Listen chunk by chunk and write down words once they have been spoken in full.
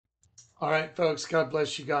All right, folks, God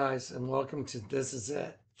bless you guys, and welcome to This Is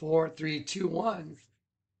It. 4, 3, 2, 1.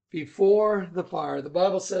 Before the fire, the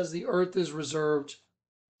Bible says the earth is reserved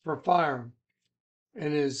for fire,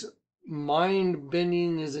 and as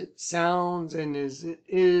mind-bending as it sounds, and as it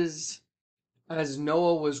is, as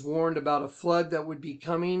Noah was warned about a flood that would be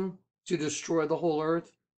coming to destroy the whole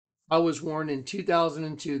earth, I was warned in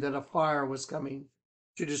 2002 that a fire was coming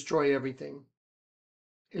to destroy everything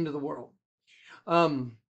into the world.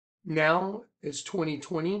 Now it's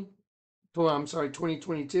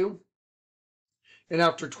 2022. And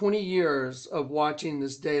after 20 years of watching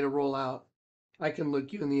this data roll out, I can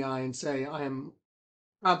look you in the eye and say, I am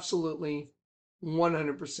absolutely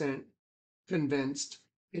 100% convinced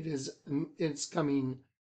it's coming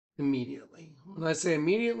immediately. When I say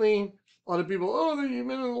immediately, a lot of people, oh, they're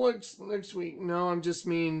next week. No, I'm just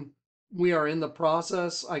mean we are in the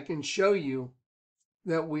process. I can show you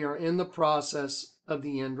that we are in the process of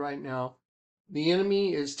the end right now. The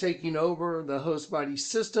enemy is taking over the host body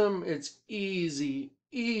system. It's easy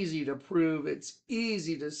to prove. It's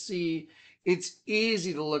easy to see. It's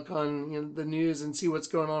easy to look on the news and see what's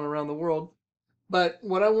going on around the world. But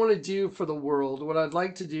what I want to do for the world, what I'd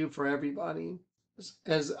like to do for everybody,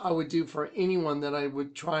 as I would do for anyone that I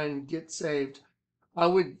would try and get saved, I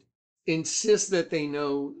would insist that they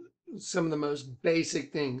know some of the most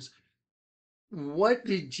basic things. What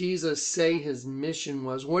did Jesus say his mission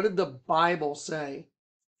was? What did the Bible say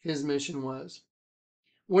his mission was?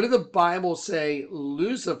 What did the Bible say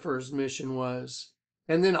Lucifer's mission was?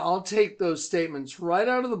 And then I'll take those statements right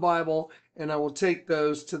out of the Bible and I will take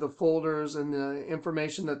those to the folders and the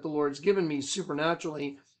information that the Lord's given me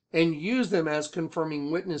supernaturally and use them as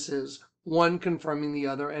confirming witnesses, one confirming the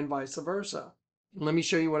other and vice versa. Let me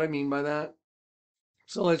show you what I mean by that.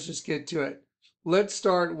 So let's just get to it. Let's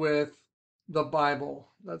start with the Bible.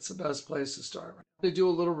 That's the best place to start. To do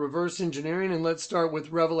a little reverse engineering, and let's start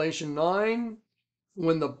with Revelation 9,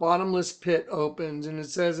 when the bottomless pit opens, and it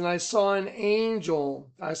says, and I saw an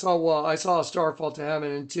angel. I saw a star fall to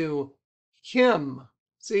heaven, and to him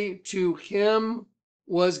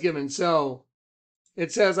was given. So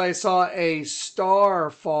it says, I saw a star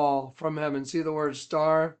fall from heaven. See the word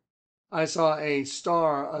star? I saw a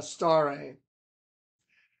star, a stare,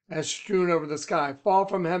 as strewn over the sky, fall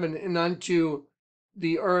from heaven and unto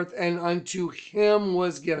the earth, and unto him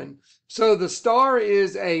was given. So the star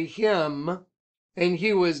is a him, and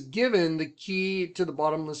he was given the key to the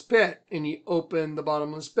bottomless pit, and he opened the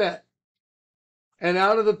bottomless pit. And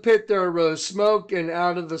out of the pit there arose smoke, and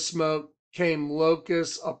out of the smoke came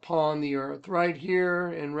locusts upon the earth. Right here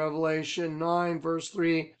in Revelation 9, verse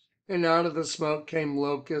 3, and out of the smoke came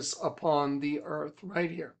locusts upon the earth.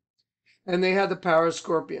 Right here. And they had the power of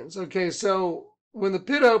scorpions. Okay, so when the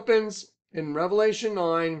pit opens in Revelation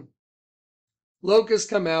 9, locusts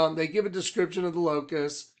come out, and they give a description of the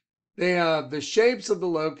locusts. They have the shapes of the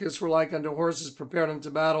locusts were like unto horses prepared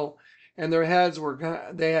unto battle, and their heads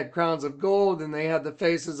they had crowns of gold, and they had the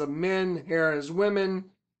faces of men, hair as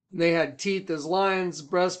women, and they had teeth as lions,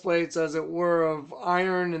 breastplates as it were of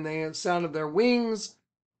iron, and the sound of their wings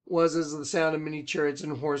was as the sound of many chariots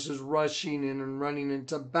and horses rushing in and running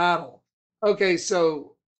into battle. Okay,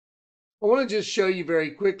 so I want to just show you very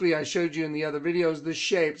quickly, I showed you in the other videos, the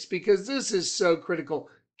shapes, because this is so critical.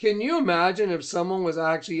 Can you imagine if someone was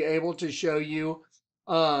actually able to show you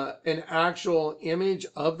an actual image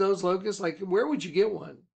of those locusts? Like, where would you get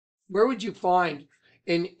one? Where would you find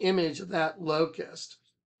an image of that locust?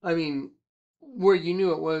 I mean, where you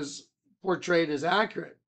knew it was portrayed as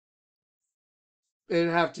accurate. It'd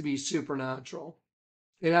have to be supernatural.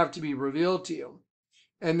 It'd have to be revealed to you.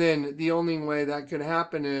 And then the only way that could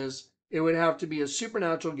happen is it would have to be a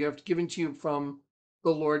supernatural gift given to you from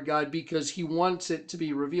the Lord God, because he wants it to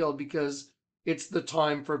be revealed, because it's the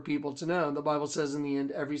time for people to know. The Bible says in the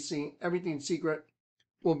end, everything secret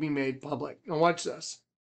will be made public. Now watch this.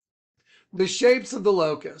 The shapes of the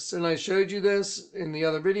locusts, and I showed you this in the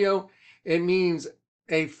other video. It means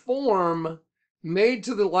a form made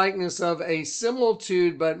to the likeness of a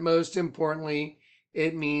similitude, but most importantly,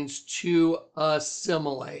 it means to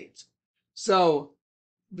assimilate. So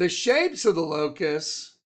the shapes of the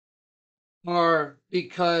locusts are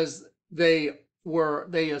because they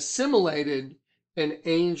assimilated an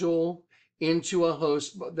angel into a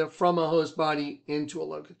host, from a host body into a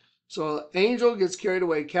locust. So an angel gets carried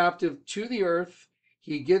away captive to the earth.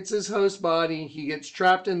 He gets his host body. He gets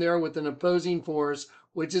trapped in there with an opposing force,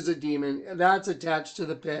 which is a demon. That's attached to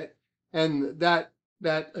the pit. And that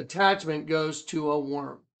attachment goes to a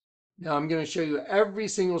worm. Now I'm going to show you every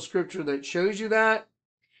single scripture that shows you that,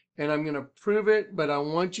 and I'm going to prove it, but I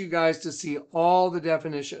want you guys to see all the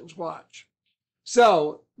definitions. Watch.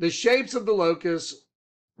 So the shapes of the locusts,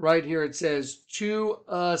 right here it says to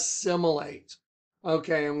assimilate.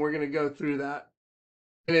 Okay, and we're going to go through that.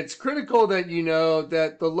 And it's critical that you know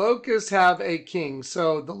that the locusts have a king.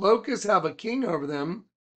 So the locusts have a king over them.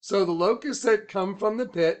 So the locusts that come from the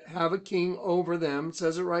pit have a king over them. It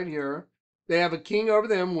says it right here. They have a king over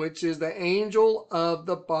them, which is the angel of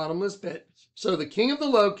the bottomless pit. So the king of the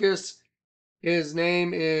locusts, his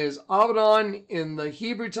name is Abaddon in the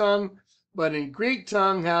Hebrew tongue, but in Greek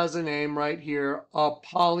tongue has a name right here.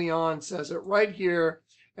 Apollyon says it right here.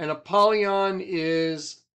 And Apollyon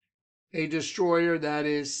is a destroyer, that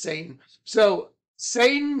is Satan. So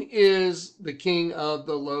Satan is the king of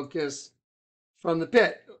the locusts from the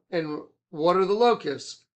pit. And what are the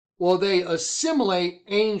locusts? Well, they assimilate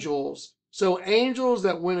angels. So angels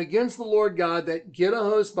that went against the Lord God, that get a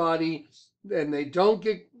host body, and they don't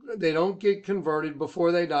get converted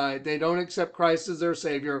before they die. They don't accept Christ as their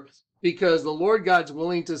Savior, because the Lord God's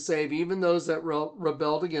willing to save even those that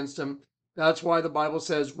rebelled against him. That's why the Bible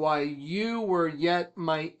says, while you were yet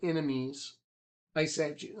my enemies, I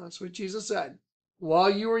saved you. That's what Jesus said. While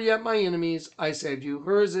you were yet my enemies, I saved you. Who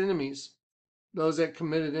are his enemies? Those that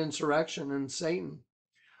committed insurrection and Satan.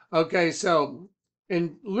 Okay, so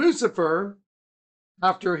in Lucifer,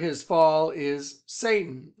 after his fall, is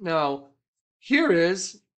Satan. Now, here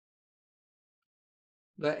is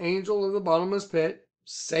the angel of the bottomless pit,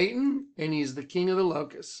 Satan, and he's the king of the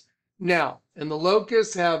locusts. Now, and the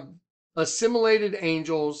locusts have assimilated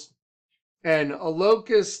angels, and a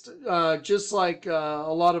locust, just like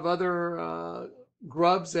a lot of other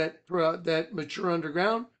grubs that mature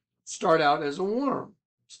underground, start out as a worm.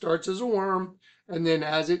 Starts as a worm, and then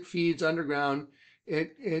as it feeds underground,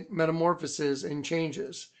 it metamorphoses and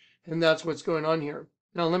changes. And that's what's going on here.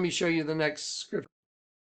 Now let me show you the next scripture.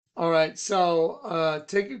 All right, so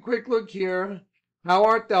take a quick look here. How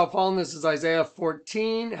art thou fallen? This is Isaiah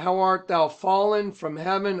 14. How art thou fallen from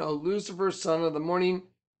heaven, O Lucifer, son of the morning?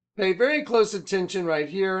 Pay very close attention right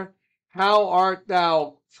here. How art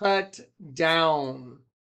thou cut down?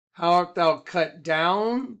 How art thou cut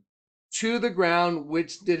down to the ground,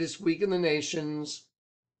 which didst weaken the nations?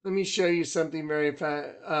 Let me show you something very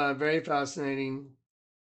fascinating.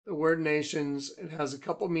 The word nations, it has a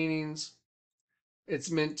couple meanings.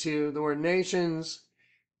 It's meant to, the word nations,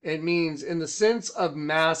 it means in the sense of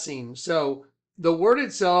massing. So the word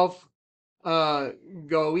itself,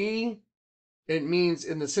 goi, it means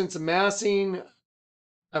in the sense of massing,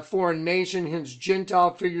 a foreign nation, hence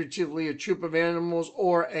Gentile, figuratively a troop of animals,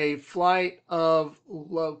 or a flight of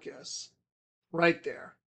locusts. Right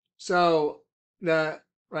there. So that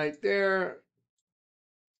right there,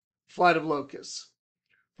 flight of locusts.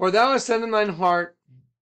 For thou hast said in thine heart,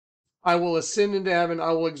 I will ascend into heaven,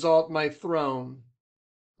 I will exalt my throne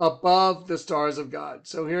above the stars of God.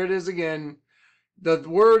 So here it is again. The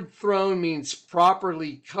word throne means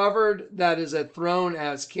properly covered. That is a throne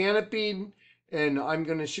as canopied. And I'm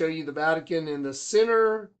going to show you the Vatican. In the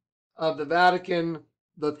center of the Vatican,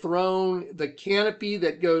 the throne, the canopy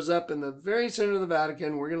that goes up in the very center of the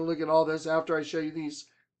Vatican. We're going to look at all this after I show you these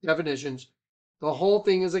definitions. The whole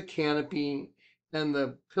thing is a canopy, and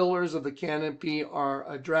the pillars of the canopy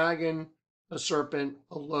are a dragon, a serpent,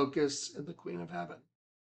 a locust, and the Queen of Heaven.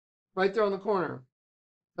 Right there on the corner.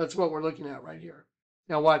 That's what we're looking at right here.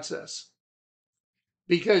 Now watch this.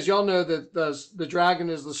 Because y'all know that the dragon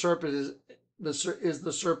is the serpent,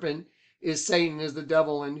 is Satan, is the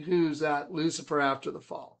devil, and who's that? Lucifer after the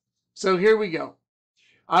fall. So here we go.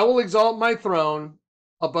 I will exalt my throne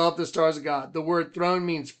above the stars of God. The word throne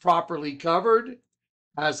means properly covered,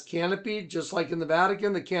 as canopy, just like in the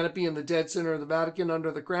Vatican, the canopy in the dead center of the Vatican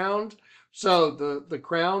under the crown. So the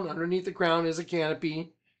crown, underneath the crown is a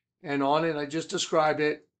canopy, and on it, I just described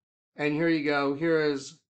it. And here you go. Here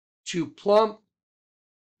is to plump.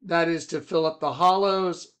 That is to fill up the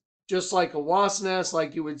hollows, just like a wasp nest,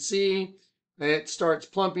 like you would see. It starts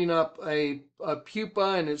plumping up a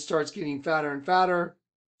pupa, and it starts getting fatter and fatter.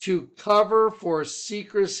 To cover, for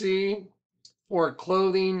secrecy, for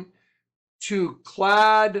clothing. To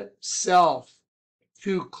clad self,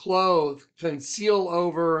 to clothe, conceal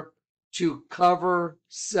over, to cover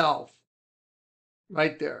self.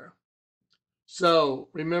 Right there. So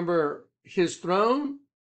remember, his throne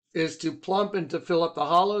is to plump and to fill up the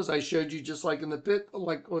hollows. I showed you just like in the pit,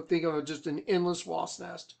 like think of it just an endless wasp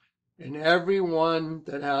nest. And everyone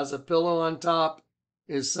that has a pillow on top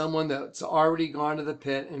is someone that's already gone to the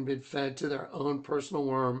pit and been fed to their own personal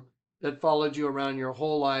worm that followed you around your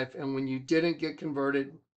whole life. And when you didn't get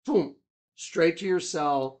converted, boom, straight to your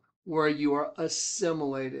cell where you are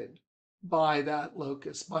assimilated by that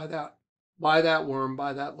locust, by that worm,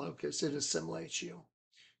 by that locust. It assimilates you.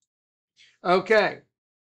 Okay.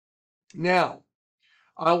 Now,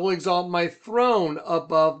 I will exalt my throne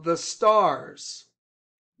above the stars.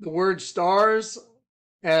 The word stars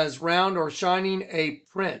as round or shining, a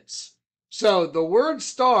prince. So the word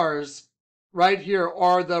stars right here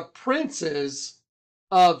are the princes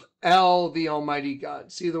of El, the Almighty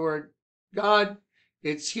God. See the word God?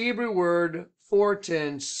 It's Hebrew word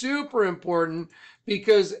 410, super important,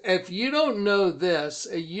 because if you don't know this,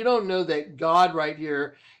 you don't know that God right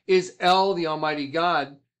here is El, the Almighty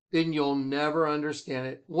God, then you'll never understand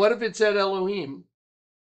it. What if it said Elohim?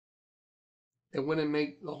 It wouldn't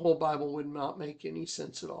make, the whole Bible would not make any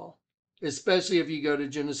sense at all. Especially if you go to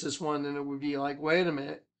Genesis 1, then it would be like, wait a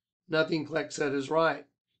minute, nothing Kleck said is right.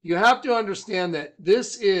 You have to understand that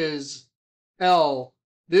this is El.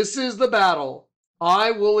 This is the battle.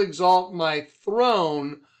 I will exalt my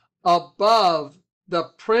throne above the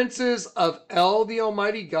princes of El, the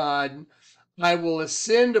Almighty God. I will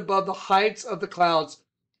ascend above the heights of the clouds.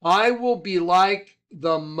 I will be like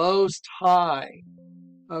the Most High.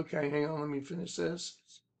 Okay, hang on, let me finish this.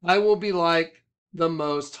 I will be like the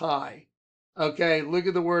Most High. Okay, look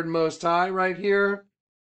at the word Most High right here.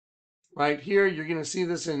 Right here, you're going to see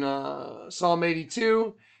this in Psalm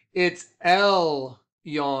 82. It's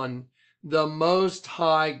El-Yon, the Most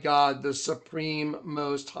High God, the Supreme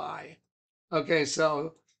Most High. Okay,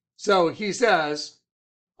 so he says,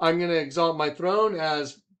 I'm going to exalt my throne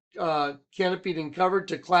as canopied and covered,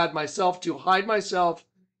 to clad myself, to hide myself.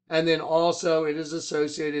 And then also it is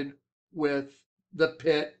associated with the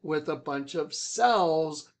pit with a bunch of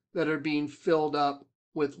cells that are being filled up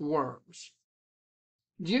with worms.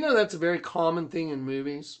 Do you know that's a very common thing in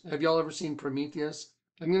movies? Have y'all ever seen Prometheus?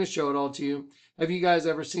 I'm going to show it all to you. Have you guys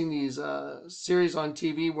ever seen these series on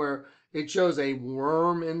TV where it shows a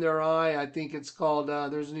worm in their eye? I think it's called,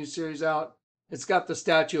 there's a new series out. It's got the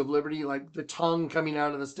Statue of Liberty, like the tongue coming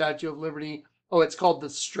out of the Statue of Liberty. Oh, it's called The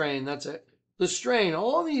Strain. That's it. The Strain.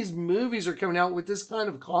 All these movies are coming out with this kind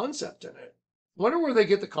of concept in it. I wonder where they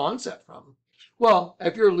get the concept from. Well,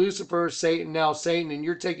 if you're Lucifer, Satan, and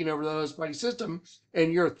you're taking over the host body system,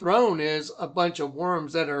 and your throne is a bunch of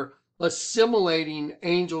worms that are assimilating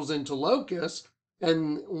angels into locusts,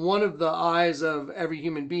 and one of the eyes of every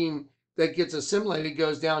human being that gets assimilated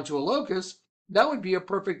goes down to a locust, that would be a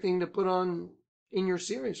perfect thing to put on in your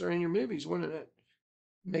series or in your movies, wouldn't it?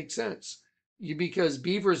 Makes sense. Because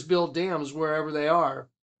beavers build dams wherever they are.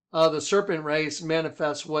 The serpent race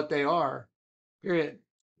manifests what they are, period.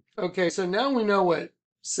 Okay, so now we know what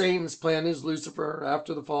Satan's plan is. Lucifer,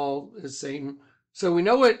 after the fall, is Satan. So we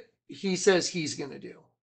know what he says he's going to do.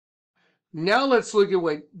 Now let's look at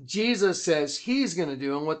what Jesus says he's going to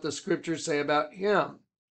do and what the scriptures say about him.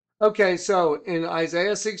 Okay, so in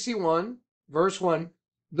Isaiah 61, verse 1,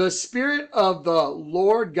 the Spirit of the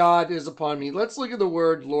Lord God is upon me. Let's look at the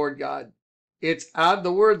word Lord God.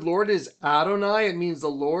 The word Lord is Adonai. It means the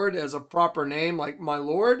Lord as a proper name, like my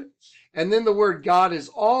Lord. And then the word God is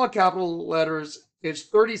all capital letters. It's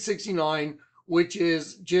 3069, which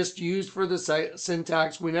is just used for the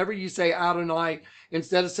syntax. Whenever you say Adonai,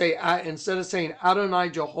 instead of saying Adonai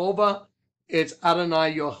Jehovah, it's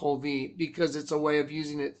Adonai Yehovah, because it's a way of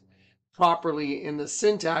using it properly in the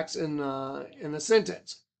syntax in the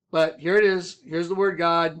sentence. But here it is. Here's the word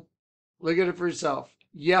God. Look at it for yourself.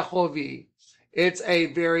 Yehovah. It's a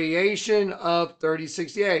variation of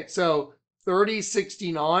 3068. So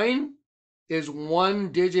 3069 is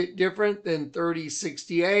one digit different than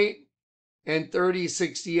 3068, and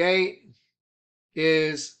 3068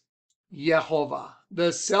 is Yehovah,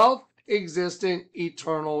 the self-existent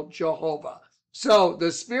eternal Jehovah. So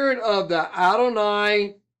the spirit of the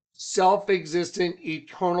Adonai, self-existent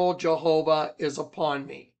eternal Jehovah is upon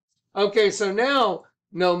me. Okay, so now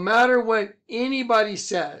no matter what anybody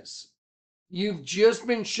says, you've just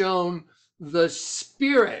been shown the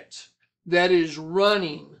spirit that is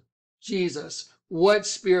running Jesus. What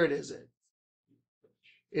spirit is it?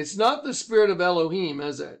 It's not the spirit of Elohim,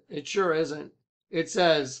 is it? It sure isn't. It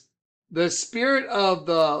says, the spirit of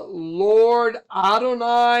the Lord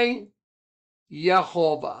Adonai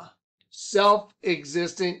Yehovah,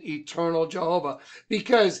 self-existent, eternal Jehovah,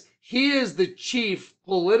 because he is the chief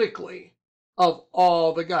politically of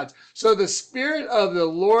all the gods. So the spirit of the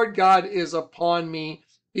Lord God is upon me,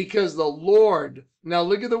 because the Lord, now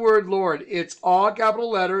look at the word Lord, it's all capital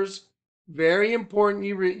letters, very important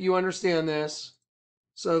you understand this.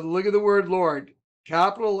 So look at the word Lord,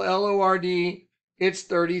 capital L-O-R-D, it's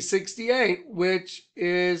 3068, which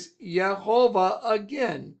is Yehovah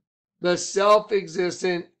again, the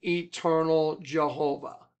self-existent, eternal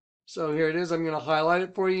Jehovah. So here it is. I'm going to highlight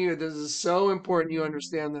it for you. This is so important you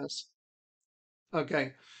understand this.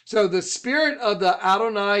 Okay, so the spirit of the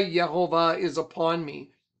Adonai Yehovah is upon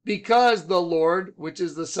me. because the Lord, which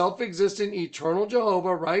is the self-existent eternal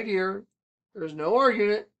Jehovah right here, there's no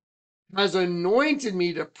argument, has anointed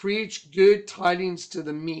me to preach good tidings to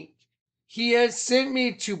the meek. He has sent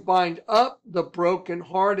me to bind up the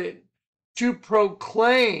brokenhearted, to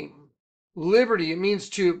proclaim liberty. It means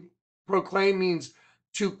to proclaim means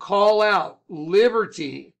to call out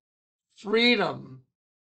liberty, freedom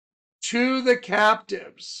to the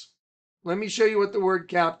captives. Let me show you what the word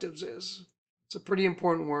captives is. It's a pretty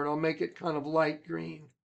important word. I'll make it kind of light green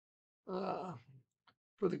for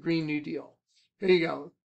the Green New Deal. Here you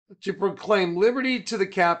go. To proclaim liberty to the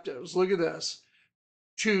captives. Look at this.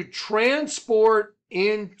 To transport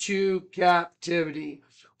into captivity.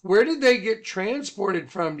 Where did they get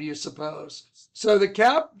transported from, do you suppose? So the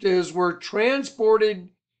captives were transported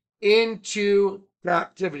into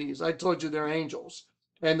captivities. I told you they're angels,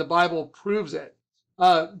 and the Bible proves it.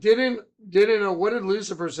 What did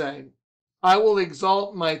Lucifer say? I will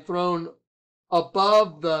exalt my throne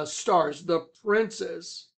above the stars, the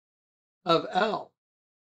princes of El,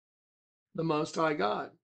 the Most High God.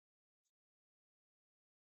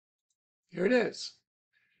 Here it is.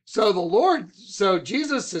 So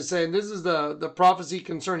Jesus is saying, this is the prophecy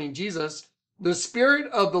concerning Jesus. The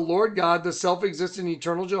Spirit of the Lord God, the self-existent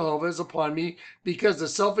eternal Jehovah, is upon me, because the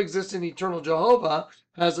self-existent eternal Jehovah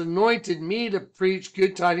has anointed me to preach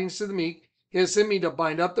good tidings to the meek. He has sent me to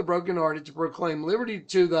bind up the brokenhearted, to proclaim liberty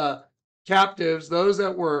to the captives, those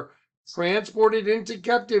that were transported into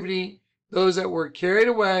captivity, those that were carried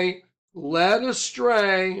away, led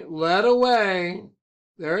astray, led away.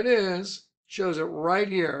 There it is. Shows it right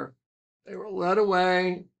here. They were led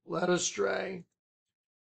away, led astray.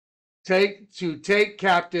 To take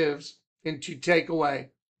captives and to take away.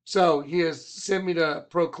 So he has sent me to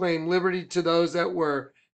proclaim liberty to those that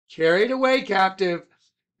were carried away captive,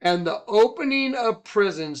 and the opening of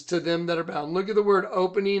prisons to them that are bound. Look at the word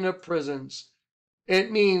opening of prisons.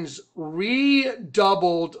 It means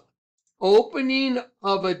redoubled opening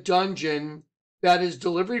of a dungeon, that is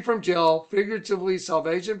delivery from jail, figuratively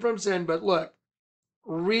salvation from sin. But look,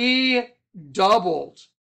 redoubled.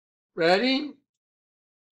 Ready?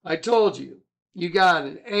 I told you, you got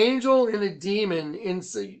an angel and a demon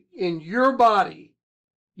in your body.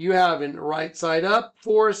 You have a right side up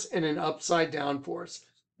force and an upside down force.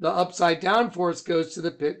 The upside down force goes to the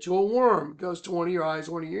pit, to a worm, goes to one of your eyes,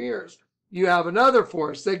 one of your ears. You have another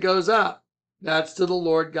force that goes up. That's to the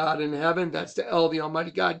Lord God in heaven. That's to El, the Almighty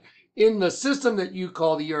God. In the system that you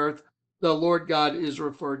call the earth, the Lord God is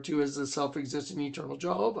referred to as the self-existent eternal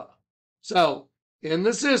Jehovah. So, in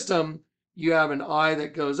the system, you have an eye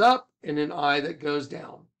that goes up and an eye that goes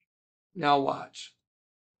down. Now watch.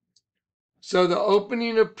 So the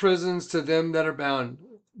opening of prisons to them that are bound,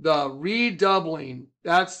 the redoubling,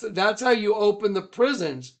 that's how you open the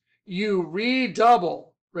prisons. You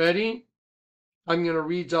redouble. Ready? I'm going to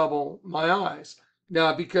redouble my eyes.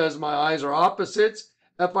 Now, because my eyes are opposites,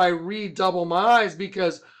 if I redouble my eyes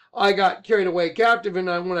because I got carried away captive, and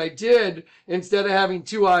when I did, instead of having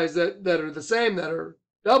two eyes that are the same, that are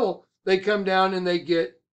double, they come down and they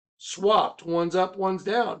get swapped. One's up, one's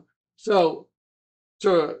down. So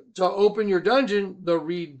to open your dungeon, the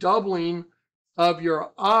redoubling of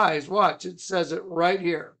your eyes, watch, it says it right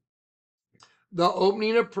here. The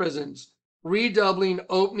opening of prisons, redoubling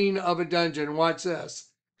opening of a dungeon. Watch this,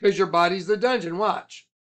 because your body's the dungeon. Watch.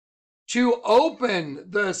 To open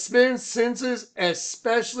the senses,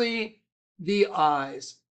 especially the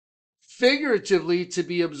eyes. Figuratively, to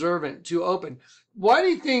be observant, to open. Why do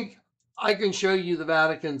you think I can show you the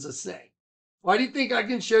Vatican's a snake? Why do you think I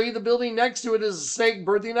can show you the building next to it is a snake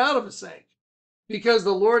birthing out of a snake? Because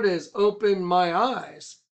the Lord has opened my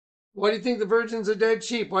eyes. Why do you think the Virgin's a dead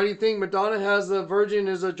sheep? Why do you think Madonna has the Virgin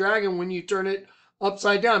as a dragon when you turn it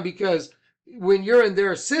upside down? Because when you're in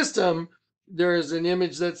their system, there's an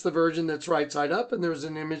image that's the Virgin that's right side up, and there's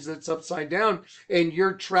an image that's upside down, and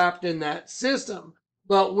you're trapped in that system.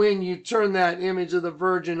 But when you turn that image of the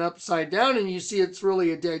Virgin upside down and you see it's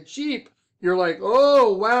really a dead sheep, you're like,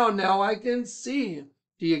 oh, wow, now I can see.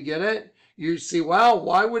 Do you get it? You see, wow,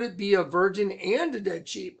 why would it be a virgin and a dead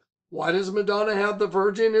sheep? Why does Madonna have the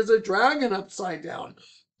Virgin as a dragon upside down?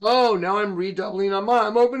 Oh, now I'm redoubling on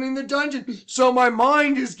I'm opening the dungeon. So my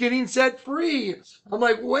mind is getting set free. I'm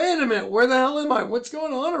like, wait a minute, where the hell am I? What's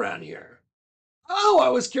going on around here? Oh, I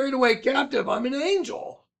was carried away captive. I'm an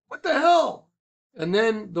angel. What the hell? And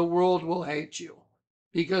then the world will hate you.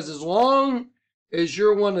 Because as long as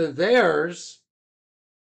you're one of theirs,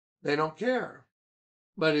 they don't care.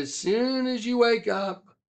 But as soon as you wake up,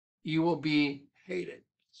 you will be hated.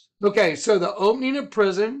 Okay, so the opening of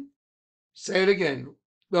prison, say it again,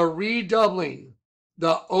 the redoubling,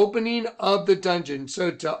 the opening of the dungeon. So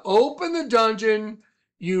to open the dungeon,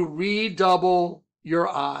 you redouble your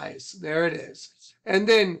eyes. There it is. And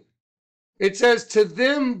then it says, to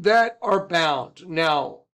them that are bound.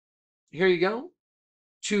 Now, here you go.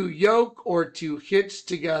 To yoke or to hitch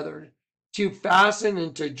together, to fasten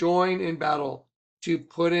and to join in battle, to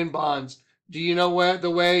put in bonds. Do you know the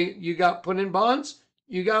way you got put in bonds?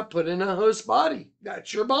 You got put in a host body.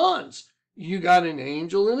 That's your bonds. You got an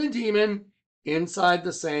angel and a demon inside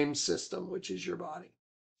the same system, which is your body.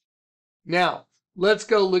 Now, let's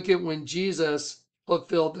go look at when Jesus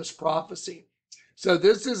fulfilled this prophecy. So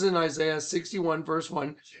this is in Isaiah 61, verse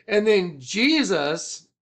 1. And then Jesus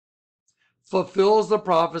fulfills the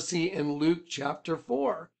prophecy in Luke chapter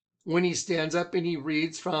 4 when he stands up and he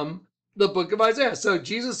reads from the book of Isaiah. So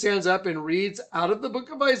Jesus stands up and reads out of the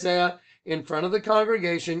book of Isaiah in front of the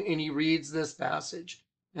congregation, and he reads this passage.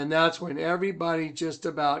 And that's when everybody just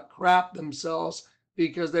about crapped themselves,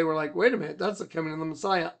 because they were like, wait a minute, that's the coming of the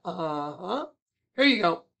Messiah. Here you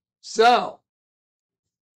go. So,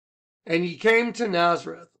 and he came to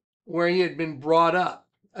Nazareth, where he had been brought up.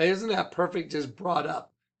 Isn't that perfect? Just brought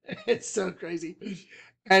up. It's so crazy.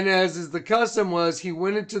 And as is the custom was, he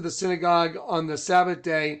went into the synagogue on the Sabbath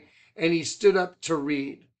day, and he stood up to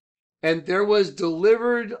read. And there was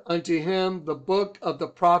delivered unto him the book of the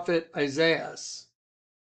prophet Isaiah.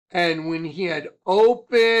 And when he had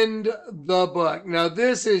opened the book, now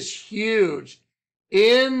this is huge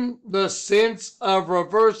in the sense of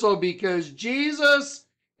reversal, because Jesus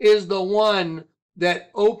is the one that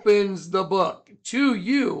opens the book to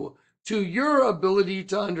you, to your ability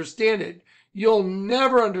to understand it. You'll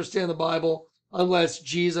never understand the Bible unless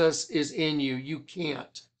Jesus is in you. You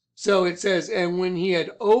can't. So it says, and when he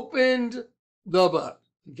had opened the book.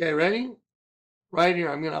 Okay, ready? Right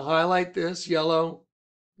here, I'm going to highlight this yellow.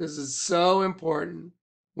 This is so important.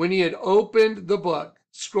 When he had opened the book,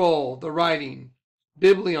 scroll, the writing,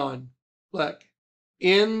 biblion, look,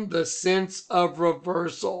 in the sense of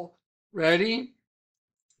reversal. Ready?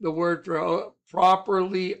 The word for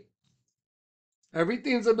properly.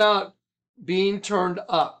 Everything's about being turned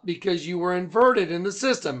up because you were inverted in the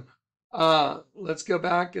system. Let's go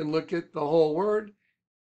back and look at the whole word.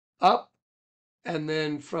 Up, and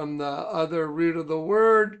then from the other root of the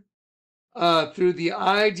word, through the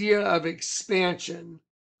idea of expansion.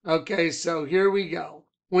 Okay, so here we go.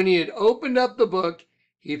 When he had opened up the book,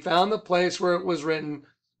 he found the place where it was written,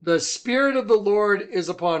 the Spirit of the Lord is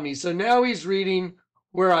upon me. So now he's reading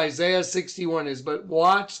where Isaiah 61 is, but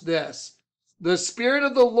watch this. The Spirit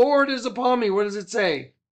of the Lord is upon me. What does it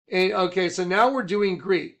say? And, okay, so now we're doing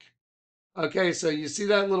Greek. Okay, so you see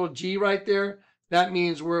that little G right there? That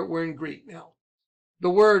means we're in Greek now. The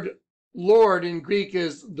word Lord in Greek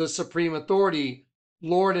is the supreme authority,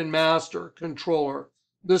 Lord and Master, controller.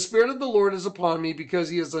 The Spirit of the Lord is upon me because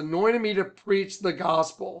he has anointed me to preach the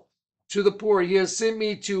gospel to the poor. He has sent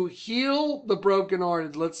me to heal the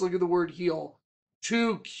brokenhearted. Let's look at the word heal.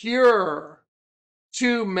 To cure,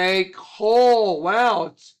 to make whole. Wow,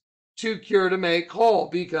 it's to cure, to make whole,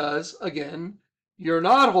 because, again, you're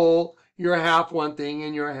not whole. You're half one thing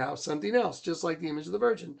and you're half something else, just like the image of the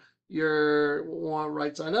Virgin. You're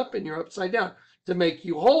right side up and you're upside down. To make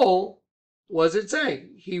you whole, what does it say?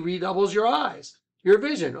 He redoubles your eyes, your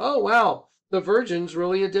vision. Oh, wow, the Virgin's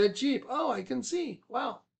really a dead sheep. Oh, I can see.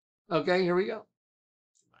 Wow. Okay, here we go.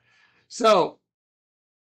 So,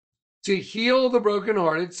 to heal the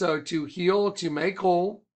brokenhearted, so to heal, to make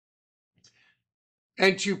whole,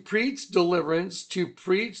 and to preach deliverance. To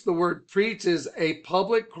preach, the word preach is a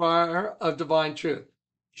public crier of divine truth.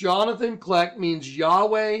 Jonathan Kleck means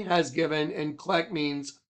Yahweh has given, and Kleck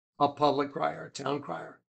means a public crier, a town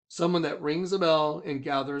crier, someone that rings a bell and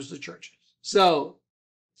gathers the church. So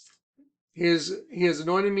he has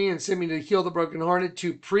anointed me and sent me to heal the brokenhearted,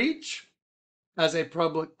 to preach as a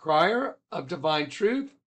public crier of divine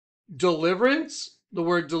truth. Deliverance, the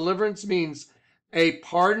word deliverance means a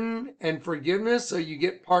pardon and forgiveness, so you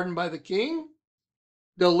get pardoned by the king.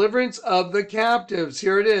 Deliverance of the captives.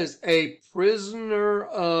 Here it is, a prisoner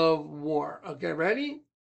of war. Okay, ready?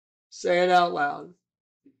 Say it out loud.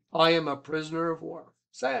 I am a prisoner of war.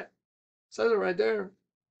 Say it. Says it right there.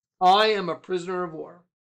 I am a prisoner of war.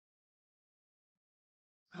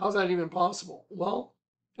 How's that even possible? Well,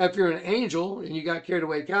 if you're an angel and you got carried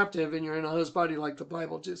away captive and you're in a host body like the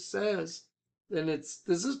Bible just says, then this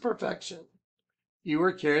is perfection. You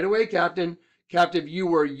were carried away captive. You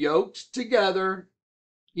were yoked together.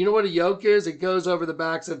 You know what a yoke is? It goes over the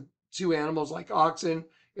backs of two animals like oxen.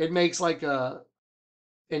 It makes like an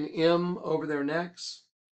M over their necks.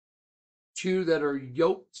 Two that are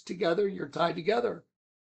yoked together. You're tied together.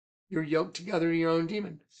 You're yoked together to your own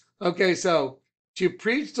demon. Okay, so To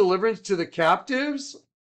preach deliverance to the captives.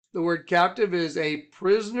 The word captive is a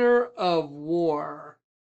prisoner of war.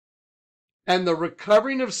 And the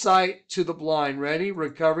recovering of sight to the blind. Ready?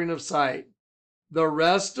 Recovering of sight. The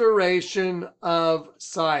restoration of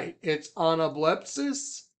sight. It's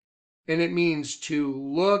anablepsis, and it means to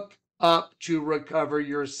look up to recover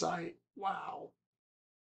your sight. Wow.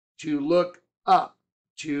 To look up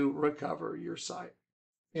to recover your sight.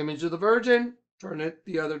 Image of the Virgin, turn it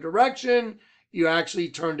the other direction. You actually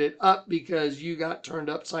turned it up because you got turned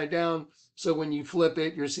upside down. So when you flip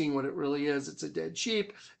it, you're seeing what it really is. It's a dead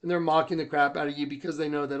sheep, and they're mocking the crap out of you because they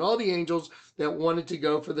know that all the angels that wanted to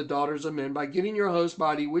go for the daughters of men by getting your host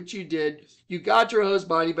body, which you did, you got your host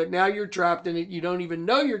body, but now you're trapped in it. You don't even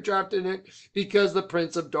know you're trapped in it because the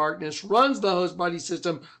Prince of Darkness runs the host body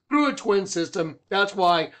system through a twin system. That's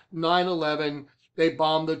why 9/11, they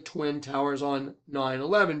bombed the Twin Towers on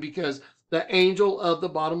 9/11 because the angel of the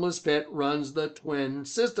bottomless pit runs the twin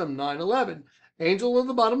system. 9/11. Angel of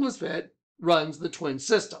the bottomless pit runs the twin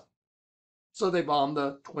system. So they bombed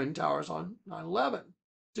the Twin Towers on 9/11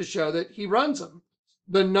 to show that he runs them.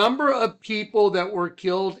 The number of people that were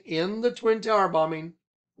killed in the Twin Tower bombing,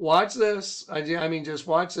 watch this. I mean, just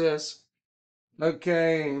watch this.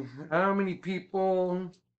 Okay, how many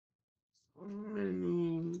people? How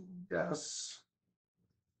many deaths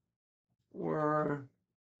were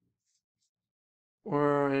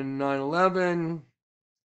in 9/11?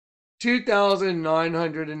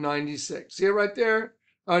 2,996. See it right there?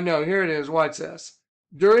 Oh, no, here it is. Watch this.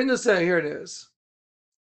 During the set, here it is.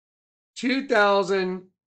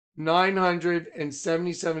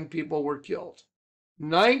 2,977 people were killed.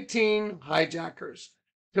 19 hijackers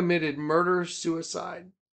committed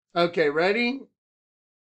murder-suicide. Okay, ready?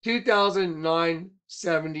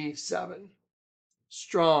 2,977.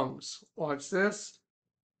 Strongs. Watch this.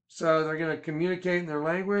 So they're going to communicate in their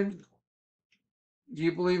language. Do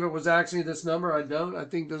you believe it was actually this number? I don't. I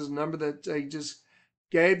think this is a number that they just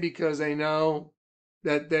gave because they know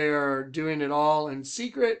that they are doing it all in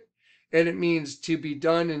secret. And it means to be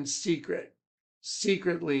done in secret,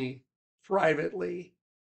 secretly, privately.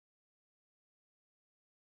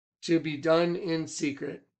 To be done in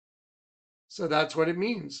secret. So that's what it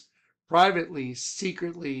means. Privately,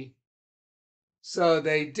 secretly. So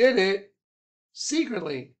they did it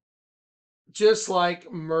secretly. Just like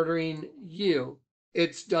murdering you.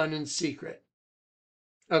 It's done in secret.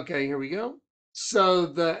 Okay, here we go. So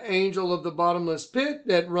the angel of the bottomless pit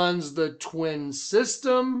that runs the twin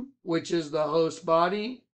system, which is the host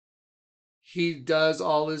body, he does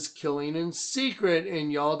all his killing in secret,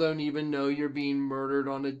 and y'all don't even know you're being murdered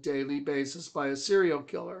on a daily basis by a serial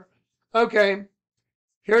killer. Okay,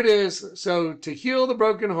 here it is. So to heal the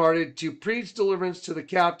brokenhearted, to preach deliverance to the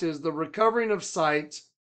captives, the recovering of sight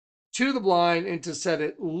to the blind, and to set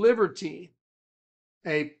at liberty,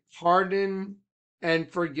 a pardon and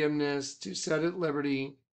forgiveness, to set at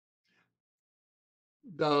liberty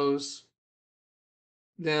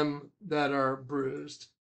them that are bruised,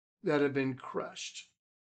 that have been crushed.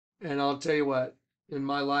 And I'll tell you what, in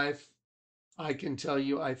my life, I can tell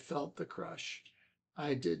you I felt the crush.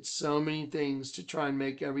 I did so many things to try and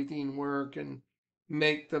make everything work and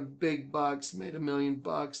make the big bucks, made $1 million,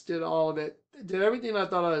 did all of it, did everything I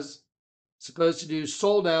thought I was supposed to do,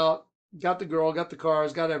 sold out, got the girl, got the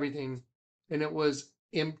cars, got everything, and it was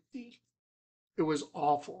empty. It was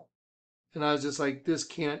awful. And I was just like, this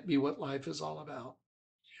can't be what life is all about.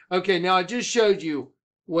 Okay, now I just showed you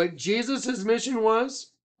what Jesus' mission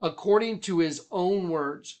was according to his own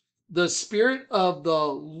words. The Spirit of the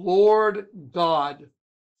Lord God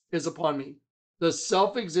is upon me, the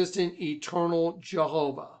self-existent, eternal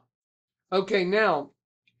Jehovah. Okay, now,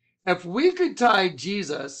 if we could tie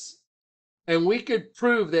Jesus and we could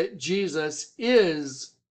prove that Jesus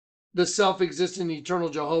is the self-existent eternal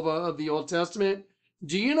Jehovah of the Old Testament,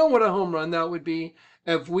 do you know what a home run that would be?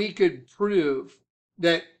 If we could prove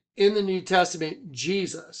that in the New Testament,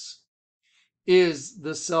 Jesus is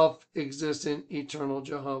the self-existent eternal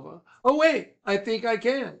Jehovah. Oh, wait, I think I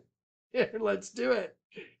can. Here, let's do it.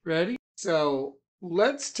 Ready? So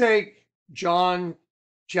let's take John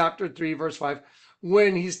chapter 3, verse 5.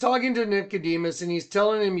 When he's talking to Nicodemus and he's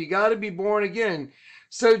telling him, you got to be born again.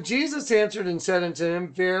 So Jesus answered and said unto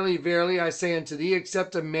him, verily, verily, I say unto thee,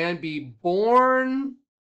 except a man be born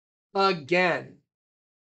again.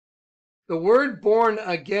 The word born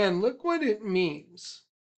again, look what it means.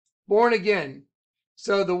 Born again.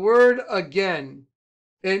 So the word again,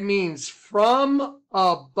 it means from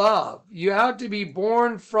above. You have to be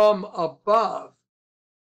born from above.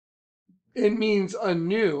 It means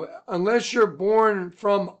anew, unless you're born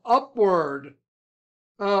from upward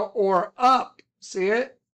or up. See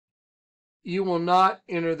it? you will not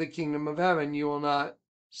enter the kingdom of heaven. You will not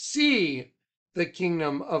see the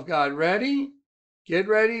kingdom of God. Ready? Get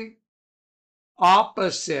ready.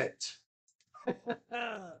 Opposite.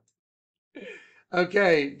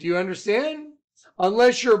 Okay, do you understand?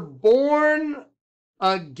 Unless you're born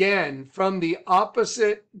again from the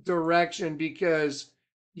opposite direction because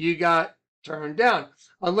you got turned down.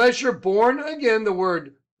 Unless you're born again, the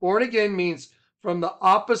word born again means from the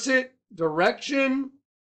opposite direction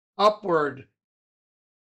upward.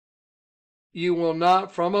 You will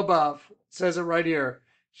not from above. It says it right here.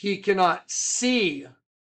 He cannot see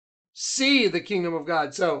the kingdom of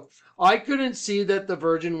God. So I couldn't see that the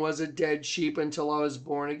virgin was a dead sheep until I was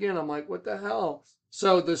born again. I'm like, what the hell?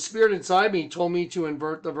 So the spirit inside me told me to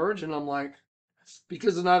invert the virgin. I'm like,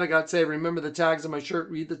 because of that I got saved. Remember the tags on my shirt.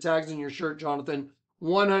 Read the tags on your shirt, Jonathan.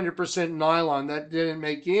 100% nylon. That didn't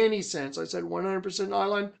make any sense. I said 100%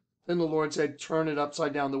 nylon. Then the Lord said, turn it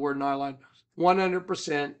upside down, the word nylon.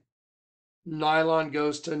 100% nylon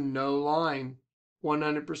goes to no line.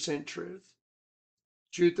 100% truth.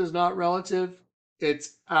 Truth is not relative.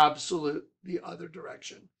 It's absolute the other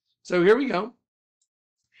direction. So here we go.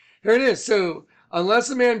 Here it is. So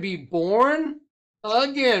unless a man be born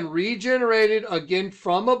again, regenerated again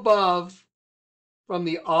from above, from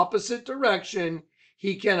the opposite direction,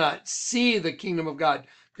 he cannot see the kingdom of God.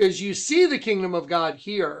 Because you see the kingdom of God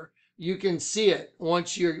here. You can see it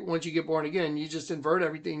once you get born again. You just invert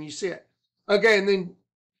everything, you see it. Okay, and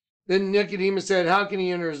then Nicodemus said, how can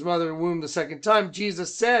he enter his mother's womb the second time?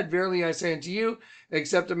 Jesus said, verily I say unto you,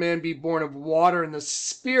 except a man be born of water and the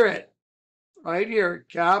Spirit. Right here,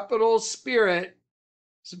 capital Spirit.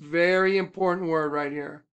 It's a very important word right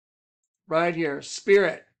here. Right here,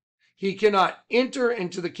 Spirit. He cannot enter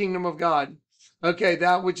into the kingdom of God. Okay,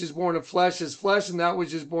 that which is born of flesh is flesh, and that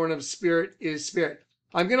which is born of spirit is spirit.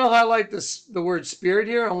 I'm going to highlight the word spirit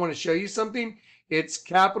here. I want to show you something. It's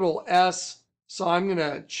capital S. So I'm going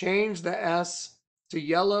to change the S to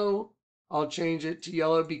yellow. I'll change it to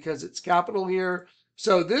yellow because it's capital here.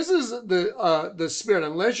 So this is the Spirit.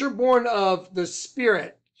 Unless you're born of the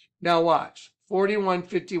Spirit. Now watch.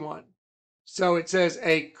 41:51. So it says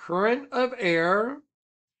a current of air,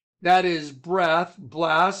 that is breath,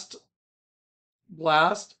 blast.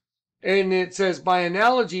 And it says by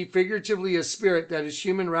analogy, figuratively a spirit, that is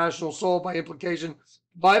human rational soul, by implication,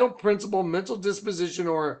 vital principle, mental disposition,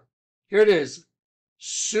 or here it is,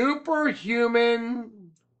 superhuman,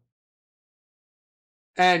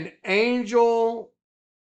 an angel,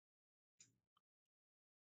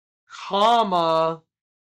 comma,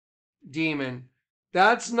 demon.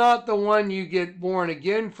 That's not the one you get born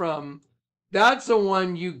again from. That's the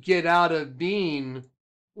one you get out of being.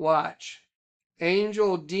 Watch.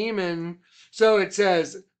 Angel, demon. So it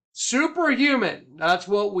says superhuman. That's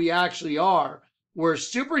what we actually are. We're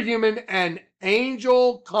superhuman, and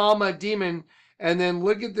angel, comma, demon. And then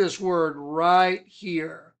look at this word right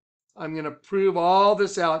here. I'm going to prove all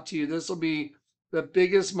this out to you. This will be the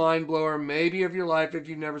biggest mind blower maybe of your life if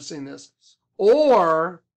you've never seen this.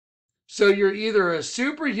 Or, so you're either a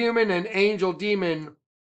superhuman, an angel, demon,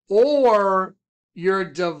 or you're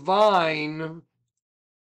divine,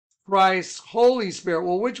 Christ, Holy Spirit.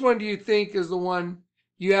 Well, which one do you think is the one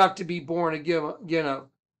you have to be born again of?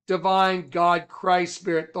 Divine, God, Christ,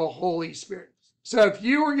 Spirit, the Holy Spirit. So if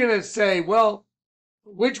you were going to say, well,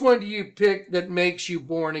 which one do you pick that makes you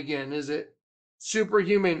born again? Is it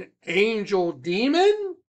superhuman, angel,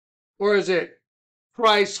 demon? Or is it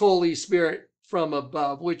Christ, Holy Spirit from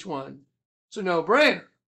above? Which one? It's a no-brainer.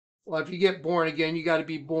 Well, if you get born again, you got to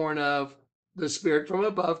be born of the Spirit from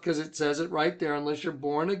above, because it says it right there. Unless you're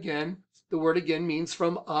born again, the word again means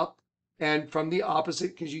from up, and from the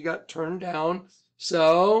opposite because you got turned down.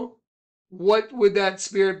 So what would that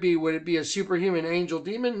spirit be? Would it be a superhuman, angel,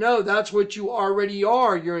 demon? No, that's what you already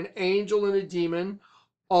are. You're an angel and a demon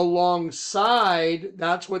alongside.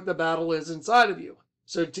 That's what the battle is inside of you.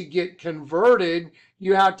 So to get converted,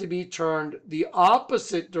 you have to be turned the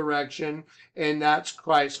opposite direction, and that's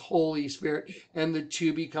Christ's Holy Spirit, and the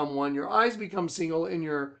two become one. Your eyes become single, and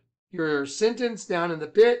your sentence down in the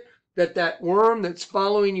pit, that worm that's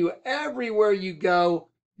following you everywhere you go,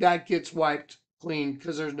 that gets wiped clean,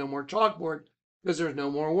 because there's no more chalkboard, because there's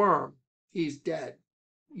no more worm. He's dead.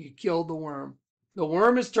 You killed the worm. The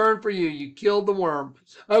worm is turned for you. You killed the worm.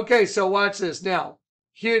 Okay, so watch this now.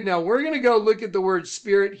 Now we're going to go look at the word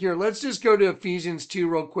spirit here. Let's just go to Ephesians 2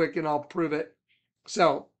 real quick and I'll prove it.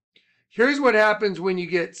 So here's what happens when you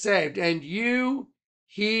get saved. And you,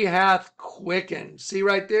 he hath quickened. See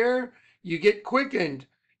right there? You get quickened.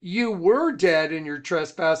 You were dead in your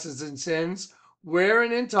trespasses and sins,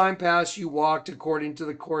 wherein in time past you walked according to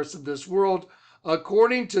the course of this world,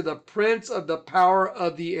 according to the prince of the power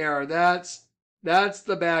of the air. That's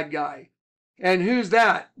the bad guy. And who's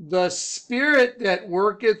that? The spirit that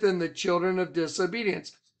worketh in the children of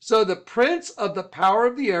disobedience. So the prince of the power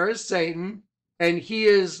of the air is Satan, and he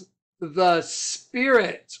is the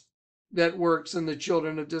spirit that works in the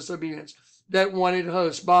children of disobedience, that wanted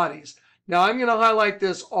host bodies. Now I'm going to highlight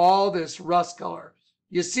this rust color.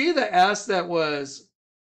 You see the S that was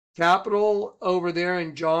capital over there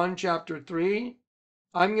in John chapter 3?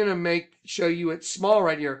 I'm going to show you it's small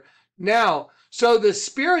right here. Now, so the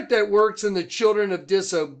spirit that works in the children of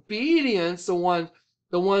disobedience, the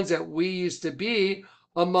ones that we used to be,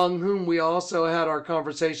 among whom we also had our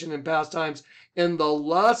conversation in past times, in the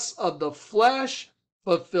lusts of the flesh,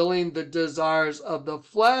 fulfilling the desires of the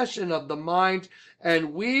flesh and of the mind,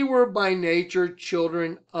 and we were by nature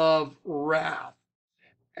children of wrath,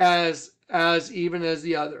 as even as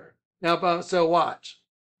the other. Now, so watch.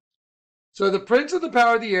 So the prince of the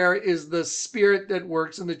power of the air is the spirit that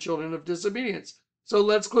works in the children of disobedience. So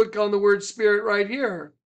let's click on the word spirit right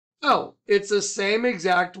here. Oh, it's the same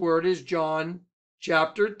exact word as John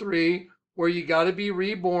chapter 3, where you got to be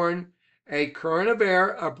reborn, a current of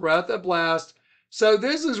air, a breath, a blast. So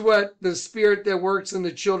this is what the spirit that works in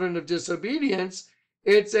the children of disobedience.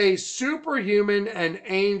 It's a superhuman and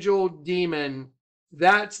angel demon.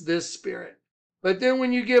 That's this spirit. But then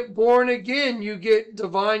when you get born again, you get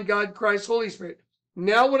divine God, Christ, Holy Spirit.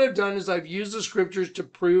 Now what I've done is I've used the scriptures to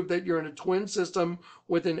prove that you're in a twin system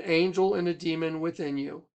with an angel and a demon within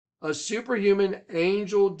you. A superhuman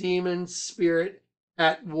angel demon spirit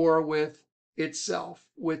at war with itself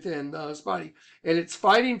within the host body. And it's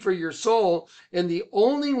fighting for your soul. And the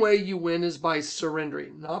only way you win is by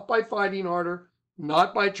surrendering, not by fighting harder,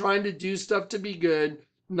 not by trying to do stuff to be good,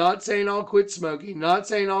 not saying I'll quit smoking, not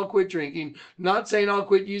saying I'll quit drinking, not saying I'll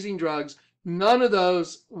quit using drugs. None of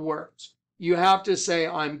those works. You have to say,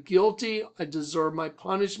 I'm guilty. I deserve my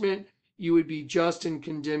punishment. You would be just in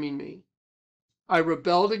condemning me. I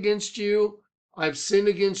rebelled against you. I've sinned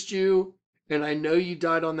against you. And I know you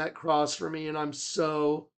died on that cross for me. And I'm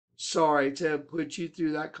so sorry to have put you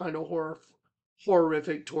through that kind of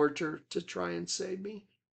horrific torture to try and save me.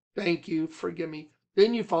 Thank you. Forgive me.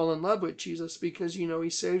 Then you fall in love with Jesus because you know he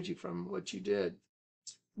saved you from what you did.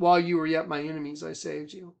 While you were yet my enemies, I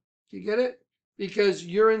saved you. Do you get it? Because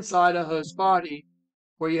you're inside a host body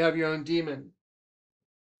where you have your own demon.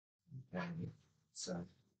 Okay. So,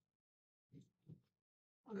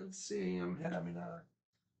 let's see. I'm having a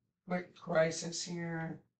quick crisis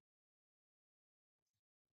here.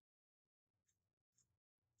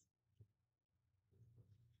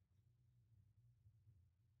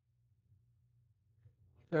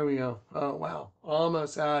 There we go. Oh, wow.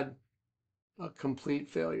 Almost had a complete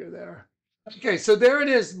failure there. Okay, so there it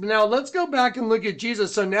is. Now let's go back and look at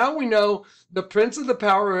Jesus. So now we know the prince of the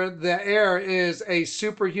power of the air is a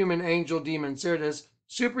superhuman angel demon. There it is.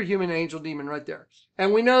 Superhuman angel demon right there.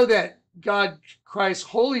 And we know that God, Christ,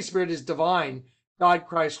 Holy Spirit is divine. God,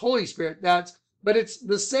 Christ, Holy Spirit. But it's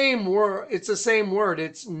the same word. It's the same word.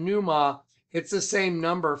 It's pneuma. It's the same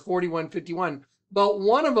number, 4151. But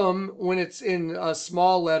one of them, when it's in a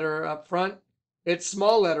small letter up front, it's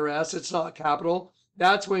small letter S. It's not capital.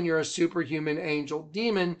 That's when you're a superhuman angel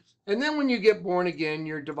demon. And then when you get born again,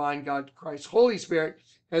 you're divine God, Christ, Holy Spirit.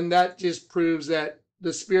 And that just proves that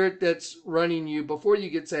the spirit that's running you before you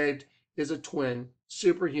get saved is a twin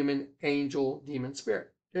superhuman angel demon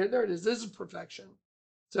spirit. There it is. This is perfection.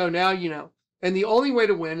 So now you know. And the only way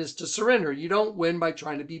to win is to surrender. You don't win by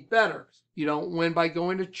trying to be better. You don't win by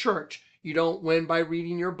going to church. You don't win by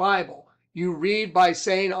reading your Bible. You read by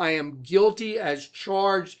saying, I am guilty as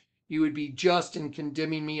charged. You would be just in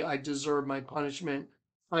condemning me. I deserve my punishment.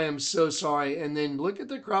 I am so sorry. And then look at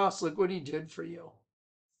the cross. Look what he did for you.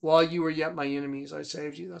 While you were yet my enemies, I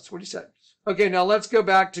saved you. That's what he said. Okay, now let's go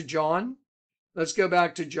back to John. Let's go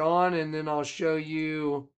back to John, and then I'll show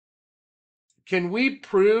you. Can we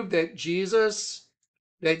prove that Jesus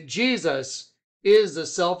is the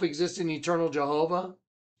self-existent eternal Jehovah?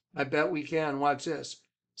 I bet we can. Watch this.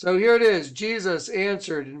 So here it is. Jesus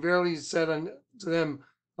answered and verily said unto them,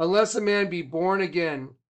 unless a man be born again.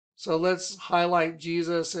 So let's highlight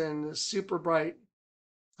Jesus in the super bright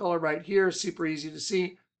color right here. Super easy to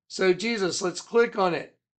see. So Jesus, let's click on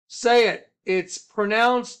it. Say it. It's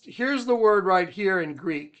pronounced, here's the word right here in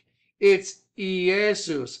Greek. It's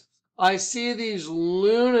Jesus. I see these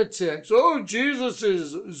lunatics. Oh, Jesus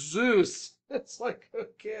is Zeus. It's like,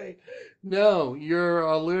 okay. No, you're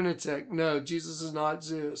a lunatic. No, Jesus is not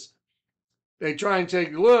Zeus. They try and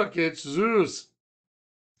take a look. It's Zeus.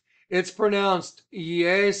 It's pronounced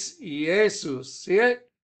Jesus. See it?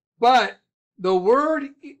 But the word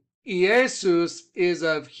Jesus is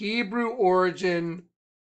of Hebrew origin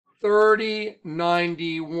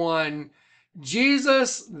 3091.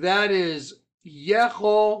 Jesus, that is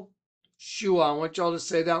YEHO-SHUA. I want y'all to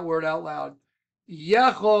say that word out loud.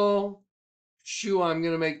 YEHO-SHUA. I'm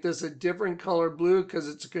going to make this a different color blue because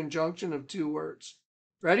it's a conjunction of two words.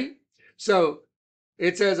 Ready? So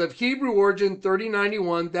it says of Hebrew origin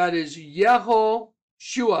 3091, that is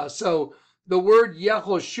YEHO-SHUA. So the word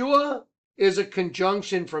YEHO-SHUA is a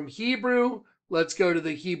conjunction from Hebrew. Let's go to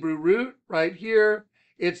the Hebrew root right here.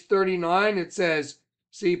 It's 39. It says,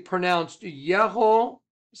 see, pronounced Yeho.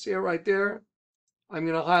 See it right there? I'm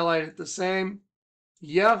going to highlight it the same.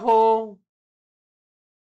 YEHO-SHUA.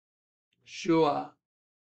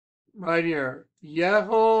 Right here.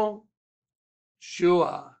 YEHO-SHUA.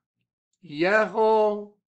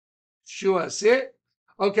 YEHO-SHUA. See it?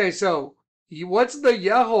 Okay, so what's the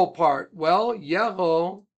Yeho part? Well,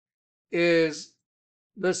 Yeho is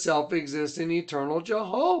the self-existent eternal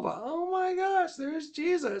Jehovah. Oh my gosh, there's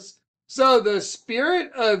Jesus. So the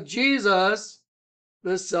Spirit of Jesus,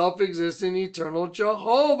 the self-existent eternal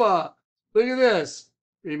Jehovah. Look at this.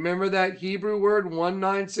 Remember that Hebrew word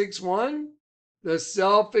 1961? The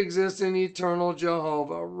self-existent eternal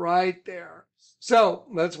Jehovah right there. So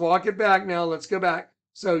let's walk it back now. Let's go back.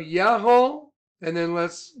 So Yeho, and then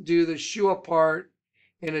let's do the Shua part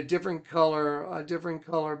in a different color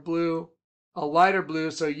blue, a lighter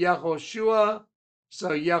blue. So YEHO-SHUA. So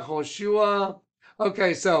YEHO-SHUA.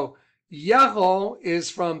 Okay, so Yeho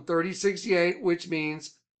is from 3068, which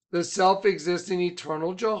means the self-existent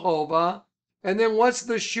eternal Jehovah. And then what's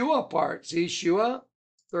the Shua part? See, Shua,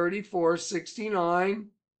 3469,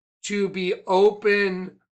 to be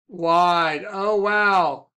open wide. Oh,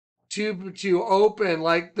 wow. To open,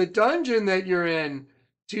 like the dungeon that you're in,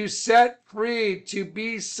 to set free, to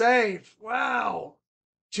be safe. Wow.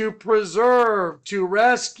 To preserve, to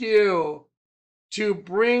rescue, to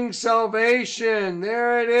bring salvation.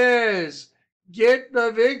 There it is. Get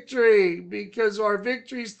the victory, because our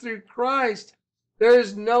victory is through Christ.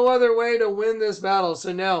 There's no other way to win this battle.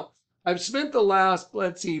 So now I've spent the last,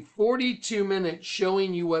 42 minutes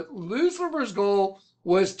showing you what Lucifer's goal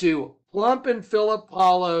was: to plump and fill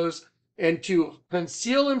Apollos and to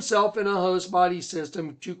conceal himself in a host body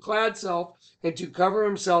system, to clad self and to cover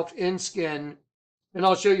himself in skin. And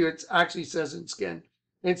I'll show you, it actually says in skin.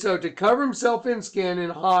 And so to cover himself in skin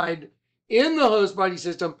and hide in the host body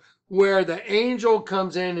system, where the angel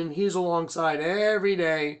comes in and he's alongside every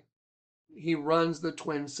day. He runs the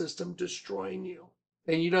twin system, destroying you.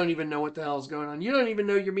 And you don't even know what the hell is going on. You don't even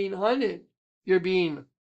know you're being hunted. You're being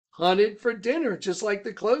hunted for dinner, just like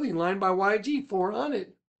the clothing line by YG,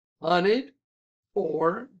 400. Hunted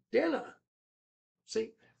for dinner.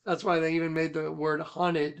 See, that's why they even made the word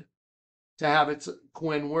hunted to have its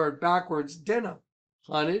twin word backwards, dinner.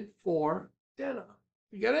 Hunted for dinner.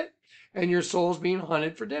 You get it? And your soul's being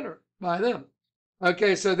hunted for dinner by them.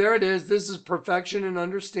 Okay, so there it is. This is perfection in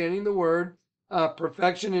understanding the word,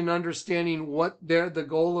 perfection in understanding what the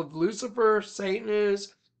goal of Lucifer, Satan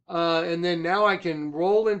is. And then now I can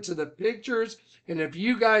roll into the pictures. And if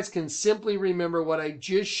you guys can simply remember what I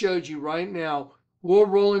just showed you right now, we'll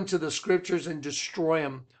roll into the scriptures and destroy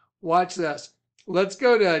them. Watch this. Let's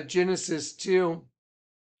go to Genesis 2.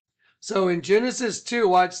 So in Genesis 2,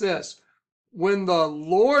 watch this. When the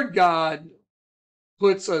Lord God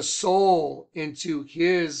puts a soul into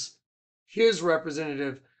his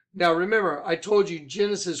representative. Now remember, I told you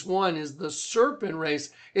Genesis 1 is the serpent race.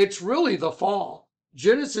 It's really the fall.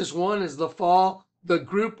 Genesis 1 is the fall, the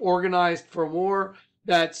group organized for war.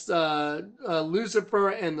 That's Lucifer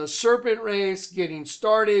and the serpent race getting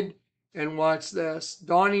started. And watch this,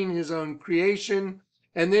 dawning his own creation.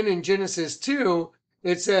 And then in Genesis 2,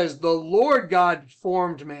 it says the Lord God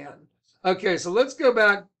formed man. Okay, so let's go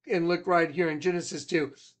back and look right here in Genesis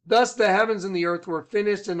 2. Thus the heavens and the earth were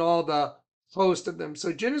finished, and all the host of them.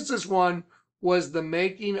 So Genesis 1 was the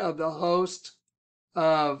making of the host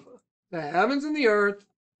of the heavens and the earth.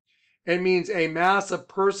 It means a mass of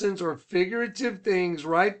persons or figurative things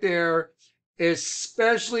right there,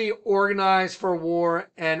 especially organized for war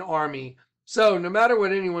and army. So no matter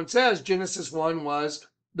what anyone says, Genesis 1 was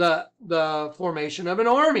the formation of an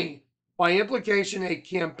army. By implication, a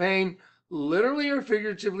campaign, literally or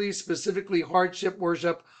figuratively, specifically hardship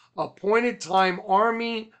worship, appointed time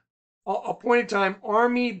army,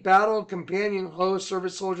 battle, companion, host,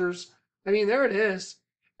 service soldiers. I mean, there it is.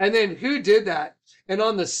 And then who did that? And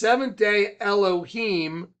on the seventh day,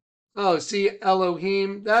 Elohim. Oh, see,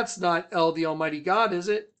 Elohim, that's not El, the Almighty God, is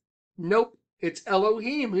it? Nope, it's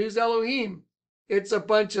Elohim. Who's Elohim? It's a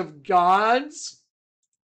bunch of gods,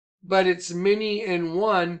 but it's many in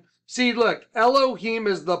one. See, look, Elohim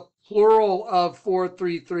is the plural of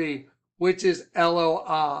 433, which is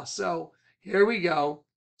Eloah. So here we go.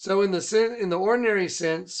 So in the ordinary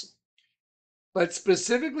sense, but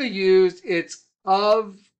specifically used, it's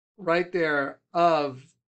of, right there, of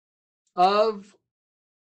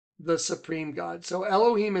the supreme God. So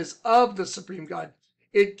Elohim is of the supreme God.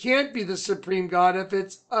 It can't be the supreme God if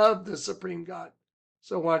it's of the supreme God.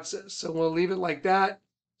 So watch this. So we'll leave it like that.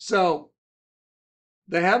 So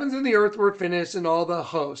the heavens and the earth were finished, and all the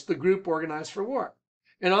host, the group organized for war.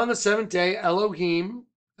 And on the seventh day, Elohim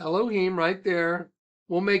right there.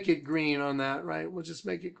 We'll make it green on that, right? We'll just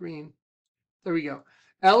make it green. There we go.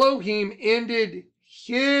 Elohim ended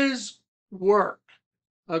his work.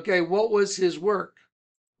 Okay, what was his work?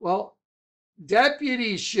 Well,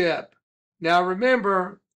 deputyship. Now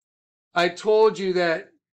remember, I told you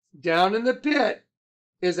that down in the pit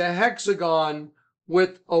is a hexagon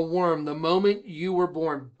with a worm. The moment you were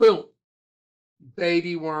born, boom,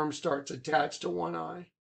 baby worm starts attached to one eye.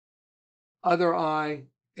 Other eye,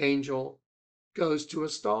 angel, goes to a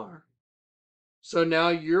star. So now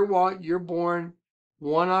you're born,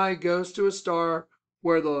 one eye goes to a star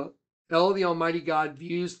where the Almighty God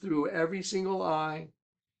views through every single eye,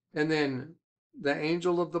 and then the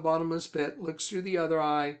angel of the bottomless pit looks through the other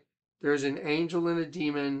eye. There's an angel and a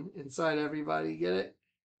demon inside everybody. Get it?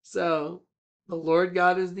 So the Lord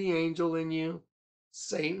God is the angel in you.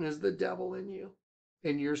 Satan is the devil in you.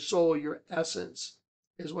 And your soul, your essence,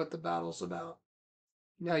 is what the battle's about.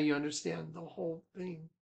 Now you understand the whole thing.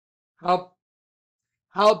 How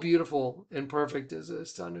beautiful and perfect is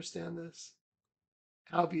this to understand this?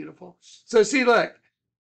 How beautiful. So see, look.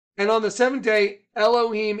 And on the seventh day,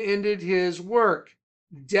 Elohim ended his work.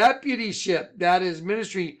 Deputyship, that is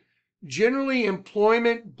ministry, generally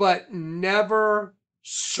employment, but never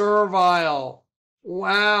servile.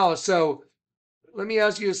 Wow. So let me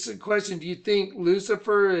ask you a question. Do you think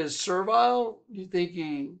Lucifer is servile? Do you think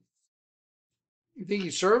he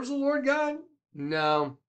serves the Lord God?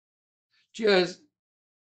 No. Just,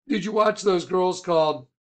 did you watch those girls called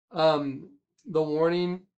The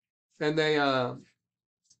Warning? And they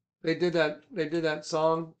did that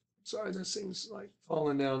song. Sorry, this thing's like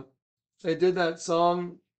falling down. They did that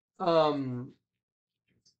song. I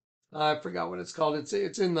forgot what it's called.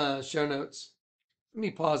 It's in the show notes. Let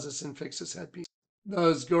me pause this and fix this headpiece.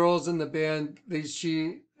 Those girls in the band, those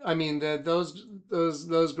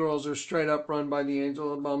girls are straight up run by the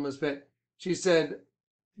angel of bottomless pit. She said,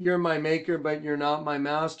 "You're my maker, but you're not my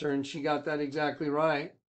master," and she got that exactly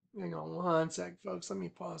right. Hang on one sec, folks. Let me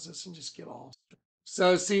pause this and just get all.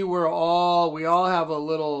 So see, we all have a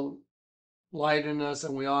little light in us,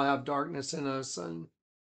 and we all have darkness in us, and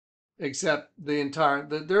except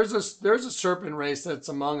there's a serpent race that's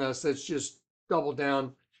among us that's just double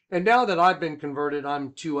down. And now that I've been converted,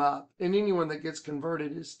 I'm 2 up. And anyone that gets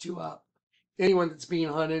converted is 2 up. Anyone that's being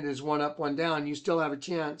hunted is 1 up, 1 down. You still have a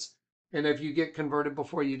chance. And if you get converted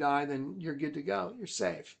before you die, then you're good to go. You're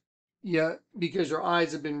safe. Yeah, because your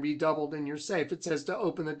eyes have been redoubled and you're safe. It says to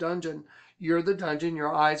open the dungeon. You're the dungeon.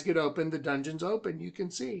 Your eyes get open. The dungeon's open. You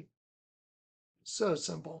can see. So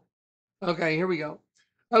simple. Okay, here we go.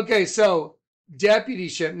 Okay, so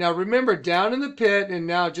deputyship. Now remember, down in the pit, and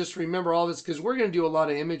now just remember all this because we're going to do a lot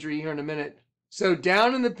of imagery here in a minute. So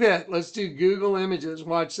down in the pit, let's do Google Images.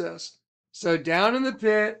 Watch this. So down in the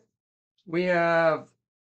pit, we have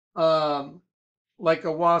like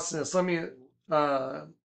a wasp nest. Let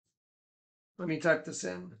me type this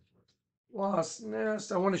in. Wasp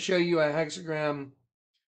nest. I want to show you a hexagram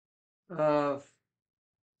of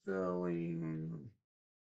filling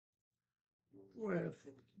with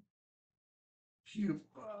pupa.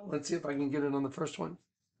 Let's see if I can get it on the first one.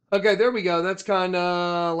 Okay, there we go. That's kind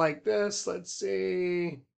of like this. Let's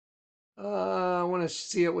see. I want to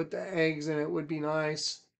see it with the eggs, and it would be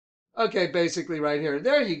nice. Okay, basically right here.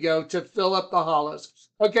 There you go, to fill up the hollows.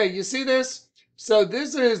 Okay, you see this? So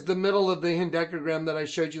this is the middle of the hendecagram that I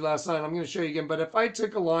showed you last night. I'm going to show you again. But if I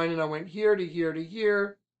took a line and I went here to here to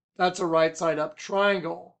here, that's a right side up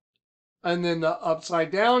triangle. And then the upside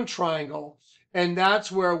down triangle. And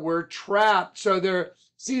that's where we're trapped. So there,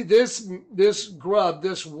 see this grub,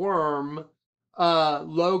 this worm,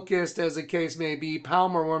 locust as the case may be,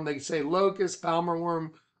 palmer worm, they say locust, palmer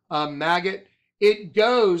worm, maggot. It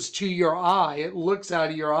goes to your eye. It looks out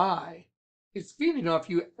of your eye. It's feeding off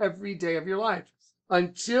you every day of your life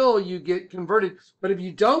until you get converted. But if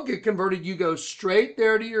you don't get converted, you go straight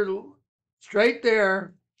there straight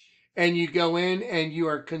there, and you go in and you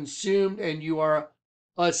are consumed and you are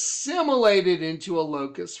assimilated into a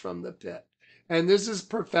locust from the pit. And this is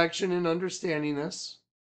perfection in understanding this.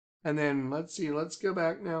 And then let's see, let's go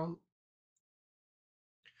back now.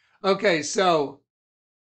 Okay, so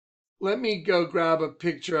let me go grab a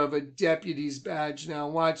picture of a deputy's badge now.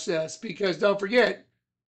 Watch this, because don't forget,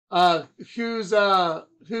 who's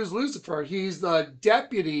Lucifer? He's the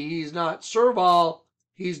deputy. He's not servile.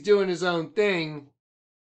 He's doing his own thing,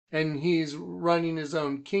 and he's running his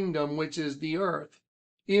own kingdom, which is the earth.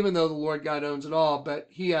 Even though the Lord God owns it all, but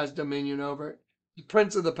he has dominion over it. The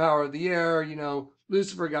prince of the power of the air,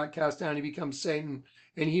 Lucifer got cast down. He becomes Satan,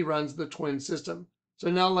 and he runs the twin system. So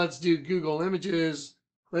now let's do Google Images.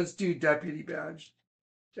 Let's do deputy badge.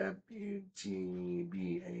 Deputy,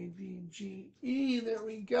 B-A-D-G-E. There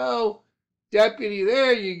we go. Deputy,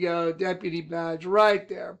 there you go. Deputy badge right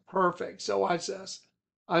there. Perfect. So watch this.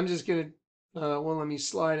 I'm just going to, let me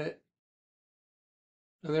slide it.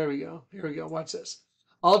 Oh, there we go. Here we go. Watch this.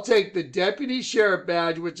 I'll take the deputy sheriff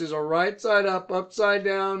badge, which is a right side up, upside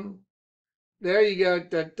down. There you go.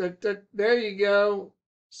 There you go.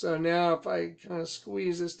 So now if I kind of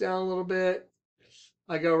squeeze this down a little bit,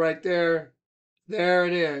 I go right there. There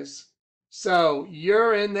it is. So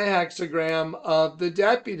you're in the hexagram of the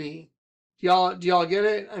deputy. Do y'all get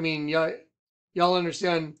it? I mean, y'all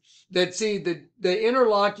understand that? See, the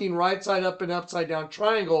interlocking right side up and upside down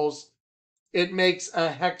triangles, it makes a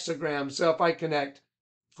hexagram. So if I connect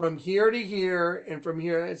from here to here and from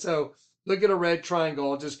here, and so look at a red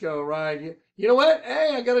triangle. I'll just go right here. You know what?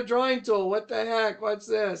 Hey, I got a drawing tool. What the heck? What's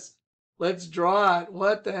this? Let's draw it.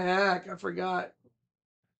 What the heck? I forgot.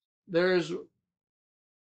 There's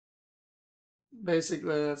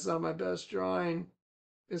basically, that's not my best drawing.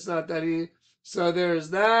 It's not that easy. So there's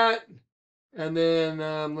that. And then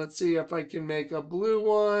let's see if I can make a blue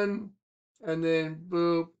one. And then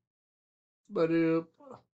boop, ba-doop,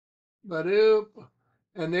 ba-doop.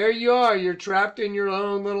 And there you are. You're trapped in your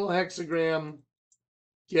own little hexagram.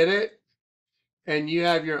 Get it? And you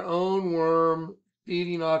have your own worm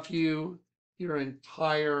feeding off you your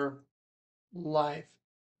entire life.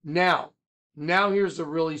 Now here's the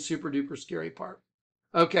really super duper scary part.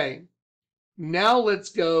 Okay, now let's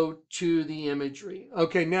go to the imagery.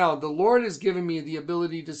 Okay, now the Lord has given me the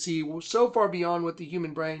ability to see so far beyond what the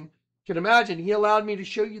human brain can imagine. He allowed me to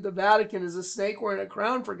show you the Vatican as a snake wearing a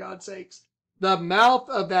crown, for God's sakes. The mouth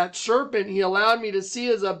of that serpent he allowed me to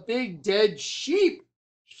see as a big dead sheep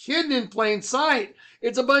hidden in plain sight.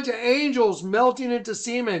 It's a bunch of angels melting into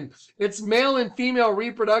semen. It's male and female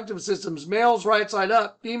reproductive systems. Males right side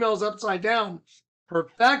up, females upside down.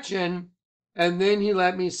 Perfection. And then he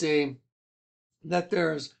let me see that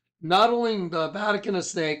there's not only the Vatican a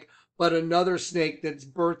snake, but another snake that's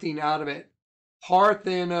birthing out of it.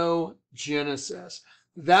 Parthenogenesis.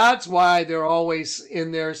 That's why they're always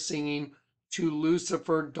in there singing to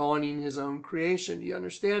Lucifer dawning his own creation. Do you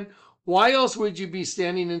understand? Why else would you be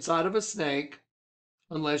standing inside of a snake,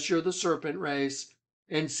 unless you're the serpent race,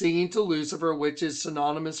 and singing to Lucifer, which is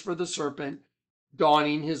synonymous for the serpent,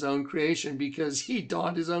 dawning his own creation? Because he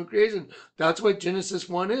dawned his own creation. That's what Genesis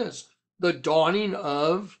 1 is. The dawning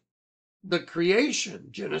of the creation.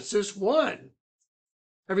 Genesis 1.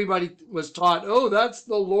 Everybody was taught, oh, that's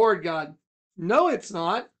the Lord God. No, it's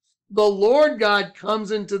not. The Lord God comes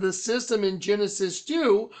into the system in Genesis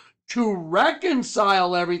 2 to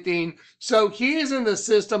reconcile everything. So he is in the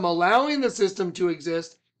system, allowing the system to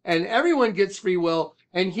exist, and everyone gets free will,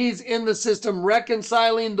 and he's in the system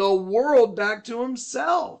reconciling the world back to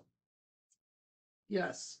himself.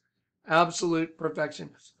 Yes, absolute perfection.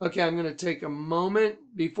 Okay, I'm going to take a moment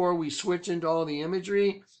before we switch into all the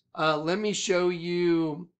imagery. Let me show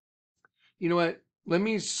you, you know what? Let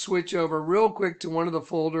me switch over real quick to one of the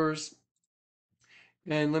folders.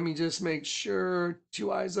 And let me just make sure,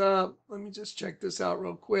 2 eyes up. Let me just check this out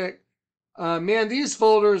real quick. Man, these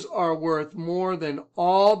folders are worth more than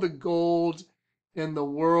all the gold in the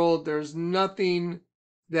world. There's nothing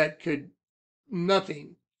that could,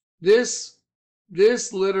 nothing. This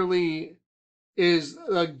literally is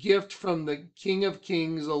a gift from the King of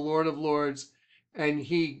Kings, the Lord of Lords, and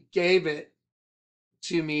he gave it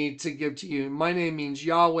to me to give to you. My name means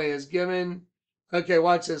Yahweh is given. Okay,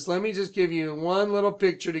 watch this. Let me just give you one little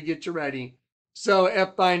picture to get you ready. So,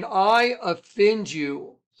 if thine eye offend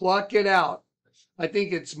you, pluck it out. I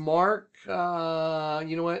think it's Mark. You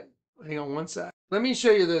know what? Hang on one sec. Let me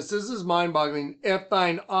show you this. This is mind-boggling. If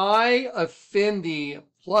thine eye offend thee,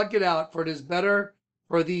 pluck it out, for it is better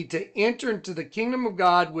for thee to enter into the kingdom of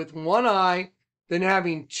God with one eye than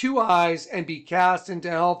having 2 eyes and be cast into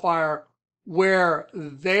hellfire, where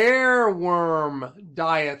their worm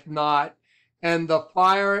dieth not, and the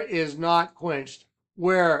fire is not quenched.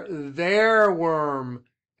 Where their worm,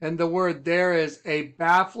 and the word there is a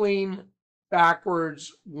baffling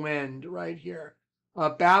backwards wind right here. A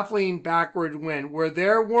baffling backward wind. Where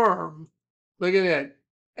their worm, look at it,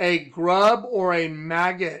 a grub or a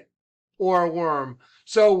maggot or a worm.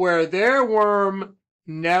 So where their worm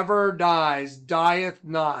never dies, dieth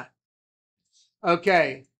not.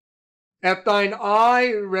 Okay. If thine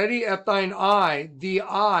eye, ready? If thine eye, the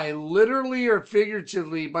eye, literally or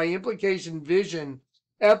figuratively, by implication, vision.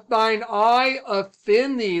 If thine eye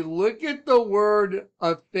offend thee, look at the word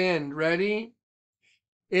offend, ready?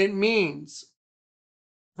 It means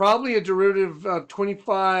probably a derivative of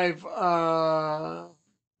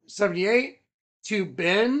 2578, to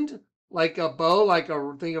bend, like a bow, like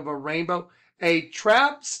a thing of a rainbow, a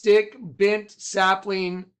trap, stick, bent,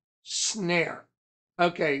 sapling, snare.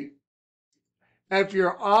 Okay, if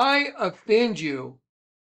your eye offend you,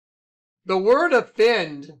 the word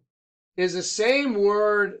offend is the same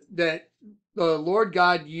word that the Lord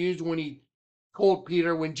God used when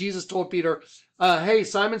Jesus told Peter, hey,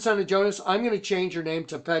 Simon, son of Jonas, I'm going to change your name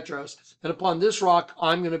to Petros, and upon this rock,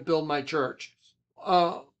 I'm going to build my church.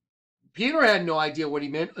 Peter had no idea what he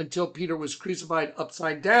meant until Peter was crucified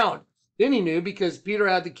upside down. Then he knew, because Peter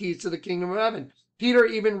had the keys to the kingdom of heaven. Peter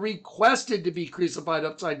even requested to be crucified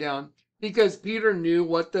upside down because Peter knew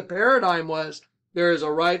what the paradigm was. There is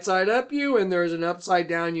a right side up you and there is an upside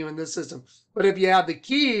down you in this system. But if you have the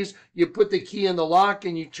keys, you put the key in the lock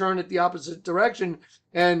and you turn it the opposite direction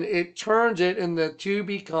and it turns it and the two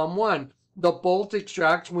become one. The bolt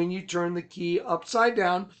extracts when you turn the key upside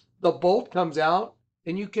down. The bolt comes out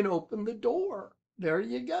and you can open the door. There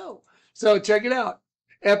you go. So check it out.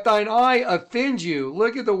 If thine eye offend you,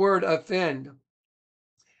 look at the word offend.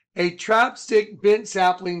 A trap, stick, bent,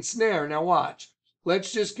 sapling, snare. Now watch.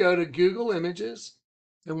 Let's just go to Google Images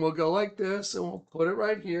and we'll go like this and we'll put it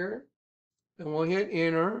right here and we'll hit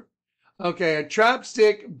enter. Okay, a trap,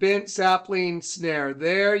 stick, bent, sapling, snare.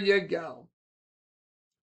 There you go.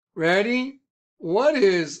 Ready? What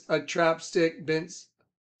is a trap, stick, bent,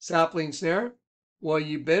 sapling, snare? Well,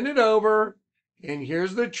 you bend it over, and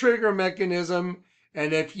here's the trigger mechanism.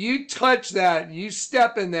 And if you touch that, you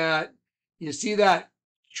step in that, you see that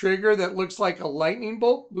trigger that looks like a lightning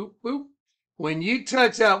bolt? Boop, boop. When you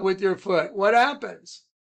touch that with your foot, what happens?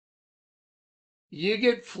 You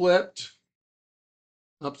get flipped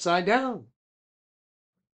upside down.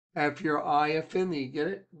 If your eye offend thee, get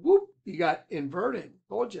it? Whoop, you got inverted.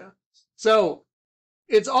 Told you. So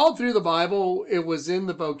it's all through the Bible. It was in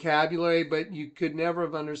the vocabulary, but you could never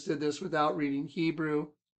have understood this without reading Hebrew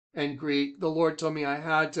and Greek. The Lord told me I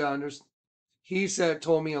had to understand. He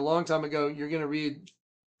told me a long time ago, you're going to read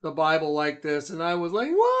the Bible like this. And I was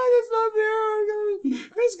like, what? It's not fair.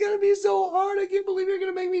 It's going to be so hard. I can't believe you're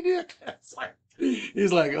going to make me do it.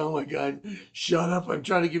 He's like, oh my God, shut up. I'm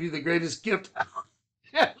trying to give you the greatest gift.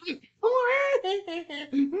 No,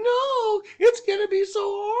 it's going to be so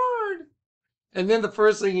hard. And then the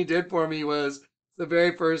first thing he did for me was the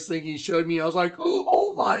very first thing he showed me. I was like,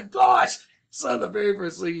 oh my gosh. So the very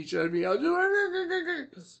first thing he showed me, I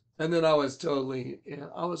was and then I was totally,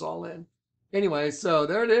 I was all in. Anyway, so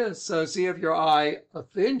there it is. So see, if your eye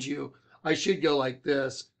offends you, I should go like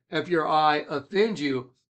this. If your eye offends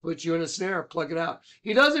you, put you in a snare, plug it out.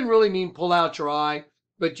 He doesn't really mean pull out your eye,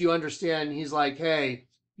 but you understand. He's like, hey,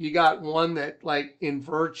 you got one that like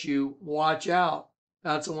inverts you, watch out.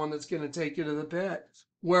 That's the one that's going to take you to the pit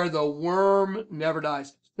where the worm never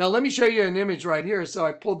dies. Now, let me show you an image right here. So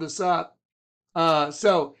I pulled this up.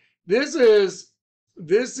 So this is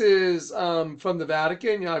from the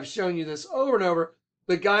Vatican. I've shown you this over and over.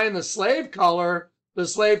 The guy in the slave collar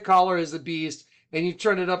is the beast, and you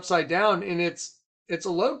turn it upside down, and it's a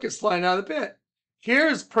locust flying out of the pit.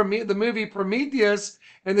 Here's the movie Prometheus,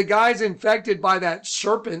 and the guy's infected by that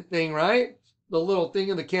serpent thing, right? The little thing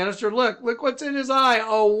in the canister. Look what's in his eye.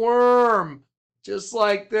 A worm. Just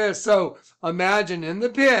like this. So imagine in the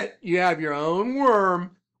pit, you have your own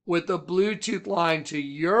worm with a Bluetooth line to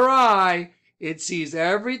your eye. It sees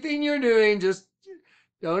everything you're doing. Just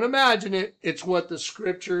don't imagine it. It's what the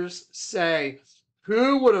scriptures say.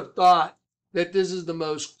 Who would have thought that this is the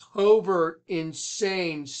most covert,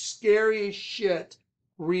 insane, scary shit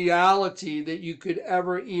reality that you could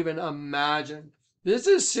ever even imagine? This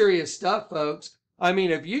is serious stuff, folks. I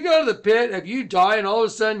mean, if you go to the pit, if you die and all of a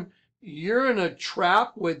sudden you're in a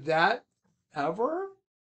trap with that ever,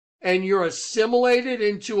 and you're assimilated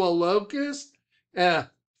into a locust,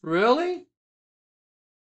 really?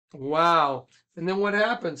 Wow. And then what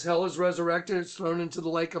happens? Hell is resurrected. It's thrown into the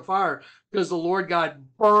lake of fire because the Lord God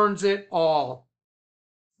burns it all.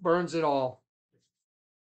 Burns it all.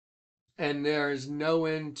 And there is no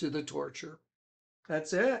end to the torture.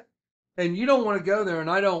 That's it. And you don't want to go there,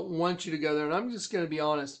 and I don't want you to go there. And I'm just going to be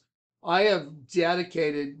honest. I have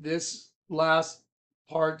dedicated this last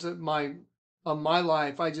part of my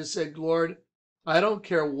life. I just said, Lord, I don't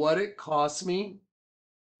care what it costs me.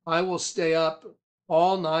 I will stay up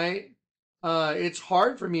all night. It's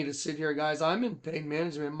hard for me to sit here, guys. I'm in pain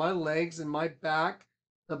management. My legs and my back,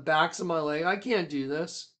 the backs of my leg, I can't do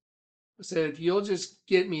this. I said, if you'll just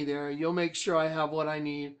get me there, you'll make sure I have what I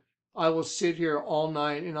need. I will sit here all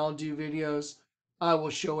night and I'll do videos. I will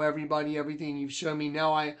show everybody everything you've shown me.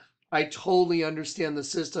 Now I totally understand the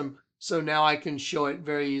system. So now I can show it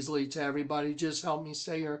very easily to everybody. Just help me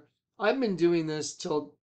stay here. I've been doing this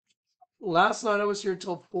till last night. I was here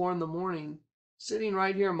till 4 in the morning, sitting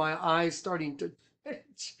right here. My eyes starting to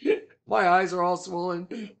twitch. My eyes are all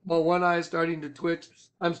swollen. My one eye is starting to twitch.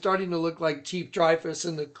 I'm starting to look like Chief Dreyfus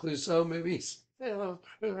in the Clouseau movies.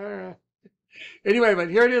 Anyway, but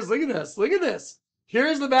here it is. Look at this. Look at this.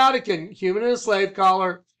 Here's the Vatican, human and a slave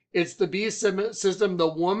collar. It's the beast system. The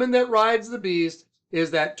woman that rides the beast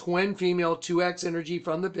is that twin female 2x energy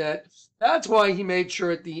from the pit. That's why he made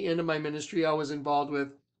sure at the end of my ministry I was involved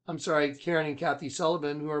with, I'm sorry, Karen and Kathy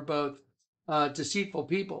Sullivan, who are both deceitful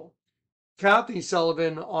people. Kathy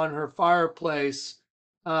Sullivan on her fireplace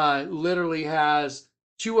literally has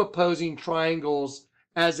 2 opposing triangles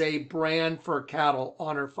as a brand for cattle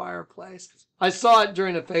on her fireplace. I saw it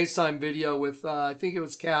during a FaceTime video with, I think it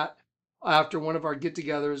was Kat, after one of our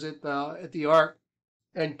get-togethers at the Ark.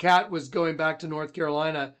 And Kat was going back to North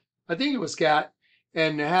Carolina. I think it was Kat,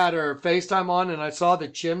 and had her FaceTime on, and I saw the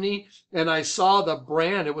chimney, and I saw the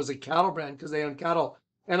brand. It was a cattle brand because they own cattle.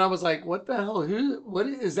 And I was like, what the hell? What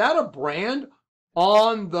is that, a brand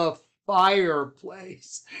on the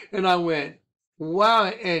fireplace? And I went, wow.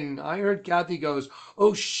 And I heard Kathy goes,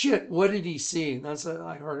 oh shit, what did he see? And that's what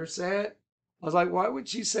I heard her say it. I was like, why would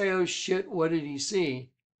she say, oh shit, what did he see?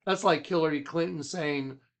 That's like Hillary Clinton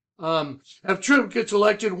saying, if Trump gets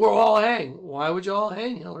elected, we'll all hang. Why would you all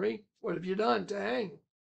hang, Hillary? What have you done to hang?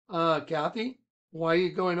 Kathy, why are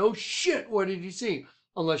you going, oh shit, what did you see?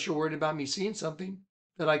 Unless you're worried about me seeing something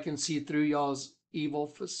that I can see through y'all's evil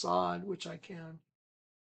facade, which I can,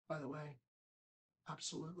 by the way.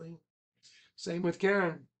 Absolutely. Same with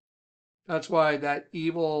Karen. That's why that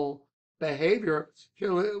evil behavior.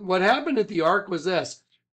 What happened at the Ark was this.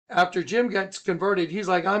 After Jim gets converted, he's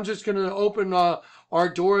like, I'm just going to open our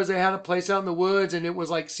doors. They had a place out in the woods, and it was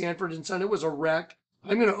like Sanford and Son. It was a wreck.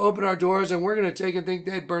 I'm going to open our doors, and we're going to take and think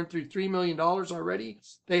they'd burned through $3 million already.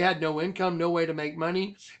 They had no income, no way to make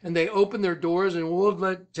money. And they opened their doors, and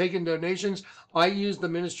we'll take in donations. I used the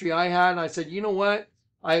ministry I had, and I said, you know what?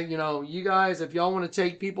 You guys, if y'all want to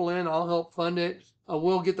take people in, I'll help fund it.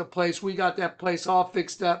 We'll get the place. We got that place all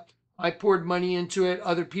fixed up. I poured money into it.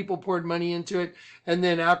 Other people poured money into it. And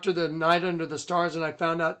then after the night under the stars, and I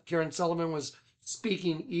found out Karen Sullivan was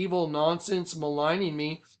speaking evil nonsense, maligning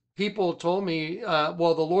me, people told me, the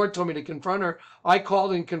Lord told me to confront her. I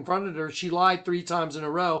called and confronted her. She lied 3 times in a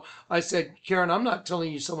row. I said, Karen, I'm not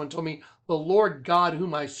telling you. Someone told me, the Lord God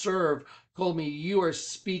whom I serve told me, you are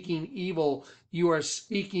speaking evil. You are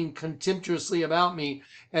speaking contemptuously about me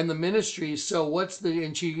and the ministry. So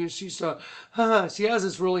and she has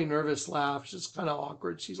this really nervous laugh. She's kind of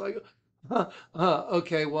awkward. She's like,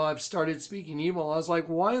 okay, well, I've started speaking evil. I was like,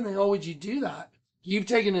 why in the hell would you do that? You've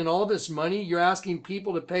taken in all this money. You're asking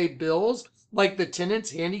people to pay bills like the tenants,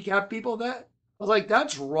 handicapped people that. I was like,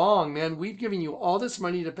 that's wrong, man. We've given you all this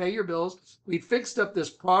money to pay your bills. We fixed up this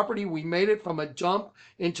property. We made it from a dump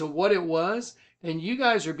into what it was. And you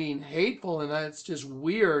guys are being hateful, and that's just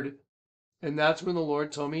weird. And that's when the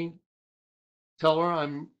Lord told me, tell her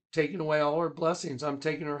I'm taking away all her blessings. I'm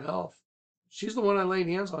taking her health. She's the one I laid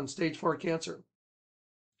hands on, stage 4 cancer.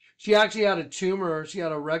 She actually had a tumor. She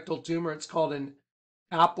had a rectal tumor. It's called an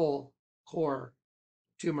apple core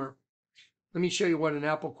tumor. Let me show you what an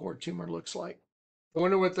apple core tumor looks like. I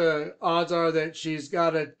wonder what the odds are that she's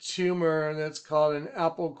got a tumor that's called an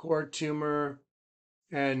apple core tumor.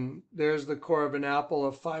 And there's the core of an apple,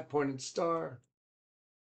 a 5-pointed star.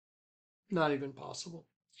 Not even possible.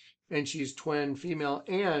 And she's twin female,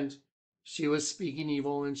 and she was speaking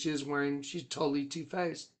evil, and she's totally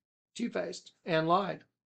two-faced and lied.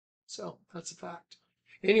 So that's a fact.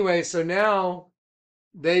 Anyway, so now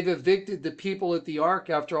they've evicted the people at the Ark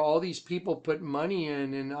after all these people put money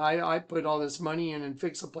in, and I put all this money in and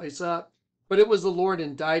fixed the place up. But it was the Lord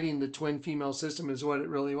indicting the twin female system is what it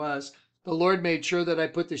really was. The Lord made sure that I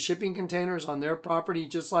put the shipping containers on their property,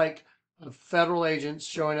 just like a federal agents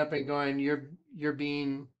showing up and going, you're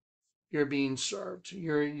being served.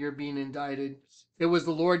 You're being indicted. It was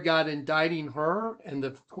the Lord God indicting her and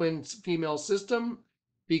the twin female system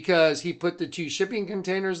because he put the 2 shipping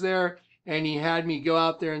containers there, and he had me go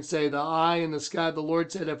out there and say, the eye in the sky. The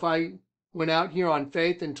Lord said, if I went out here on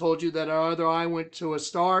faith and told you that our other eye went to a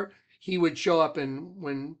star, he would show up. And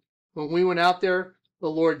when we went out there, the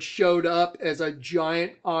Lord showed up as a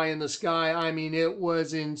giant eye in the sky. I mean, it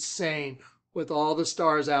was insane with all the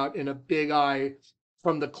stars out in a big eye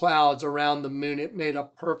from the clouds around the moon. It made a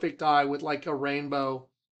perfect eye with like a rainbow.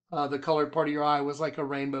 The colored part of your eye was like a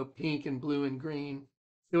rainbow, pink and blue and green.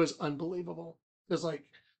 It was unbelievable. It was like,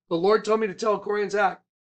 the Lord told me to tell Corey and Zach,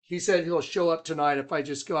 he said he'll show up tonight if I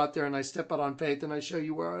just go out there and I step out on faith and I show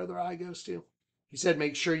you where our other eye goes to. He said,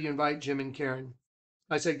 make sure you invite Jim and Karen.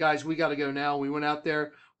 I said, guys, we got to go now. We went out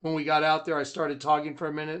there. When we got out there, I started talking for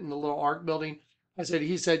a minute in the little ark building. I said,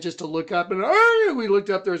 he said just to look up, and we looked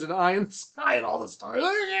up. There's an eye in the sky and all the stars.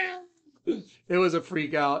 It was a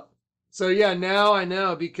freak out. So yeah, now I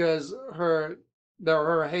know, because her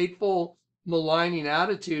hateful, maligning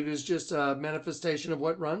attitude is just a manifestation of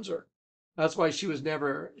what runs her. That's why she was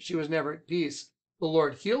never at peace. The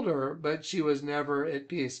Lord healed her, but she was never at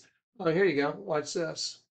peace. Oh, here you go. Watch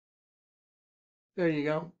this. There you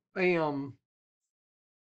go. Bam.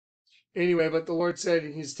 Anyway, but the Lord said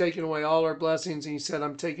he's taken away all our blessings, and he said,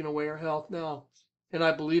 I'm taking away her health now. And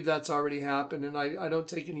I believe that's already happened, and I don't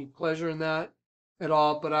take any pleasure in that at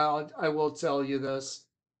all, but I will tell you this.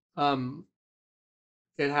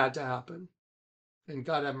 It had to happen, and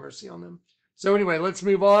God have mercy on them. So anyway, let's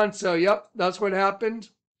move on. So, yep, that's what happened.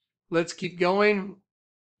 Let's keep going.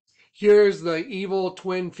 Here's the evil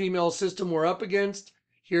twin female system we're up against.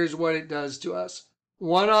 Here's what it does to us.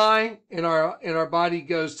 One eye in our body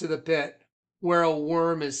goes to the pit, where a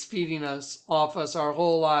worm is feeding us off us our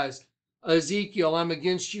whole lives. Ezekiel, I'm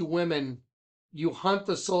against you women. You hunt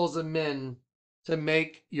the souls of men to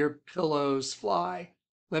make your pillows fly.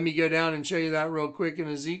 Let me go down and show you that real quick in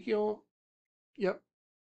Ezekiel. Yep.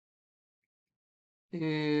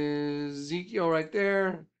 Ezekiel right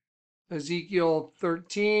there. Ezekiel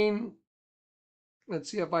 13. Let's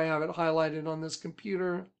see if I have it highlighted on this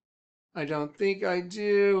computer. I don't think I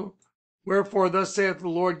do. Wherefore, thus saith the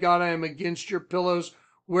Lord God, I am against your pillows,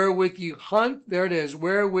 wherewith ye hunt. There it is.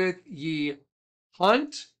 Wherewith ye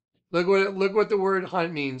hunt. Look what the word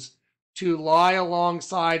hunt means. To lie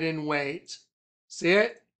alongside and wait. See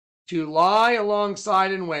it? To lie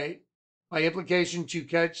alongside and wait. By implication, to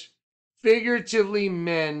catch figuratively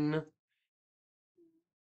men.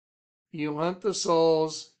 You hunt the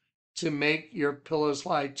souls to make your pillows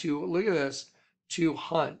fly. To, look at this, to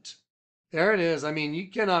hunt. There it is. I mean, you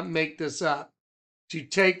cannot make this up. To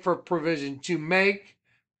take for provision, to make,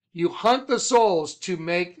 you hunt the souls to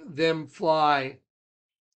make them fly.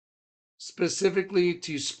 Specifically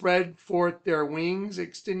to spread forth their wings,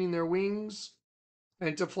 extending their wings,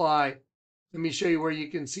 and to fly. Let me show you where you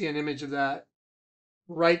can see an image of that.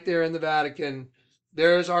 Right there in the Vatican.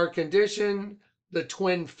 There's our condition. The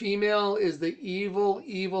twin female is the evil,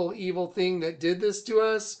 evil, evil thing that did this to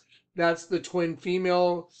us. That's the twin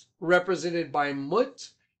female represented by Mut,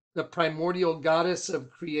 the primordial goddess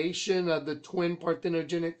of creation of the twin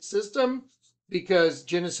parthenogenic system, because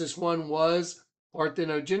Genesis 1 was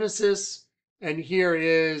parthenogenesis. And here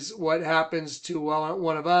is what happens to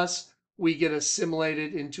one of us. We get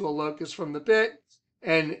assimilated into a locust from the pit.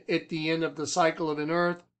 And at the end of the cycle of an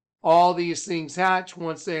earth, all these things hatch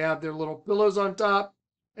once they have their little pillows on top,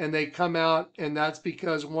 and they come out, and that's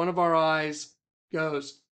because one of our eyes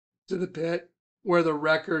goes to the pit where the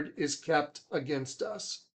record is kept against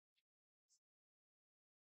us.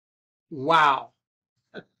 Wow.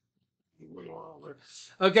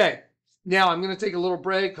 Okay, now I'm going to take a little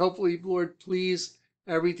break. Hopefully, Lord, please,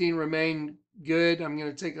 everything remain good. I'm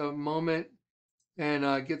going to take a moment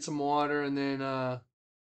and get some water, and then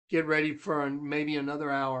get ready for maybe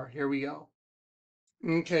another hour. Here we go.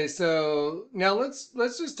 Okay, so now let's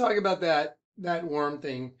just talk about that worm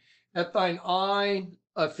thing. If thine eye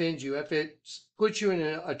offends you, if it puts you in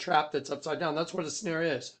a trap that's upside down, that's what a snare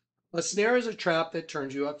is. A snare is a trap that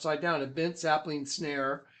turns you upside down. A bent sapling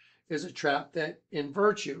snare is a trap that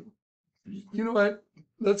inverts you. You know what?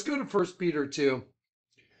 Let's go to 1 Peter 2.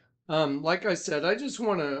 Like I said,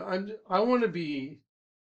 I want to be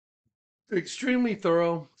extremely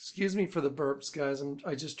thorough. Excuse me for the burps, guys.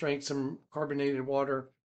 I just drank some carbonated water.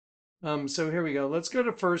 So here we go. Let's go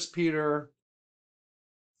to 1 Peter.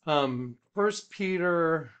 1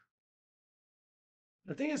 Peter.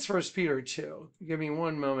 I think it's 1 Peter 2. Give me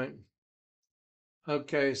one moment.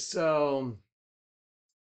 Okay, so.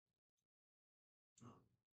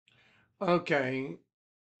 Okay.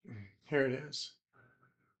 Here it is.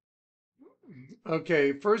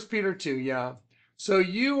 Okay, 1 Peter 2, yeah. So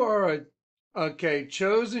you are a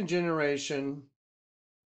chosen generation,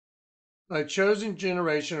 a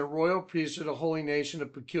royal priesthood, a holy nation, a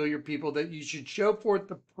peculiar people, that you should show forth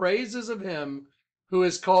the praises of him who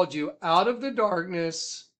has called you out of the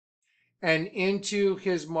darkness and into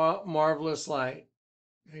his marvelous light.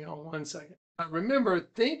 Hang on one second. Remember,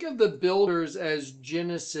 think of the builders as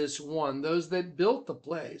Genesis 1, those that built the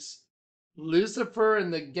place. Lucifer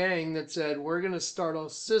and the gang that said, we're going to start a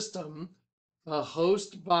system, a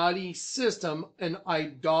host body system, an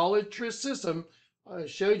idolatrous system. I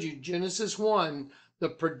showed you Genesis 1, the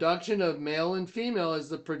production of male and female is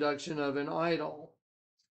the production of an idol.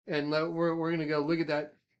 And we're going to go look at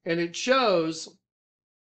that. And it shows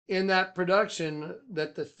in that production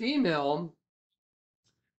that the female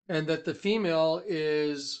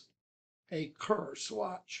is a curse.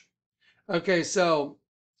 Watch. Okay, so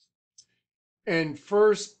in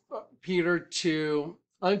 1 Peter 2,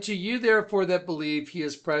 unto you therefore that believe he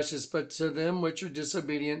is precious, but to them which are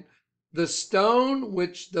disobedient, the stone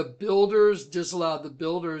which the builders disallowed, the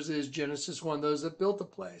builders is Genesis 1, those that built the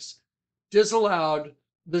place, disallowed,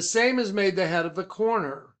 the same is made the head of the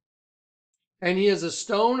corner. And he is a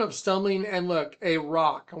stone of stumbling and look, a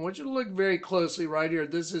rock. I want you to look very closely right here.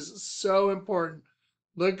 This is so important.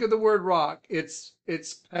 Look at the word rock. It's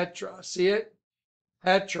Petra. See it?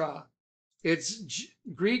 Petra. It's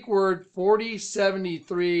Greek word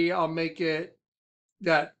 4073. I'll make it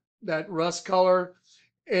that rust color.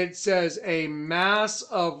 It says a mass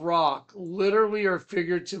of rock, literally or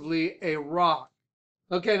figuratively a rock.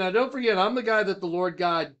 Okay, now don't forget, I'm the guy that the Lord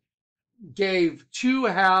God gave two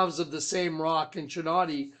halves of the same rock in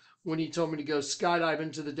Chinati when he told me to go skydive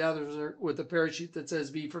into the desert with a parachute that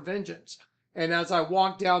says V for vengeance. And as I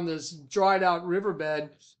walked down this dried out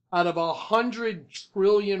riverbed, out of 100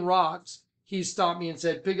 trillion rocks, he stopped me and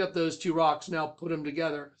said, pick up those two rocks, now put them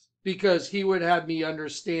together, because he would have me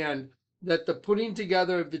understand that the putting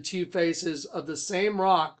together of the two faces of the same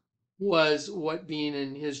rock was what being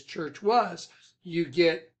in his church was. You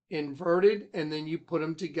get inverted and then you put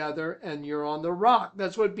them together and you're on the rock.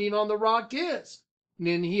 That's what being on the rock is. And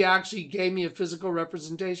then he actually gave me a physical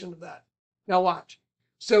representation of that. Now watch.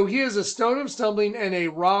 So he is a stone of stumbling and a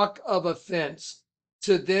rock of offense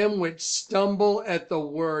to them which stumble at the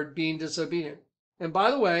word, being disobedient. And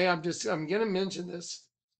by the way, I'm going to mention this.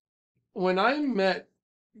 When I met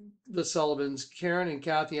the Sullivans, Karen and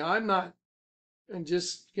Kathy, I'm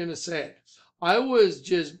just going to say it. I was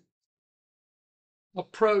just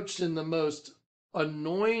approached in the most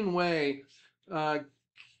annoying way.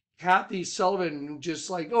 Kathy Sullivan just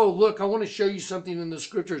like, oh, look, I want to show you something in the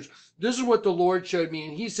scriptures. This is what the Lord showed me,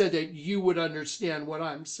 and he said that you would understand what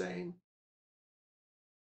I'm saying.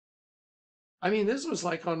 I mean, this was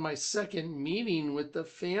like on my second meeting with the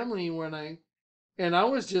family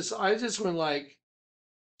I just went like,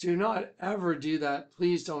 do not ever do that.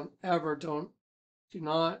 Please do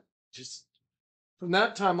not. Just from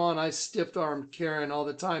that time on, I stiff-armed Karen all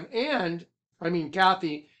the time.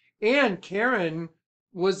 Kathy and Karen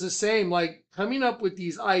was the same, like coming up with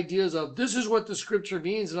these ideas of this is what the scripture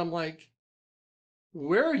means. And I'm like,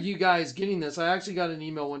 where are you guys getting this? I actually got an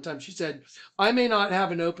email one time. She said, I may not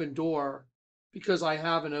have an open door because I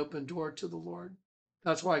have an open door to the Lord.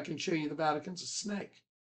 That's why I can show you the Vatican's a snake.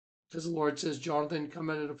 Because the Lord says, Jonathan, come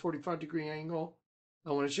in at a 45-degree angle.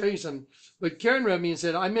 I want to show you something. But Karen read me and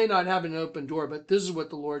said, I may not have an open door, but this is what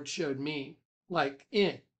the Lord showed me. I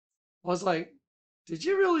was like, did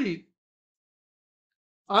you really?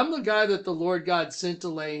 I'm the guy that the Lord God sent to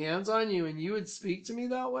lay hands on you, and you would speak to me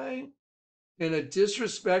that way? In a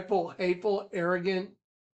disrespectful, hateful, arrogant.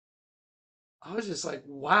 I was just like,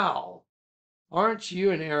 wow, aren't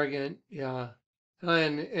you an arrogant? Yeah.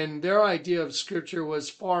 And their idea of scripture was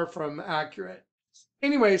far from accurate.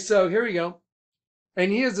 Anyway, so here we go.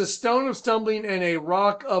 And he is a stone of stumbling and a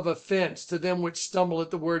rock of offense to them which stumble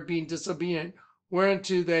at the word, being disobedient,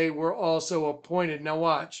 whereunto they were also appointed. Now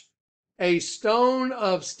watch. A stone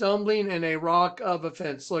of stumbling and a rock of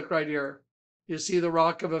offense. Look right here. You see the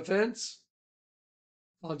rock of offense?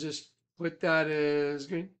 I'll just put that as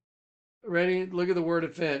green. Ready? Look at the word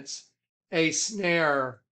offense. A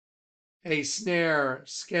snare,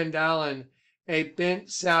 scandalon, a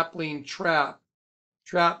bent sapling trap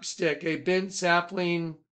stick, a bent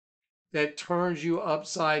sapling that turns you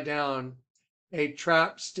upside down, a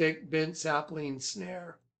trap stick, bent sapling,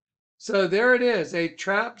 snare. So there it is, a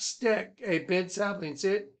trap stick, a bent sapling. See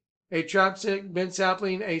it? A trap stick, bent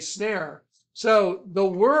sapling, a snare. So the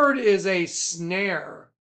word is a snare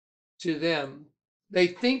to them. They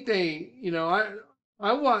think they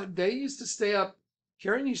used to stay up,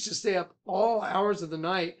 Karen used to stay up all hours of the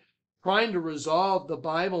night trying to resolve the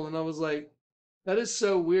Bible. And I was like, that is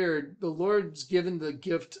so weird. The Lord's given the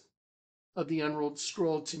gift of the unrolled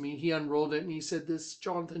scroll to me. He unrolled it and he said, this,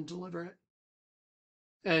 Jonathan, deliver it.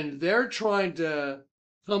 And they're trying to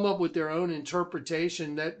come up with their own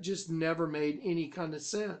interpretation that just never made any kind of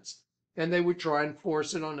sense. And they would try and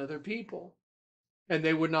force it on other people. and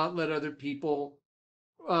they would not let other people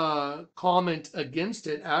comment against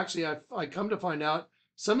it. Actually, I come to find out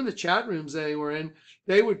some of the chat rooms they were in,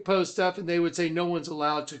 they would post stuff and they would say no one's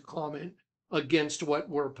allowed to comment against what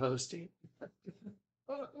we're posting.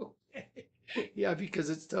 Yeah, because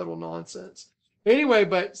it's total nonsense. Anyway,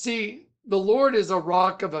 but see, the Lord is a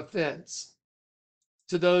rock of offense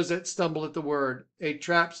to those that stumble at the word, a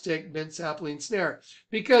trapstick, bent sapling, snare,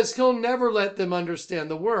 because he'll never let them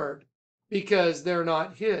understand the word, because they're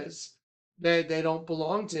not his. They don't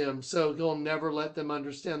belong to him, so he'll never let them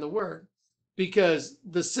understand the word. Because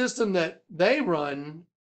the system that they run,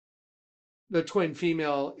 the twin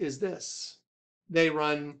female, is this. They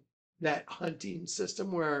run that hunting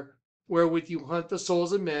system wherewith you hunt the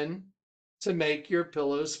souls of men to make your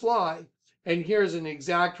pillows fly. And here's an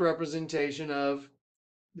exact representation of,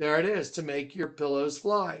 there it is, to make your pillows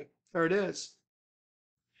fly. There it is.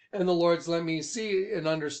 And the Lord's let me see and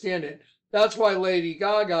understand it. That's why Lady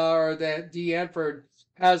Gaga, or that Dee Antford,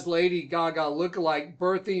 has Lady Gaga lookalike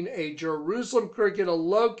birthing a Jerusalem cricket, a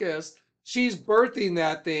locust. She's birthing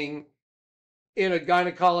that thing in a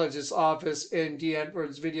gynecologist's office in Dee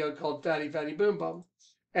Antford's video called Fatty Fatty Boom Bum.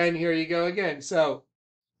 And here you go again. So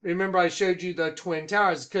remember I showed you the twin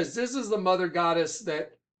towers, because this is the mother goddess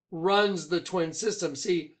that runs the twin system.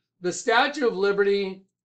 See, the Statue of Liberty,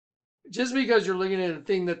 just because you're looking at a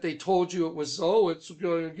thing that they told you it was, oh, it's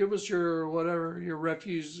going to give us your whatever, your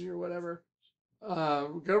refuse, your whatever.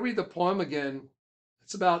 Go read the poem again.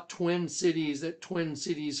 It's about twin cities, that twin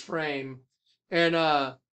cities frame. And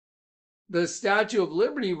the Statue of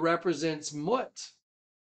Liberty represents Mut,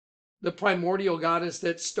 the primordial goddess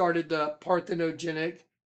that started the parthenogenic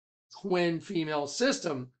twin female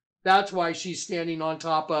system. That's why she's standing on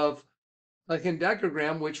top of a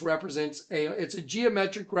hendecagram, which represents it's a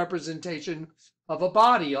geometric representation of a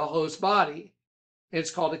body, a host body.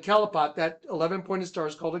 It's called a kelipot. That 11-pointed star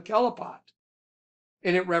is called a kelipot.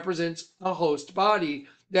 And it represents a host body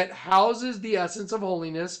that houses the essence of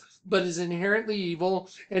holiness, but is inherently evil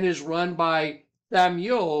and is run by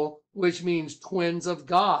Thamyul, which means twins of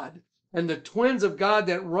God. And the twins of God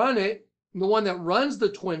that run it, the one that runs the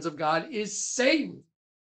twins of God, is Satan.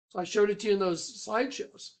 So I showed it to you in those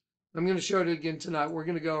slideshows. I'm going to show it again tonight. We're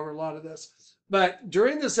going to go over a lot of this. But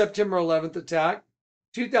during the September 11th attack,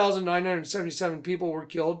 2,977 people were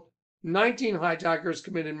killed. 19 hijackers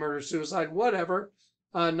committed murder, suicide, whatever.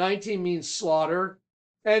 19 means slaughter.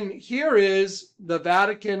 And here is the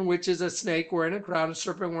Vatican, which is a snake wearing a crown, a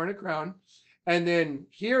serpent wearing a crown. And then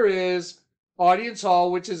here is Audience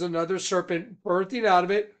Hall, which is another serpent birthing out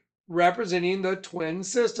of it, representing the twin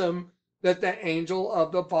system that the angel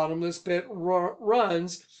of the bottomless pit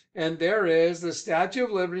runs. And there is the Statue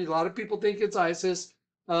of Liberty. A lot of people think it's ISIS,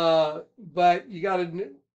 but you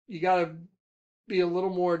gotta be a little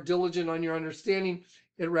more diligent on your understanding.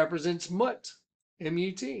 It represents Mut,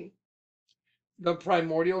 M-U-T, the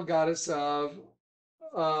primordial goddess of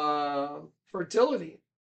fertility.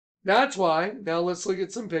 That's why, now let's look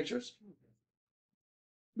at some pictures.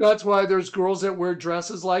 That's why there's girls that wear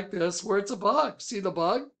dresses like this where it's a bug. See the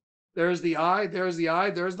bug? There's the eye, there's the eye,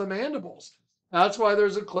 there's the mandibles. That's why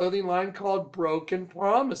there's a clothing line called Broken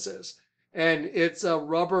Promises. And it's a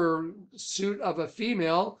rubber suit of a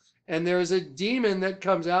female. And there's a demon that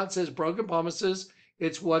comes out and says, Broken Promises,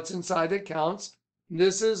 it's what's inside that counts.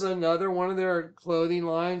 This is another one of their clothing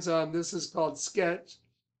lines. This is called Sketchy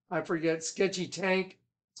Tank.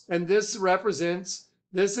 And this represents,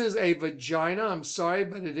 this is a vagina. I'm sorry,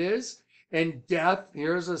 but it is. And death,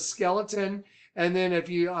 here's a skeleton. And then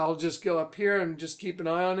I'll just go up here and just keep an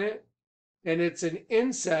eye on it. And it's an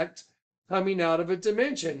insect coming out of a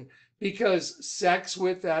dimension, because sex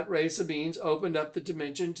with that race of beings opened up the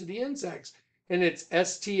dimension to the insects. And it's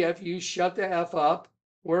STFU, shut the F up.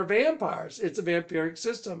 We're vampires. It's a vampiric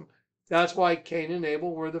system. That's why Cain and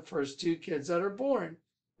Abel were the first two kids that are born.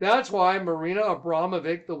 That's why Marina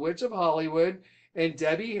Abramovic, the Witch of Hollywood, and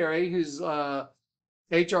Debbie Harry, who's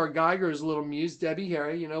H.R. Geiger's little muse, Debbie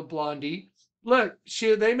Harry, Blondie. Look,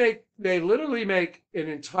 they literally make an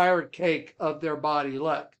entire cake of their body.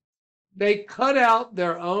 Look, they cut out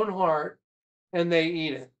their own heart and they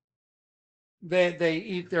eat it. They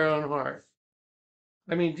eat their own heart.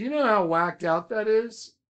 I mean, do you know how whacked out that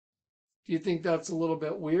is? Do you think that's a little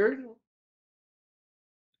bit weird?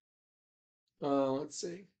 Let's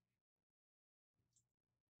see.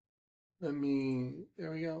 There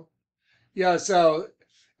we go. Yeah, so,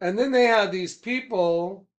 and then they have these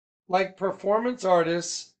people like performance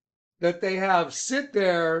artists that they have sit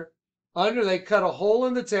there they cut a hole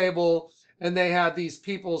in the table and they have these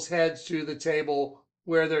people's heads through the table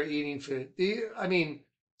where they're eating food.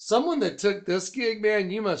 Someone that took this gig, man,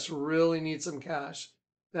 you must really need some cash.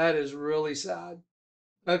 That is really sad.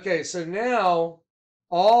 Okay, so now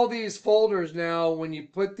all these folders now, when you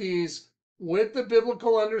put these with the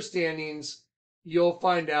biblical understandings, you'll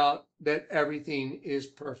find out that everything is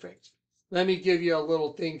perfect. Let me give you a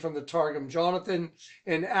little thing from the Targum. Jonathan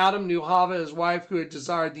and Adam knew Hava, his wife, who had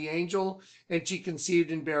desired the angel, and she conceived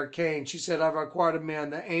and bare Cain. She said, I've acquired a man,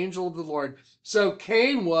 the angel of the Lord. So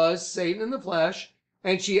Cain was Satan in the flesh,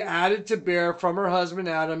 and she added to bear from her husband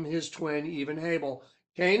Adam his twin, even Abel.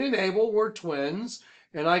 Cain and Abel were twins,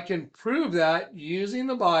 and I can prove that using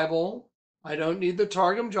the Bible. I don't need the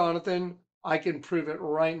Targum Jonathan. I can prove it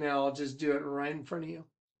right now. I'll just do it right in front of you.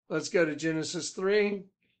 Let's go to Genesis 3.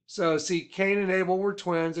 So see, Cain and Abel were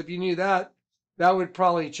twins. If you knew that, that would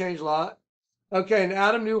probably change a lot. Okay, and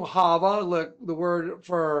Adam knew Hava. Look, the word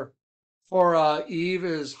for Eve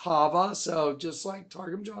is Hava. So just like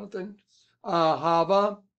Targum Jonathan,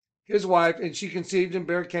 Hava, his wife, and she conceived and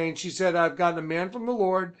bare Cain. She said, I've gotten a man from the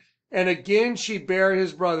Lord. And again, she bare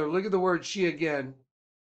his brother. Look at the word she again.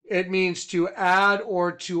 It means to add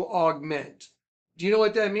or to augment. Do you know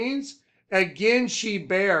what that means? Again, she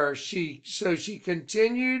bare. So she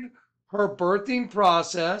continued her birthing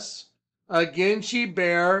process. Again, she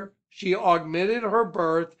bare. She augmented her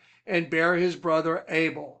birth and bare his brother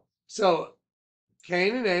Abel. So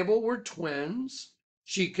Cain and Abel were twins.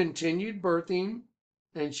 She continued birthing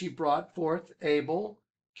and she brought forth Abel.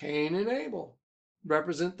 Cain and Abel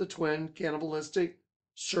represent the twin cannibalistic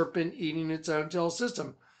serpent eating its own tail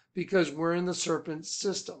system, because we're in the serpent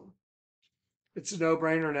system. It's a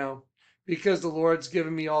no-brainer now, because the Lord's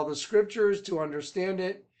given me all the scriptures to understand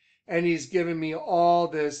it, and he's given me all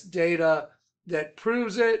this data that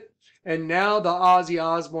proves it. And now the Ozzy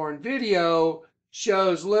Osbourne video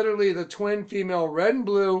shows literally the twin female red and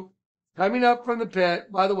blue coming up from the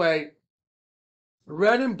pit. By the way,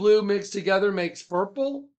 red and blue mixed together makes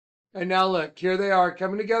purple. And now look, here they are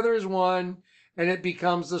coming together as one, and it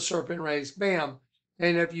becomes the serpent race. Bam.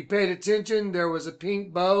 And if you paid attention, there was a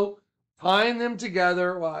pink bow tying them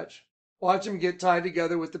together. Watch. Watch them get tied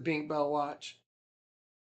together with the pink bow. Watch.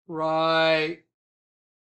 Right.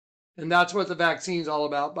 And that's what the vaccine's all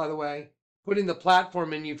about, by the way. Putting the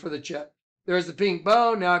platform in you for the chip. There's the pink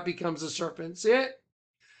bow. Now it becomes a serpent. See it?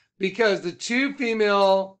 Because the two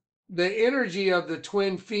female, the energy of the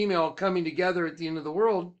twin female coming together at the end of the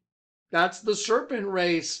world, that's the serpent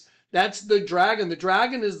race. That's the dragon. The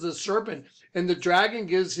dragon is the serpent. And the dragon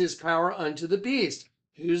gives his power unto the beast.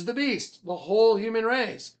 Who's the beast? The whole human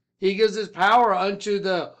race. He gives his power unto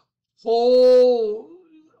the whole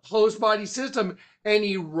host body system, and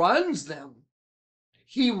he runs them.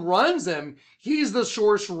 He runs them. He's the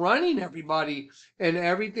source running everybody. And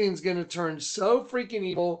everything's going to turn so freaking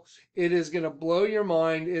evil. It is going to blow your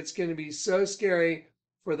mind. It's going to be so scary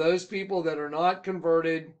for those people that are not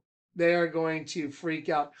converted. They are going to freak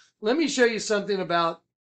out. Let me show you something about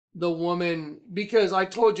the woman, because I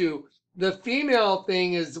told you the female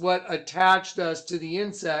thing is what attached us to the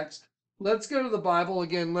insects. Let's go to the Bible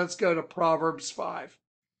again. Let's go to Proverbs 5.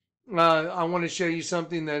 I want to show you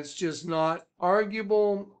something that's just not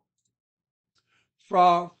arguable.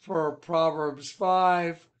 For Proverbs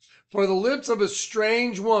 5. For the lips of a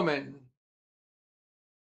strange woman,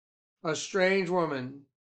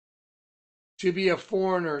 to be a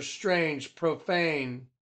foreigner, strange, profane,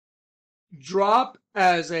 drop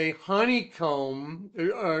as a honeycomb,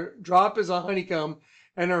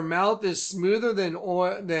 and her mouth is smoother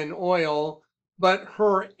than oil, but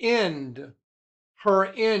her end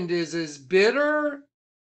is as bitter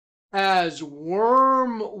as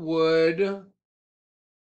wormwood,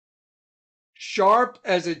 sharp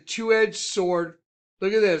as a two-edged sword.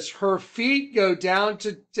 Look at this. Her feet go down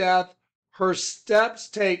to death. Her steps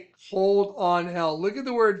take hold on hell. Look at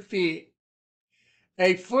the word feet.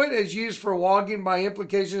 A foot is used for walking, by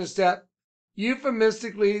implication a step.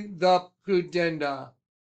 Euphemistically, the pudenda.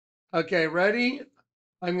 Okay, ready?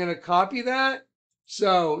 I'm going to copy that.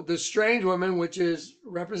 So the strange woman, which is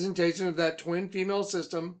representation of that twin female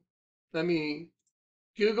system. Let me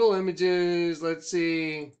Google images. Let's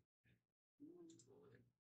see.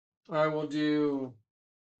 I will do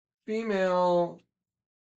female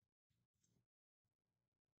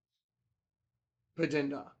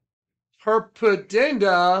pudenda. Her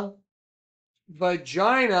pudenda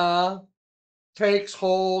vagina takes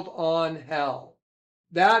hold on hell.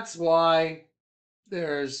 That's why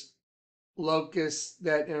there's locusts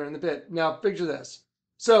that are in the pit. Now picture this.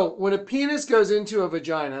 So when a penis goes into a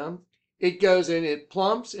vagina, it goes in, it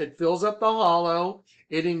plumps, it fills up the hollow,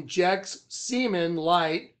 it injects semen,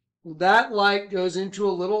 light. That light goes into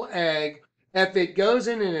a little egg. If it goes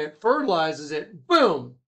in and it fertilizes it,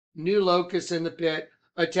 boom, new locusts in the pit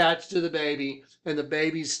attached to the baby, and the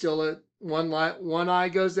baby's still at one eye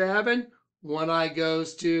goes to heaven, one eye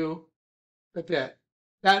goes to the pit.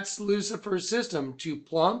 That's Lucifer's system to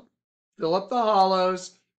plump, fill up the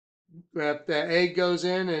hollows. If the egg goes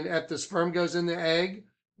in and if the sperm goes in the egg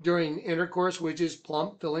during intercourse, which is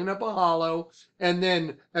plump, filling up a hollow, and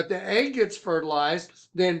then if the egg gets fertilized,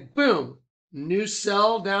 then boom, new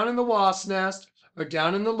cell down in the wasp nest or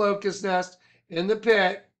down in the locust nest in the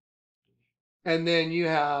pit, and then you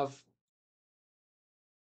have,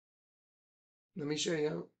 let me show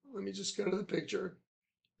you, let me just go to the picture.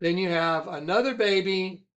 Then you have another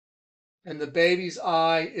baby, and the baby's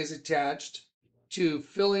eye is attached to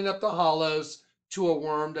filling up the hollows to a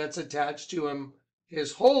worm that's attached to him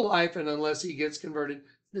his whole life, and unless he gets converted.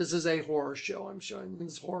 This is a horror show I'm showing,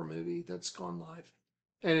 this horror movie that's gone live,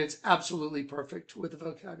 and it's absolutely perfect with the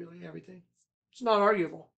vocabulary and everything. It's not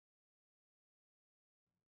arguable.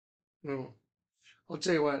 I'll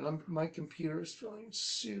tell you what, my computer is feeling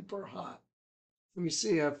super hot. Let me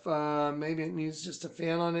see if maybe it needs just a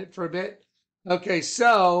fan on it for a bit. Okay,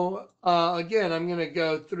 so again, I'm going to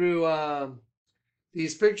go through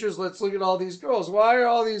these pictures. Let's look at all these girls. Why are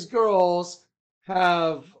all these girls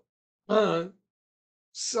have a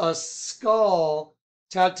skull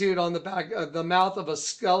tattooed on the back of the mouth of a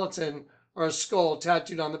skeleton or a skull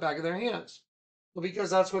tattooed on the back of their hands? Well, because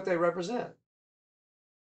that's what they represent.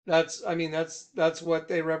 That's what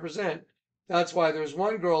they represent. That's why there's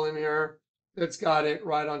one girl in here that's got it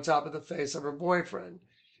right on top of the face of her boyfriend.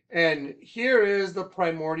 And here is the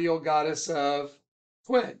primordial goddess of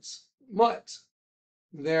twins, Mut.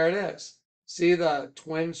 There it is. See the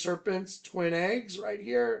twin serpents, twin eggs right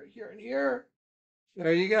here, here and here.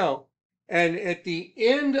 There you go. And at the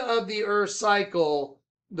end of the Earth cycle,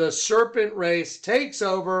 the serpent race takes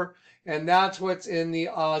over, and that's what's in the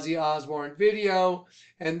Ozzy Osbourne video.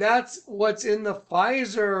 And that's what's in the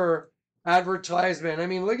Pfizer advertisement. I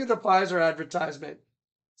mean, look at the Pfizer advertisement.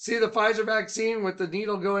 See the Pfizer vaccine with the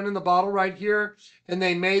needle going in the bottle right here? And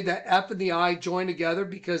they made the F and the I join together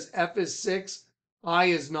because F is 6, I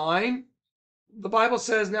is 9. The Bible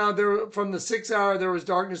says now there from the 6th hour there was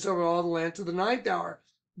darkness over all the land to the 9th hour.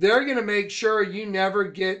 They're going to make sure you never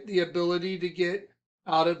get the ability to get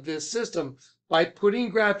out of this system by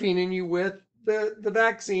putting graphene in you with the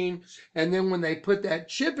vaccine. And then when they put that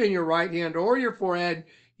chip in your right hand or your forehead,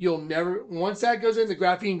 you'll never, once that goes in, the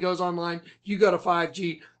graphene goes online, you go to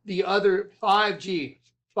 5G. The other 5G,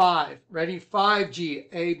 5, ready? 5G,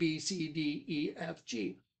 A, B, C, D, E, F,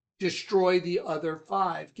 G. Destroy the other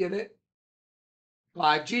 5. Get it?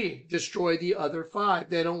 5G, destroy the other 5.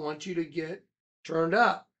 They don't want you to get turned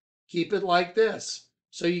up. Keep it like this.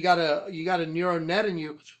 So you got a neural net in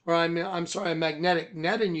you, or I'm sorry, a magnetic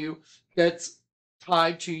net in you that's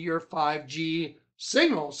tied to your 5G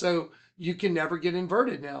signal. So you can never get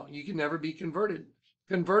inverted now. You can never be converted.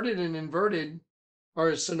 Converted and inverted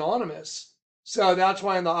are synonymous. So that's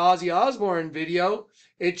why in the Ozzy Osbourne video,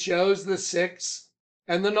 it shows the 6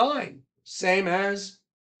 and the 9. Same as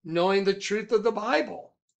knowing the truth of the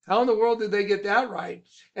Bible. How in the world did they get that right?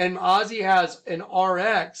 And Ozzy has an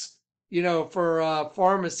RX, for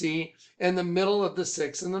pharmacy in the middle of the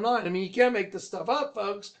 6 and the 9. I mean, you can't make this stuff up,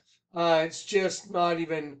 folks. It's just not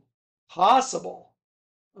even possible.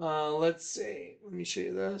 Let's see. Let me show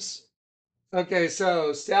you this. Okay,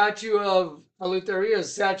 so statue of Eleutheria,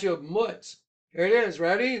 statue of Mut. Here it is.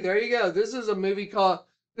 Ready? There you go. This is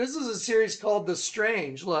a series called The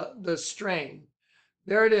Strange. Look, The Strain.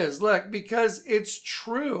 There it is. Look, because it's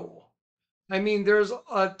true. I mean, there's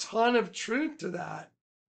a ton of truth to that.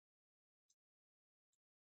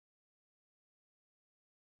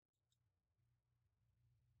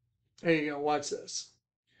 There you go. Watch this.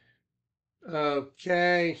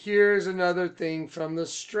 Okay, here's another thing from The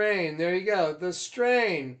Strain. There you go. The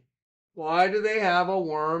Strain. Why do they have a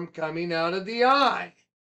worm coming out of the eye?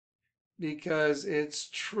 Because it's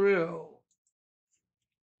true.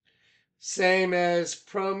 Same as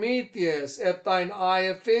Prometheus. If thine eye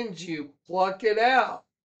offends you, pluck it out.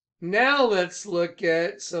 Now let's look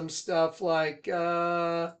at some stuff like,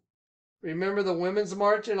 remember the Women's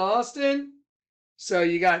March in Austin? So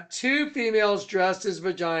you got 2 females dressed as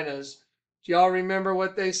vaginas. Do y'all remember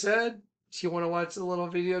what they said? Do you want to watch the little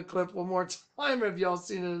video clip one more time, or have y'all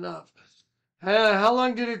seen it enough? How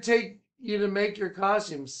long did it take you to make your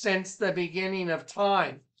costume? Since the beginning of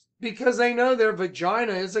time. Because they know their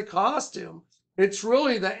vagina is a costume. It's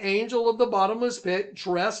really the angel of the bottomless pit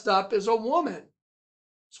dressed up as a woman.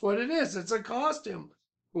 That's what it is. It's a costume.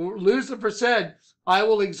 Lucifer said, I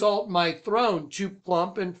will exalt my throne to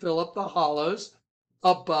plump and fill up the hollows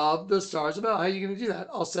above the stars above. How are you going to do that?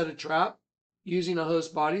 I'll set a trap. using a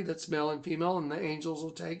host body that's male and female, and the angels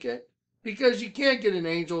will take it. Because you can't get an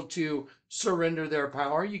angel to surrender their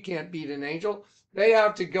power. You can't beat an angel. They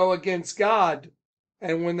have to go against God.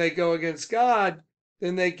 And when they go against God,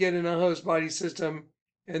 then they get in a host body system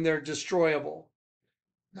and they're destroyable.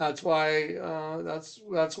 That's why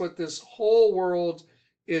that's what this whole world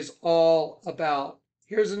is all about.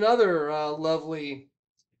 Here's another lovely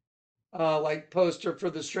like poster for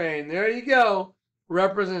the strain. There you go.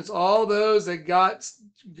 Represents all those that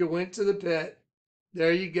went to the pit.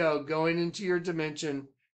 There you go, going into your dimension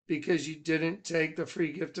because you didn't take the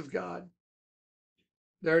free gift of God.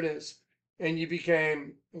 There it is. And you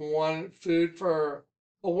became one food for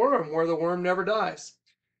a worm where the worm never dies.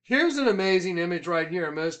 Here's an amazing image right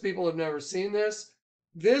here. Most people have never seen this.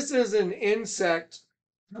 This is an insect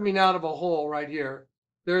coming out of a hole right here.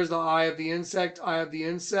 There's the eye of the insect,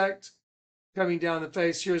 coming down the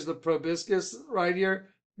face. Here's the proboscis right here.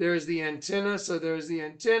 There's the antenna. So there's the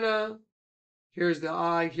antenna. Here's the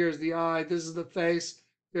eye. Here's the eye. This is the face.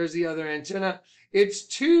 There's the other antenna. It's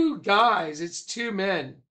two guys. It's two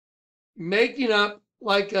men making up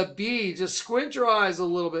like a bee. Just squint your eyes a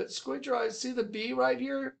little bit. Squint your eyes. See the bee right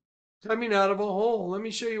here coming out of a hole. Let me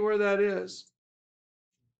show you where that is.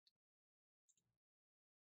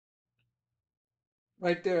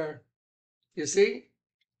 Right there. You see?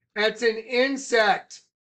 That's an insect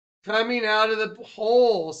coming out of the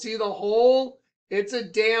hole. See the hole? It's a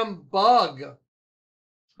damn bug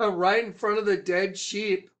right in front of the dead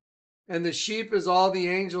sheep. And the sheep is all the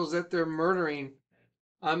angels that they're murdering.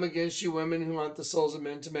 I'm against you women who want the souls of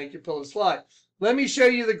men to make your pillows fly. Let me show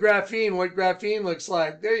you the graphene, what graphene looks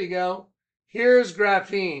like. There you go. Here's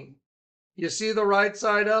graphene. You see the right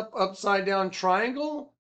side up, upside down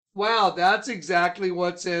triangle? Wow, that's exactly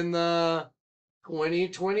what's in the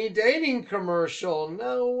 2020 dating commercial.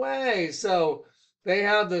 No way. So they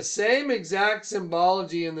have the same exact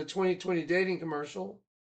symbology in the 2020 dating commercial.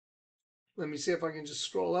 Let me see if I can just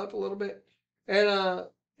scroll up a little bit. And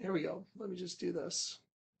here we go. Let me just do this.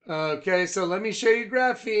 Okay, so let me show you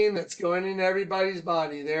graphene that's going in everybody's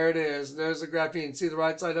body. There it is. There's the graphene. See the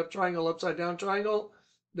right side up triangle, upside down triangle?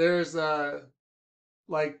 There's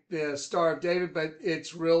like the Star of David, but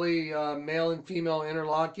it's really male and female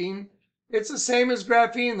interlocking. It's the same as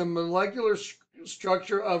graphene. The molecular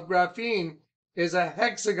structure of graphene is a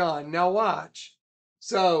hexagon. Now watch.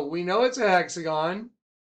 So we know it's a hexagon.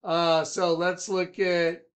 So let's look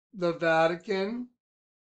at the Vatican.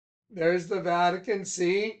 There's the Vatican.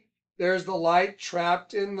 See, there's the light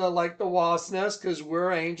trapped in the like the wasp nest because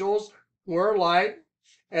we're angels, we're light.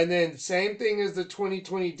 And then same thing as the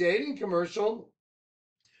 2020 dating commercial.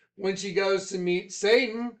 When she goes to meet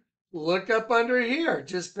Satan, look up under here.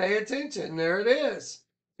 Just pay attention. There it is.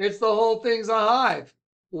 It's the whole thing's a hive.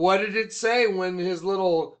 What did it say when his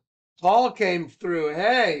little call came through?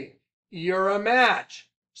 Hey, you're a match.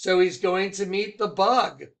 So he's going to meet the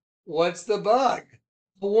bug. What's the bug?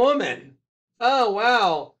 A woman. Oh,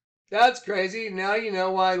 wow. That's crazy. Now you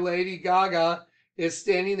know why Lady Gaga is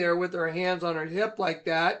standing there with her hands on her hip like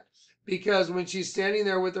that. Because when she's standing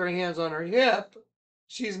there with her hands on her hip,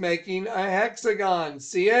 she's making a hexagon.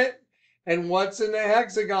 See it? And what's in the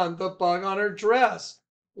hexagon? The bug on her dress.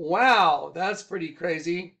 Wow, that's pretty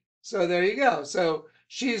crazy. So there you go. So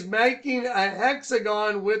she's making a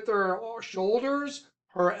hexagon with her shoulders,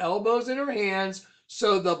 her elbows, and her hands.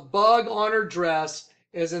 So the bug on her dress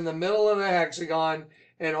is in the middle of the hexagon,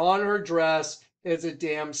 and on her dress is a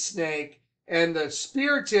damn snake. And the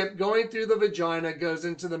spear tip going through the vagina goes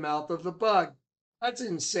into the mouth of the bug. That's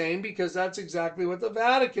insane because that's exactly what the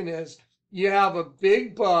Vatican is. You have a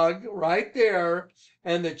big bug right there,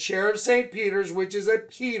 and the chair of St. Peter's, which is a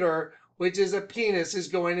Peter, which is a penis, is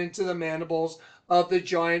going into the mandibles of the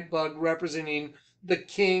giant bug representing the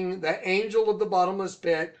king, the angel of the bottomless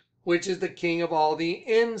pit, which is the king of all the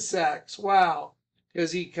insects. Wow,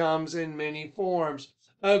 because he comes in many forms.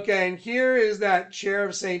 Okay, and here is that chair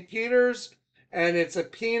of St. Peter's, and it's a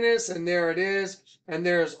penis, and there it is. And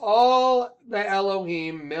there's all the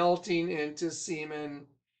Elohim melting into semen.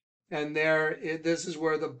 And this is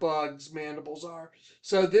where the bug's mandibles are.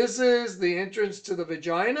 So this is the entrance to the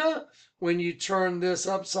vagina. When you turn this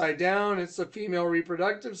upside down, it's the female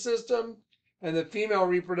reproductive system. And the female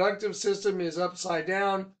reproductive system is upside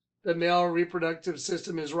down. The male reproductive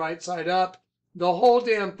system is right side up. The whole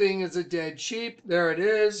damn thing is a dead sheep. There it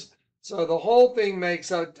is. So the whole thing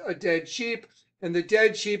makes a dead sheep. And the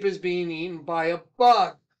dead sheep is being eaten by a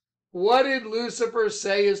bug. What did Lucifer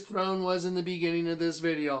say his throne was in the beginning of this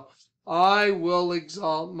video? I will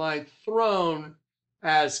exalt my throne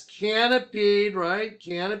as canopied, right?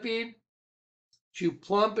 Canopied. to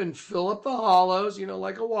plump and fill up the hollows,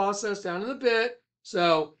 like a wasp that's down in the pit.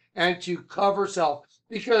 So, and to cover self,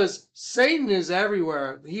 because Satan is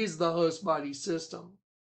everywhere. He's the host body system.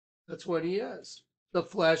 That's what he is. The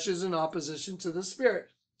flesh is in opposition to the spirit.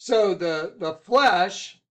 So the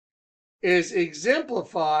flesh is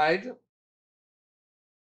exemplified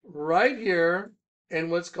right here in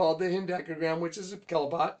what's called the hendecagram, which is a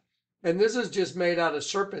kilowatt. And this is just made out of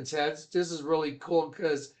serpent's heads. This is really cool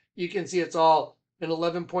because you can see it's all an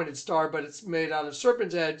 11-pointed star, but it's made out of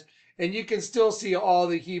serpent's heads. And you can still see all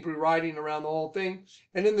the Hebrew writing around the whole thing.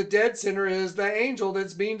 And in the dead center is the angel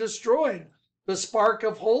that's being destroyed, the spark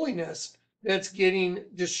of holiness that's getting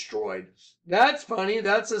destroyed. That's funny.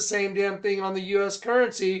 That's the same damn thing on the U.S.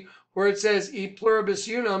 currency where it says e pluribus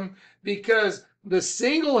unum, because the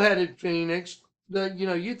single-headed phoenix,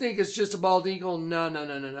 you think it's just a bald eagle. No.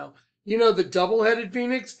 The double-headed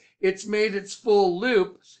phoenix, it's made its full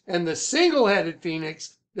loop, and the single-headed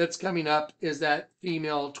phoenix that's coming up is that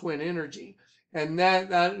female twin energy. And then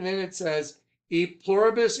it says e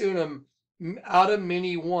pluribus unum, out of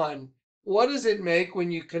many one. What does it make when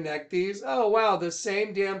you connect these? Oh, wow, the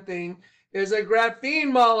same damn thing is a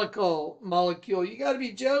graphene molecule. You got to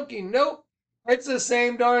be joking. Nope. It's the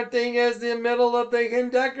same darn thing as the middle of the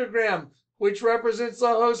hendecagram, which represents the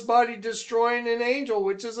host body destroying an angel,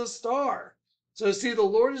 which is a star. So see, the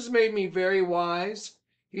Lord has made me very wise.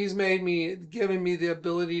 He's given me the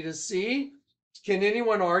ability to see. Can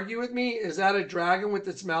anyone argue with me? Is that a dragon with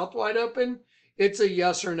its mouth wide open? It's a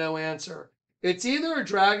yes or no answer. It's either a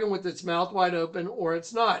dragon with its mouth wide open or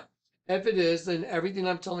it's not. If it is, then everything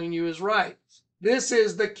I'm telling you is right. This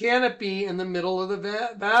is the canopy in the middle of the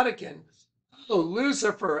Vatican. Oh,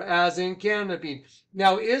 Lucifer, as in canopy.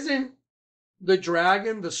 Now, isn't the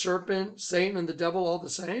dragon, the serpent, Satan, and the devil all the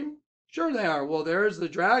same? Sure they are. Well, there's the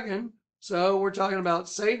dragon. So we're talking about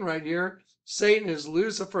Satan right here. Satan is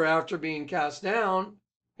Lucifer after being cast down.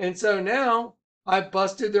 And so now I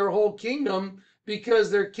busted their whole kingdom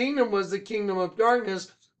because their kingdom was the kingdom of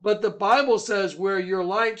darkness. But the Bible says where your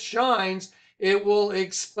light shines, it will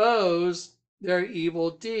expose their evil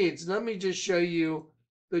deeds. Let me just show you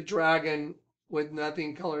the dragon with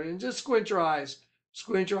nothing colored. And just squint your eyes.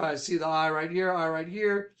 Squint your eyes. See the eye right here, eye right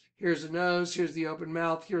here. Here's the nose. Here's the open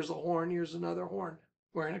mouth. Here's a horn. Here's another horn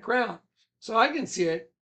wearing a crown. So I can see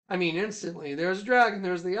it. I mean, instantly. There's a dragon.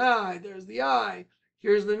 There's the eye. There's the eye.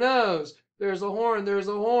 Here's the nose. There's a horn. There's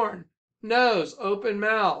a horn. Nose. Open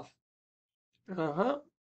mouth.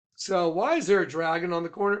 So why is there a dragon on the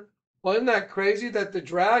corner? Well, isn't that crazy that the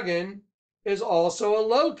dragon is also a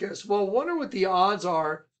locust? Well, wonder what the odds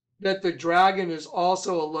are that the dragon is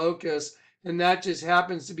also a locust, and that just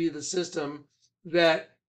happens to be the system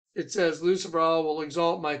that it says Lucifer will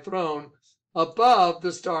exalt my throne above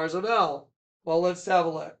the stars of hell. Well, let's have a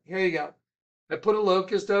look. Here you go. I put a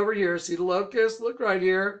locust over here. See the locust? Look right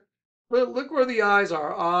here. Look where the eyes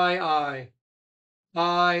are. Eye.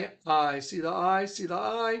 See the eye? See the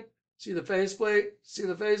eye? See the faceplate? See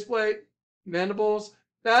the faceplate? Mandibles?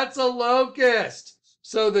 That's a locust.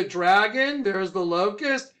 So the dragon, there's the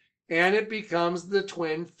locust, and it becomes the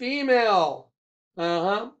twin female.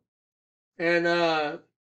 And there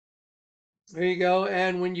you go.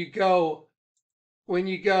 And when you go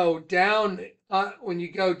down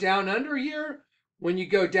under here, when you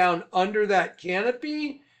go down under that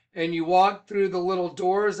canopy and you walk through the little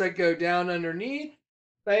doors that go down underneath,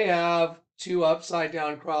 they have two upside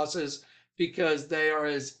down crosses because they are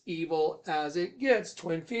as evil as it gets,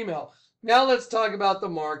 twin female. Now let's talk about the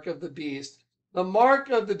mark of the beast. The mark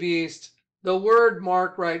of the beast, the word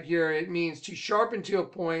mark right here, it means to sharpen to a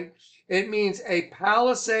point. It means a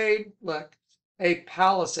palisade. Look, a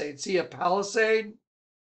palisade. See a palisade?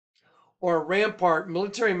 Or a rampart,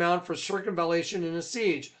 military mound for circumvallation in a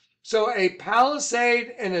siege. So a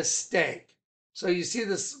palisade and a stake. So you see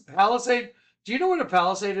this palisade? Do you know what a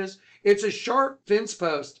palisade is? It's a sharp fence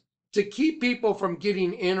post to keep people from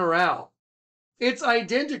getting in or out. It's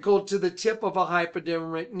identical to the tip of a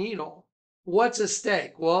hypodermic needle. What's a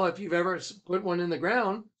stake? Well, if you've ever put one in the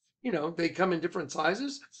ground, they come in different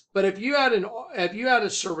sizes. But if you had a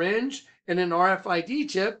syringe and an RFID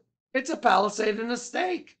chip, it's a palisade and a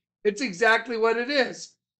stake. It's exactly what it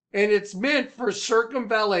is. And it's meant for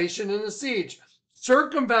circumvallation in a siege.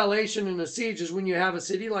 Circumvallation in a siege is when you have a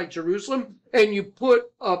city like Jerusalem and you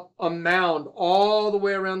put up a mound all the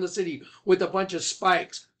way around the city with a bunch of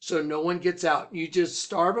spikes so no one gets out. You just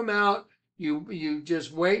starve them out. You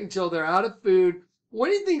just wait until they're out of food. What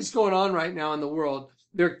do you think is going on right now in the world?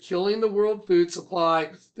 They're killing the world food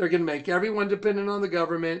supply. They're going to make everyone dependent on the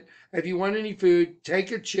government. If you want any food,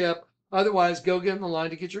 take a chip. Otherwise, go get in the line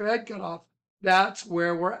to get your head cut off. That's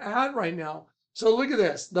where we're at right now. So look at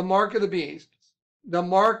this, the mark of the beast. The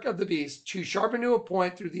mark of the beast, to sharpen to a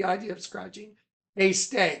point through the idea of scratching. A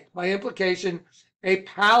stake, by implication, a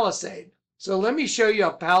palisade. So let me show you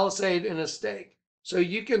a palisade and a stake, so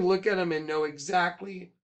you can look at them and know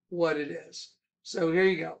exactly what it is. So here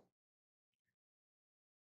you go.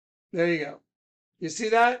 There you go. You see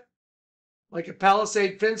that? Like a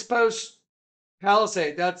palisade fence post.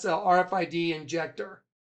 Palisade, that's a RFID injector.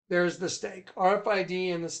 There's the stake,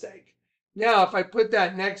 RFID and the stake. Now, if I put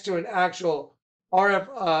that next to an actual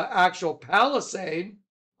actual palisade,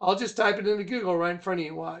 I'll just type it into Google right in front of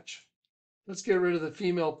you. Watch. Let's get rid of the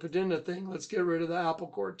female pedina thing. Let's get rid of the apple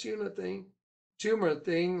core tumor thing.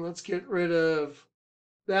 Let's get rid of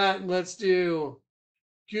that. And let's do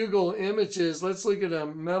Google images. Let's look at a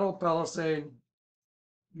metal palisade.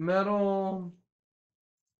 Metal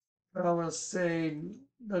palisade.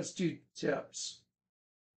 Let's do tips.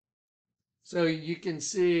 So you can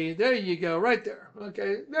see, there you go, right there.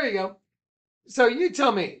 Okay, there you go. So you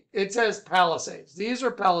tell me, it says palisades. These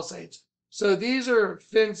are palisades. So these are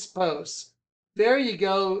fence posts. There you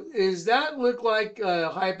go. Does that look like a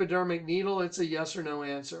hypodermic needle? It's a yes or no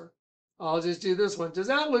answer. I'll just do this one. Does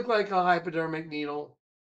that look like a hypodermic needle?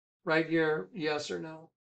 Right here, yes or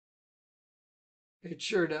no? It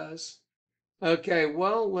sure does. Okay,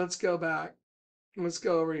 well, let's go back. Let's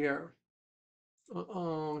go over here.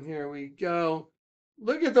 Here we go.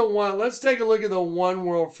 Look at the one. Let's take a look at the One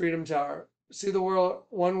World Freedom Tower. See the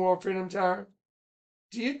One World Freedom Tower?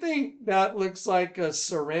 Do you think that looks like a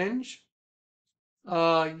syringe?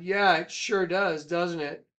 Yeah, it sure does, doesn't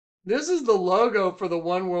it? This is the logo for the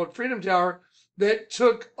One World Freedom Tower that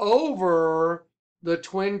took over the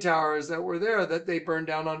Twin Towers that were there that they burned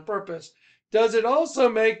down on purpose. Does it also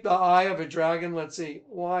make the eye of a dragon? Let's see.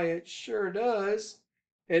 Why, it sure does.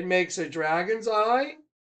 It makes a dragon's eye.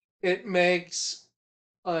 It makes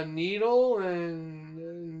a needle and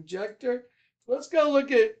injector. Let's go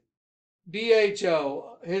look at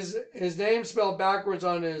BHO. His name spelled backwards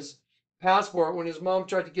on his passport when his mom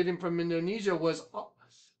tried to get him from Indonesia was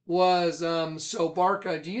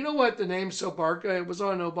Sobarka. Do you know what the name Sobarka? It was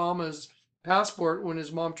on Obama's passport when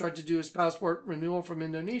his mom tried to do his passport renewal from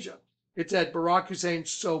Indonesia. It said Barack Hussein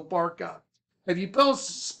Sobarka. If you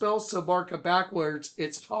spell Sobarka backwards,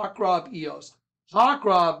 it's Hakrab Eos.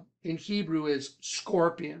 Hakrab in Hebrew is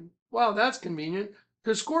scorpion. Wow, that's convenient,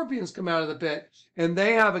 because scorpions come out of the pit and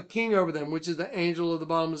they have a king over them, which is the angel of the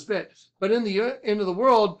bottomless pit. But in the end of the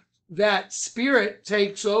world, that spirit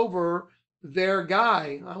takes over their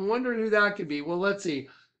guy. I wonder who that could be. Well, let's see.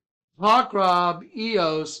 Hakrab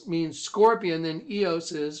Eos means scorpion, then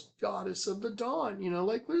Eos is goddess of the dawn,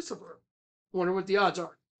 like Lucifer. Wonder what the odds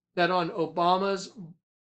are that on Obama's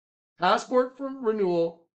passport for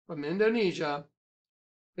renewal from Indonesia,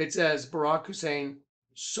 it says Barack Hussein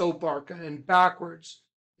Sobarka, and backwards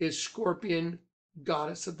is scorpion,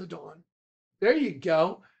 goddess of the dawn. There you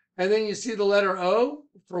go. And then you see the letter O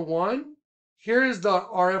for one. Here is the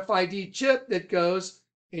RFID chip that goes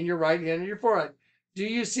in your right hand and your forehead. Do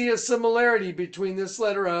you see a similarity between this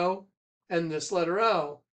letter O and this letter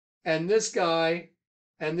O? And this guy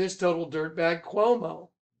and this total dirtbag Cuomo.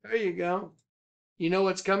 There you go. You know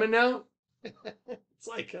what's coming now? It's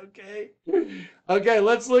like, okay. Okay,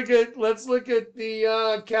 let's look at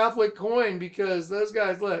the Catholic coin, because those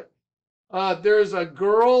guys, look. There's a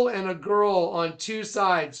girl and a girl on two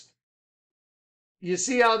sides. You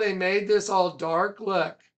see how they made this all dark?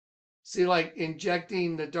 Look. See, like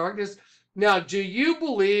injecting the darkness. Now, do you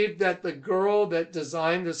believe that the girl that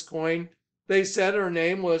designed this coin, they said her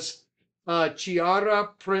name was Chiara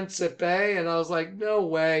Principe? And I was like, no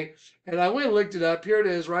way. And I went and looked it up. Here it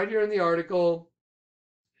is, right here in the article.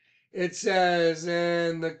 It says,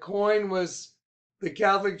 and the coin was, the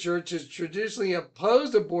Catholic Church has traditionally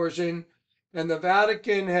opposed abortion, and the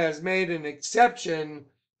Vatican has made an exception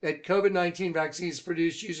that COVID-19 vaccines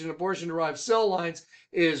produced using abortion-derived cell lines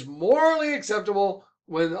is morally acceptable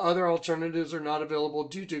when other alternatives are not available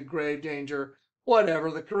due to grave danger. Whatever,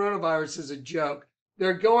 the coronavirus is a joke.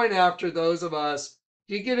 They're going after those of us.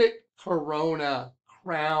 Do you get it? Corona,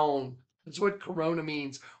 crown. That's what corona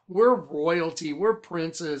means. We're royalty. We're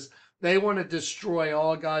princes. They want to destroy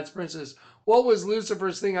all God's princes. What was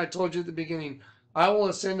Lucifer's thing I told you at the beginning? I will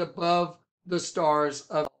ascend above the stars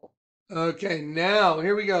of... Okay, now,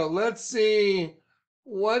 here we go. Let's see.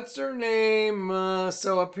 What's her name?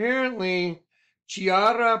 So apparently,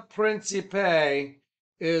 Chiara Principe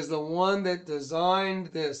is the one that designed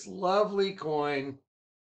this lovely coin.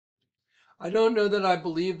 I don't know that I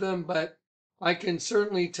believe them, but I can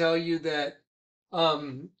certainly tell you that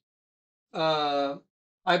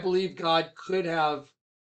I believe God could have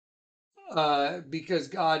because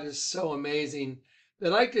God is so amazing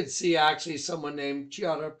that I could see actually someone named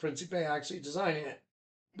Chiara Principe actually designing it.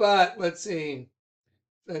 But let's see,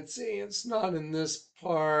 it's not in this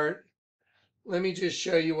part. Let me just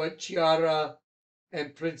show you what Chiara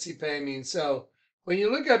and Principe mean. So when you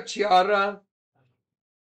look up Chiara,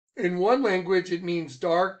 in one language it means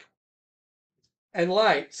dark and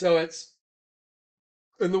light. So it's,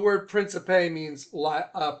 and the word Principe means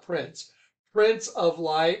prince, prince of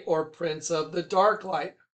light or prince of the dark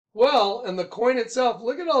light. Well, and the coin itself,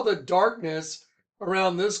 look at all the darkness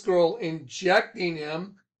around this girl injecting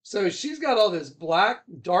him. So she's got all this black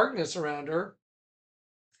darkness around her.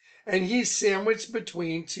 And he's sandwiched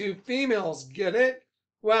between two females. Get it?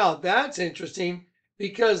 Wow, that's interesting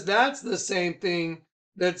because that's the same thing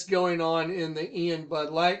that's going on in the Ian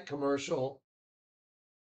Bud Light commercial.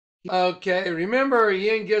 Okay, remember,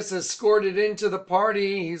 Ian gets escorted into the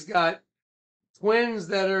party. He's got twins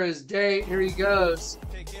that are his date. Here he goes.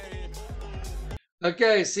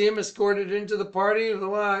 Okay, see him escorted into the party.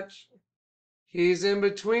 Watch. He's in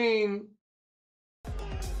between.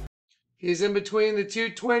 He's in between the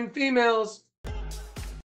two twin females.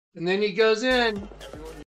 And then he goes in.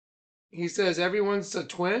 He says, everyone's a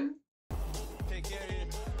twin?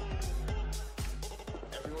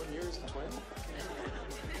 Everyone here is a twin?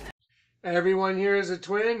 Everyone here is a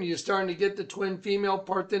twin. You're starting to get the twin female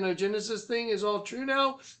parthenogenesis thing is all true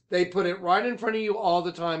now. They put it right in front of you all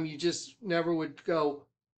the time. You just never would go,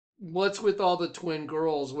 what's with all the twin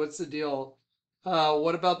girls? What's the deal?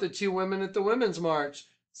 What about the two women at the Women's March?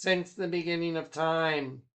 Since the beginning of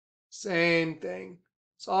time. Same thing.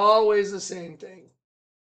 It's always the same thing.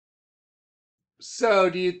 So,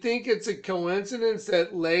 do you think it's a coincidence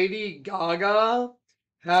that Lady Gaga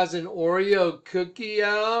has an Oreo cookie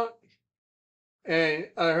out and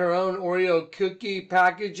her own Oreo cookie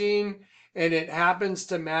packaging, and it happens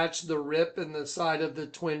to match the rip in the side of the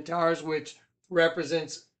Twin Towers, which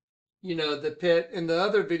represents, you know, the pit? In the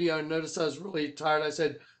other video, notice I was really tired. I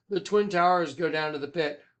said the Twin Towers go down to the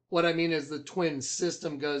pit. What I mean is the twin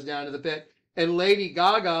system goes down to the pit. And Lady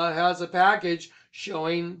Gaga has a package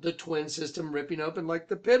showing the twin system ripping open like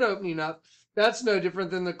the pit opening up. That's no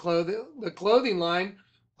different than the clothing line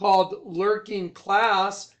called Lurking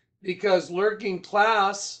Class, because Lurking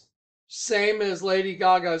Class, same as Lady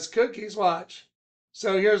Gaga's cookies. Watch.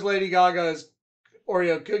 So here's Lady Gaga's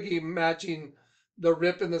Oreo cookie matching the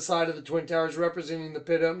rip in the side of the Twin Towers representing the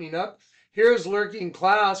pit opening up. Here's Lurking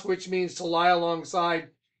Class, which means to lie alongside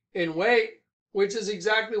in wait, which is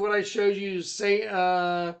exactly what I showed you.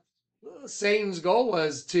 Satan's goal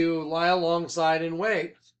was to lie alongside and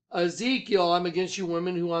wait. Ezekiel, I'm against you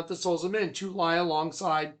women who want the souls of men, to lie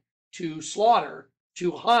alongside, to slaughter,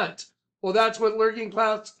 to hunt. Well, that's what Lurking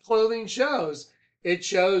Class clothing shows. It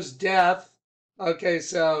shows death. Okay,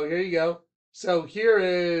 so here you go. So here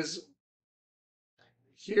is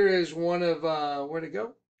one of, where'd it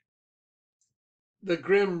go? The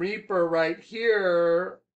Grim Reaper right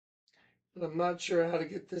here. I'm not sure how to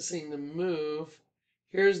get this thing to move.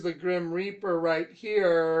 Here's the Grim Reaper right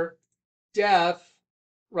here. Death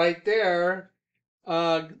right there.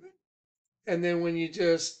 And then when you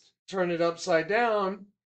just turn it upside down,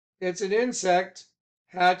 it's an insect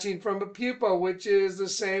hatching from a pupa, which is the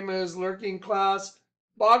same as Lurking Class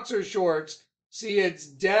boxer shorts. See, it's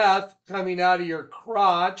death coming out of your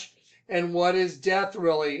crotch. And what is death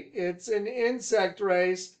really? It's an insect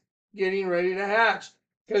race getting ready to hatch,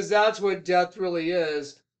 because that's what death really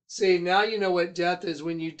is. See, now you know what death is.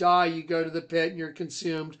 When you die, you go to the pit and you're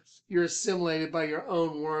consumed. You're assimilated by your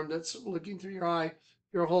own worm that's looking through your eye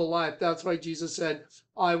your whole life. That's why Jesus said,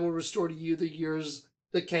 I will restore to you the years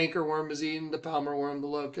the cankerworm is eaten, the palmer worm, the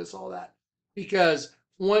locust, all that. Because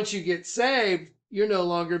once you get saved, you're no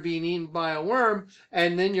longer being eaten by a worm,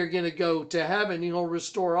 and then you're going to go to heaven. He'll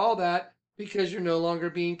restore all that because you're no longer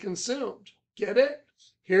being consumed. Get it?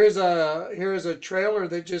 Here's a trailer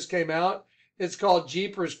that just came out. It's called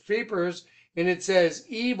Jeepers Creepers, and it says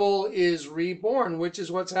evil is reborn, which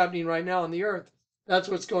is what's happening right now on the earth. That's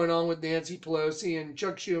what's going on with Nancy Pelosi and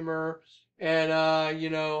Chuck Schumer and, you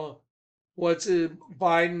know, what's it,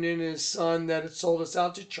 Biden and his son that have sold us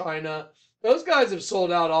out to China. Those guys have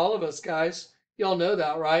sold out all of us, guys. Y'all know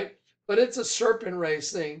that, right? But it's a serpent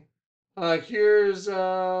race thing. Here's,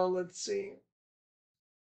 let's see.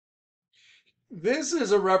 This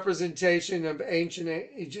is a representation of ancient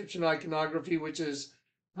Egyptian iconography, which is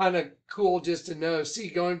kind of cool just to know. See,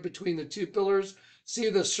 going between the two pillars, see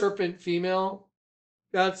the serpent female?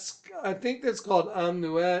 That's, I think that's called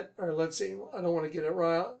Amnuet, or let's see, I don't want to get it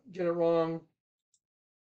wrong.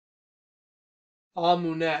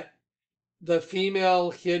 Amunet, the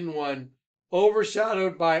female hidden one.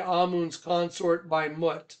 overshadowed by Amun's consort by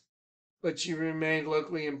Mut, but she remained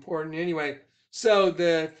locally important anyway. So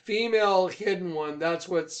the female hidden one, that's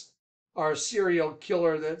what's our serial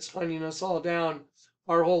killer that's hunting us all down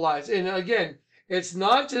our whole lives. And again, it's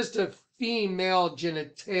not just a female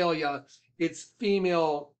genitalia, it's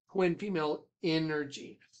female, twin female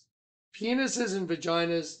energy. Penises and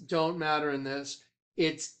vaginas don't matter in this.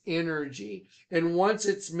 It's energy. And once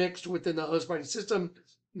it's mixed within the host body system,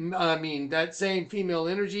 I mean, that same female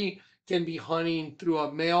energy can be hunting through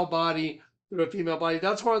a male body, through a female body.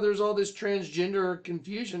 That's why there's all this transgender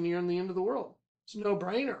confusion here in the end of the world. It's a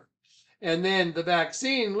no-brainer. And then the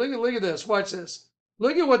vaccine, look at this, watch this.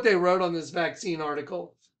 Look at what they wrote on this vaccine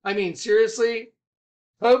article. I mean, seriously,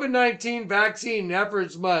 COVID-19 vaccine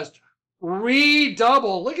efforts must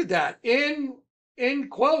redouble. Look at that, in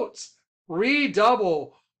quotes,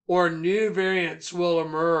 redouble, or new variants will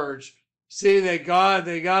emerge. See, they got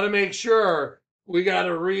to make sure we got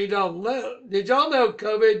to redouble. Did y'all know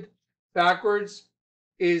COVID backwards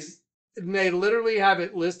is, and they literally have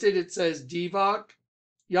it listed, it says DVOC.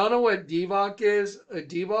 Y'all know what DVOC is? A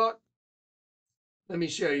DVOC? Let me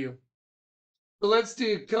show you. So let's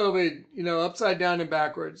do COVID, upside down and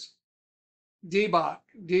backwards. Debak,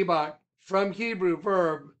 from Hebrew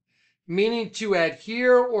verb, meaning to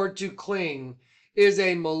adhere or to cling, is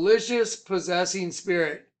a malicious possessing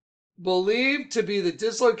spirit, believed to be the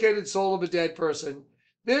dislocated soul of a dead person.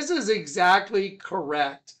 This is exactly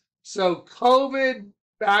correct. So COVID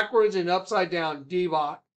backwards and upside down,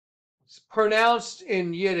 Debak, pronounced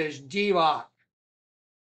in Yiddish, Debak.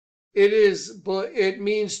 It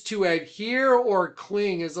means to adhere or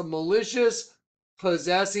cling, as a malicious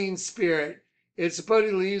possessing spirit. It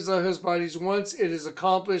supposedly leaves the host bodies once it has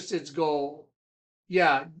accomplished its goal.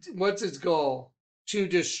 Yeah, what's its goal? To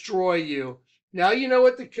destroy you. Now you know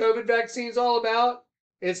what the COVID vaccine is all about?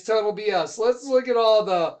 It's total BS. Let's look at all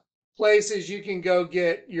the places you can go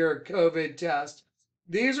get your COVID test.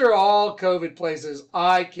 These are all COVID places.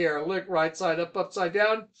 Eye care, look, right side up, upside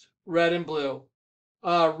down, red and blue.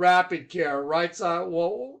 Rapid care, right side,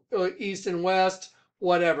 east and west,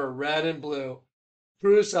 whatever, red and blue.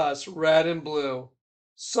 Prusas, red and blue.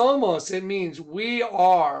 Somos, it means we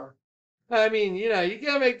are. I mean, you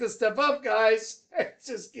can't make this stuff up, guys.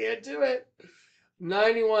 Just can't do it.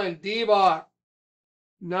 91, Debak.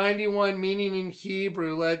 91 meaning in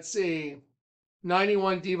Hebrew, let's see.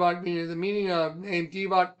 91 Debak meaning, the meaning of name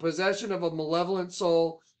Debak, possession of a malevolent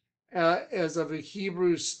soul, as of a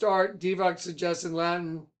Hebrew start. Debak suggests in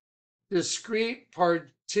Latin, discrete,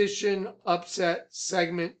 partition, upset,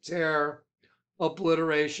 segment, tear,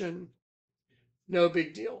 obliteration. No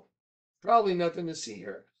big deal. Probably nothing to see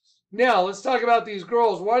here. Now, let's talk about these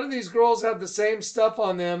girls. Why do these girls have the same stuff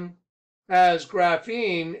on them as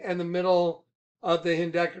graphene in the middle of the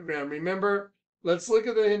hendecagram? Remember, let's look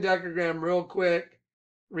at the hendecagram real quick.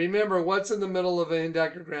 Remember, what's in the middle of a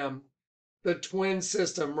hendecagram? The twin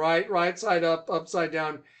system, right? Right side up, upside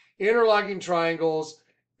down, interlocking triangles.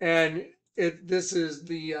 And this is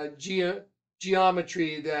the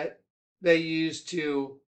geometry that they use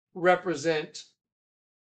to represent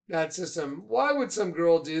that system. Why would some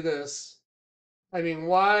girl do this? I mean,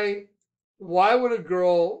 why would a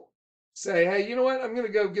girl say, hey, you know what? I'm going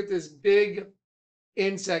to go get this big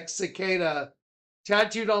insect, cicada,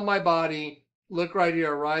 tattooed on my body. Look right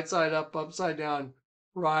here, right side up, upside down.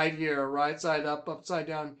 Right here, right side up, upside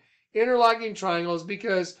down. Interlocking triangles,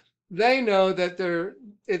 because they know that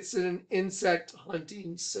it's an insect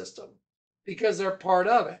hunting system, because they're part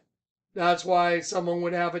of it. That's why someone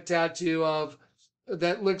would have a tattoo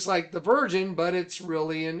that looks like the Virgin, but it's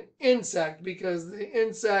really an insect, because the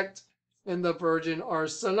insect and the Virgin are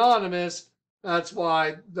synonymous. That's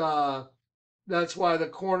why the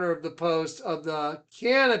corner of the post of the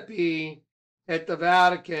canopy at the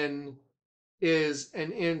Vatican is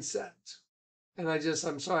an insect. And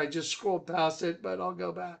I'm sorry, I just scrolled past it, but I'll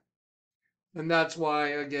go back. And that's why,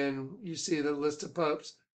 again, you see the list of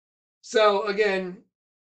popes. So again,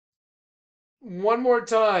 one more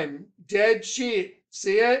time, dead sheep,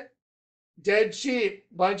 see it? Dead sheep,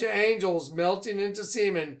 bunch of angels melting into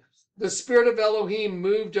semen. The spirit of Elohim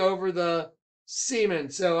moved over the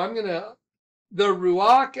semen. So the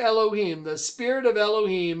Ruach Elohim, the spirit of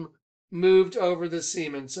Elohim moved over the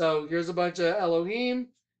semen. So here's a bunch of Elohim,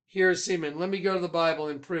 here's semen. Let me go to the Bible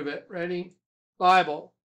and prove it. Ready?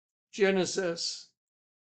 Bible, Genesis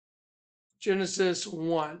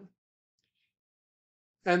 1.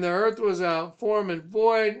 And the earth was without form and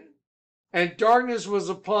void, and darkness was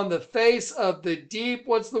upon the face of the deep.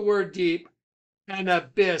 What's the word deep? An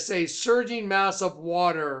abyss, a surging mass of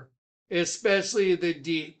water, especially the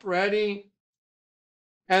deep. Ready?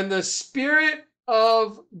 And the Spirit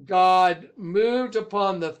of God moved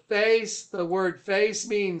upon the face. The word face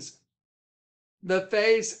means the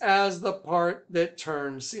face as the part that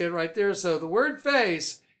turns. See it right there? So the word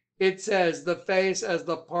face, it says the face as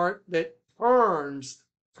the part that turns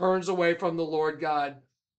away from the Lord God.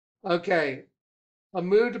 Okay.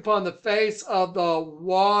 Moved upon the face of the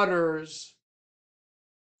waters,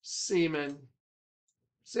 semen.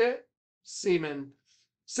 See it? Semen.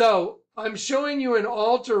 So I'm showing you an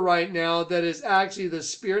altar right now that is actually the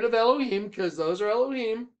spirit of Elohim, because those are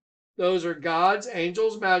Elohim. Those are gods,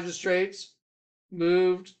 angels, magistrates,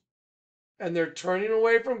 moved, and they're turning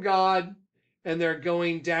away from God, and they're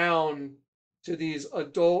going down to these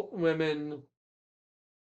adult women,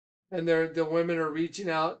 and the women are reaching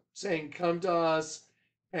out, saying, "Come to us,"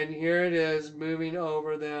 and here it is, moving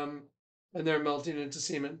over them, and they're melting into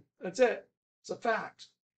semen. That's it. It's a fact.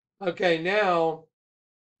 Okay, now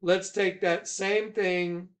let's take that same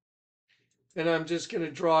thing, and I'm just going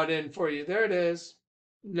to draw it in for you. There it is.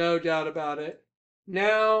 No doubt about it.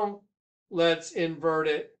 Now, let's invert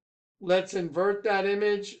it. Let's invert that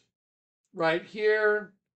image right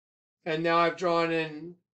here. And now I've drawn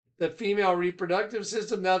in the female reproductive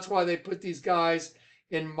system. That's why they put these guys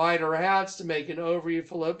in mitre hats to make an ovary,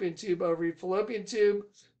 fallopian tube,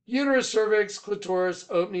 uterus, cervix, clitoris,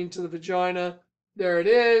 opening to the vagina. There it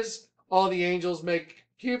is. All the angels make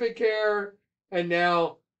pubic hair. And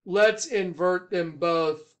now let's invert them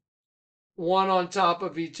both, one on top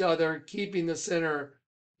of each other, keeping the center.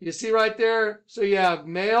 You see right there? So you have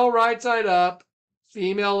male right side up,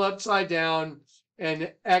 female upside down,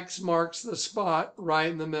 and X marks the spot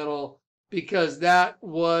right in the middle, because that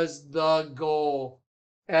was the goal.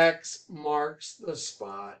 X marks the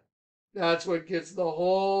spot. That's what gets the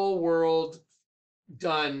whole world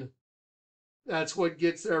done. That's what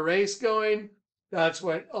gets their race going. That's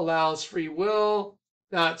what allows free will.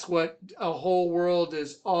 That's what a whole world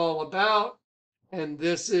is all about. And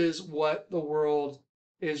this is what the world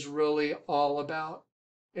is really all about.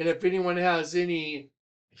 And if anyone has any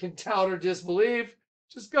doubt or disbelief,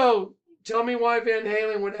 just go tell me why Van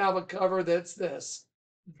Halen would have a cover that's this.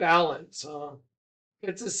 Balance, huh?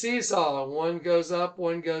 It's a seesaw. One goes up,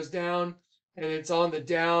 one goes down, and it's on the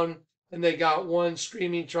down, and they got one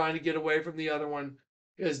screaming, trying to get away from the other one,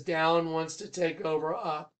 because down wants to take over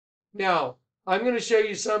up. Now, I'm going to show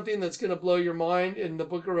you something that's going to blow your mind in the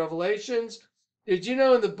book of Revelations. Did you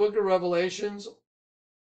know in the book of Revelations,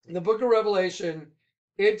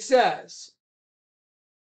 it says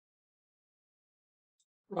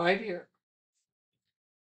right here,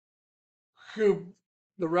 who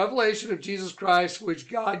the revelation of Jesus Christ, which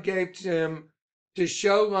God gave to him to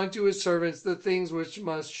show unto his servants the things which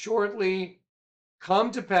must shortly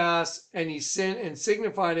come to pass, and he sent and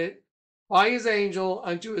signified it by his angel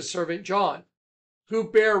unto his servant John,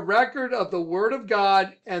 who bear record of the word of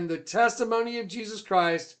God and the testimony of Jesus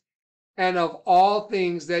Christ, and of all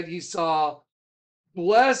things that he saw.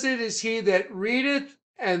 Blessed is he that readeth,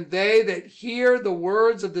 and they that hear the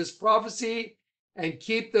words of this prophecy, and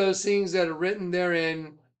keep those things that are written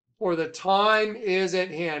therein, for the time is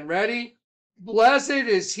at hand. Ready? Blessed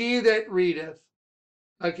is he that readeth.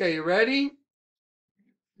 Okay, you ready?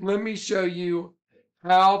 Let me show you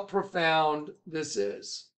how profound this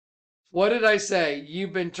is. What did I say?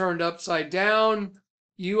 You've been turned upside down.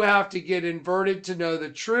 You have to get inverted to know the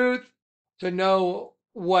truth, to know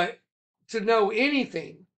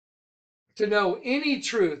anything. To know any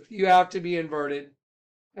truth, you have to be inverted.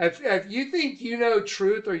 If you think you know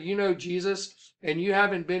truth or you know Jesus and you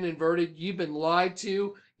haven't been inverted, you've been lied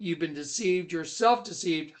to, you've been deceived, you're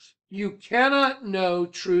self-deceived. You cannot know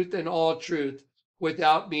truth and all truth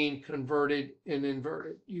without being converted and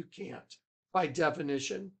inverted. You can't, by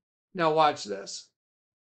definition. Now watch this.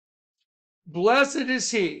 Blessed is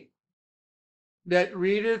he that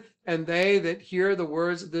readeth, and they that hear the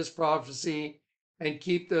words of this prophecy, and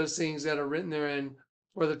keep those things that are written therein,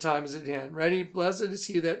 for the time is at hand. Ready? Blessed is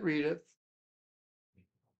he that readeth.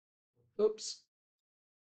 Oops.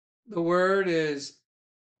 The word is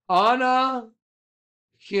ana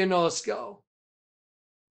hinosko.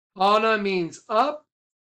 Ana means up,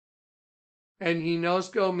 and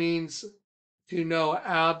hinosko means to know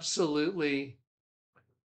absolutely.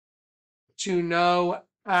 To know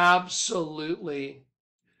absolutely.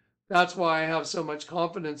 That's why I have so much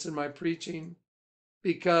confidence in my preaching,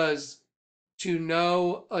 because to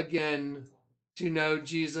know again, to know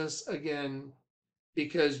Jesus again,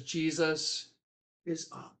 because Jesus is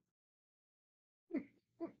up.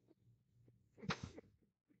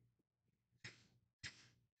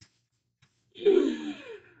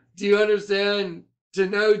 Do you understand? to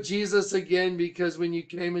know Jesus again, because when you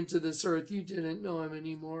came into this earth, you didn't know him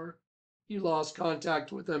anymore. You lost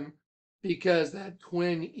contact with him because that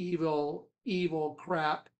twin evil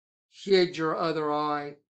crap hid your other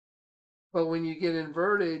eye. But when you get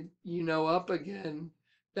inverted, you know up again.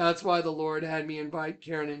 That's why the Lord had me invite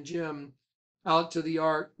Karen and Jim out to the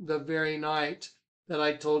ark the very night that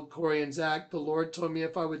I told Corey and Zach. The Lord told me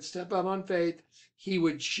if I would step out on faith, he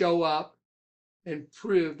would show up and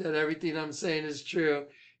prove that everything I'm saying is true.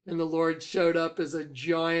 And the Lord showed up as a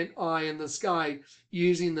giant eye in the sky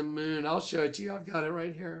using the moon. I'll show it to you. I've got it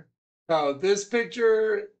right here. Oh, this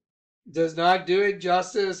picture does not do it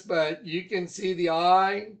justice, but you can see the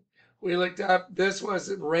eye. We looked up, this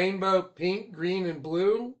was rainbow pink, green, and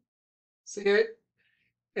blue. See it?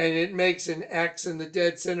 And it makes an X in the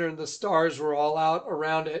dead center, and the stars were all out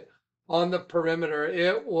around it on the perimeter.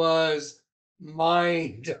 It was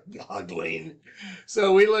mind-boggling.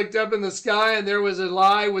 So we looked up in the sky, and there was a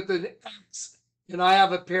lie with an X. And I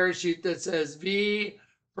have a parachute that says V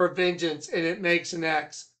for vengeance, and it makes an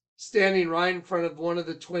X, standing right in front of one of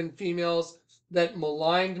the twin females that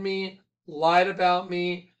maligned me, lied about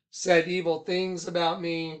me, said evil things about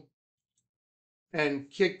me, and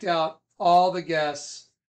kicked out all the guests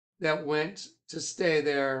that went to stay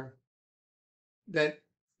there that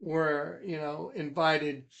were,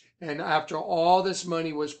 invited. And after all this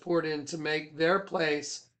money was poured in to make their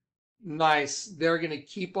place nice, they're going to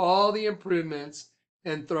keep all the improvements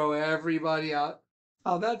and throw everybody out.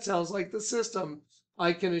 Oh, that sounds like the system.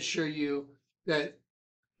 I can assure you that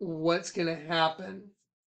what's going to happen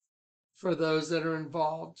for those that are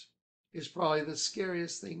involved is probably the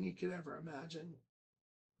scariest thing you could ever imagine.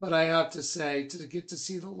 But I have to say, to get to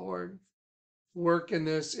see the Lord work in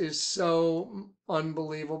this is so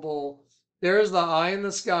unbelievable. There's the eye in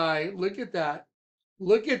the sky. Look at that.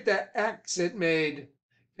 Look at the X it made.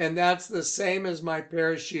 And that's the same as my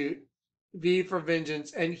parachute, V for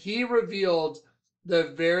vengeance. And he revealed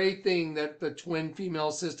the very thing that the twin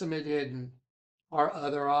female system had hidden, our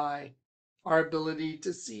other eye, our ability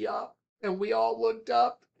to see up. And we all looked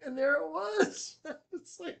up, and there it was.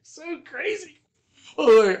 It's like so crazy.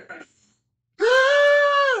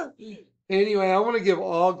 Anyway, I want to give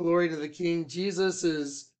all glory to the King. Jesus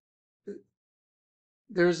is,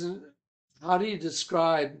 how do you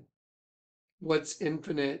describe what's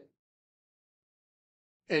infinite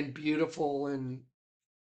and beautiful and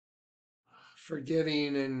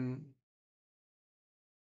forgiving? And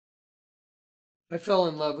I fell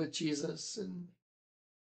in love with Jesus and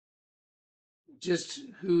just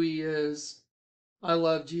who he is. I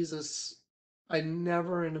love Jesus. I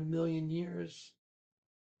never in a million years,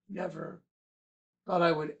 never thought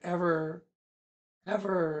I would ever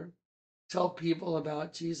tell people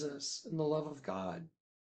about Jesus and the love of God.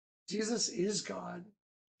 Jesus is God.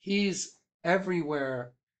 He's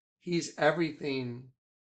everywhere. He's everything.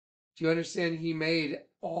 Do you understand? He made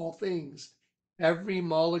all things. Every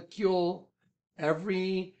molecule,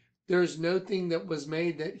 there's no thing that was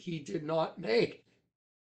made that he did not make.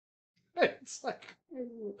 It's like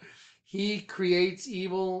he creates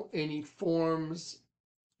evil and he forms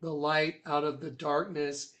the light out of the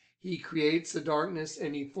darkness. He creates the darkness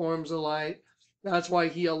and he forms the light. That's why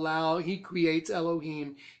he creates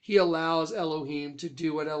Elohim. He allows Elohim to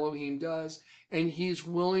do what Elohim does. And he's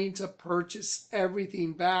willing to purchase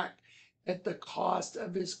everything back at the cost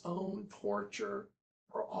of his own torture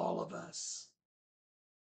for all of us.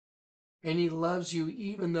 And he loves you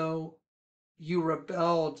even though you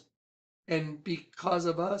rebelled. And because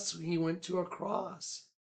of us, he went to a cross.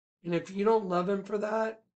 And if you don't love him for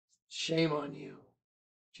that, shame on you.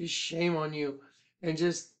 Just shame on you. And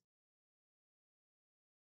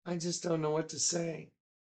I just don't know what to say.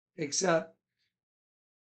 Except,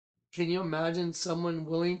 can you imagine someone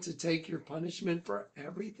willing to take your punishment for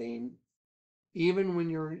everything? Even when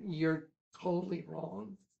you're totally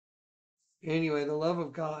wrong. Anyway, the love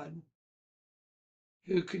of God.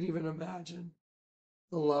 Who could even imagine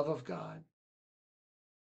the love of God?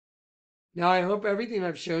 Now, I hope everything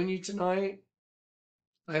I've shown you tonight,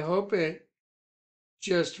 I hope it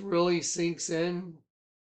just really sinks in.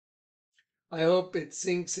 I hope it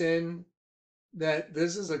sinks in that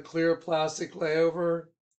this is a clear plastic layover,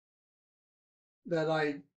 that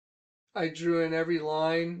I drew in every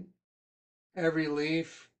line, every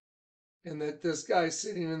leaf, and that this guy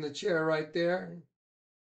sitting in the chair right there,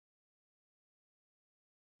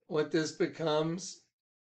 what this becomes,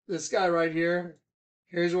 this guy right here,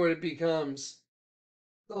 here's what it becomes.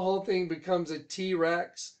 The whole thing becomes a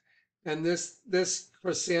T-Rex, and this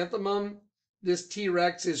chrysanthemum, this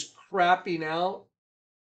T-Rex is crapping out,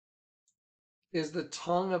 is the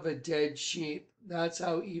tongue of a dead sheep. That's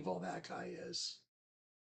how evil that guy is.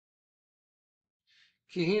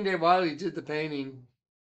 Kehinde Wiley did the painting.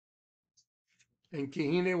 And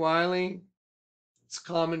Kehinde Wiley, it's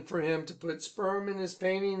common for him to put sperm in his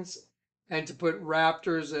paintings and to put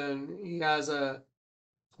raptors, and he has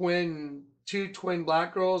two twin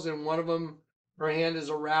black girls, and one of them, her hand is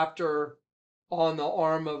a raptor on the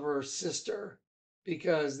arm of her sister,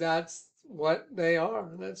 because that's what they are.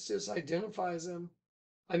 That just identifies them.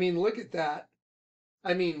 I mean, look at that.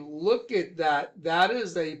 I mean, look at that. That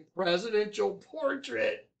is a presidential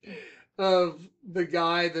portrait of the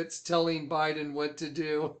guy that's telling Biden what to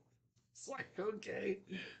do. It's like, okay,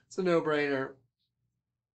 it's a no-brainer.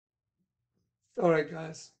 All right,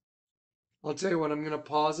 guys. I'll tell you what, I'm going to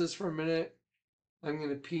pause this for a minute. I'm going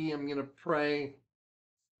to pee. I'm going to pray.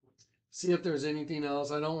 See if there's anything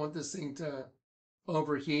else. I don't want this thing to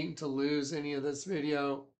overheat and to lose any of this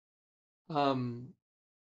video. I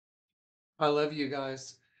love you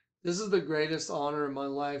guys. This is the greatest honor in my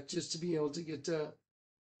life, just to be able to get to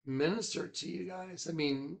minister to you guys. I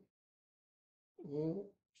mean,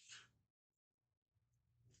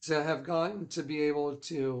 to have gotten to be able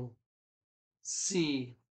to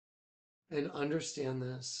see and understand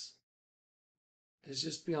this is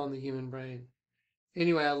just beyond the human brain.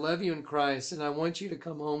 Anyway, I love you in Christ, and I want you to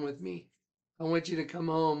come home with me. I want you to come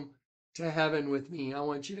home to heaven with me. I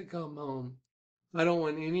want you to come home. I don't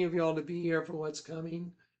want any of y'all to be here for what's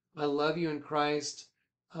coming. I love you in Christ.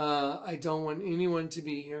 I don't want anyone to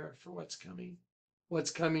be here for what's coming.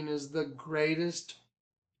 What's coming is the greatest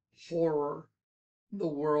horror the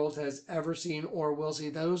world has ever seen or will see.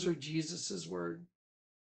 Those are Jesus's words.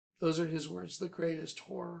 Those are his words. The greatest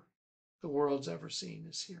horror the world's ever seen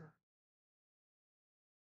is here.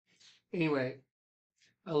 Anyway,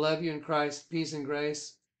 I love you in Christ. Peace and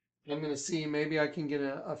grace. I'm going to see, maybe I can get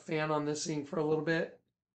a fan on this thing for a little bit,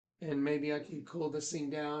 and maybe I can cool this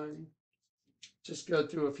thing down and just go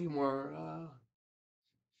through a few more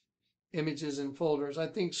images and folders. I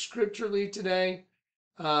think scripturally today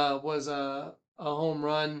was a home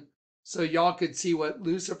run. So y'all could see what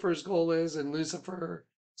Lucifer's goal is, and Lucifer,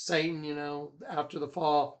 Satan, you know, after the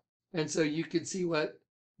fall. And so you could see what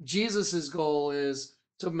Jesus's goal is,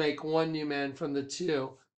 to make one new man from the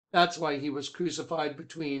two. That's why he was crucified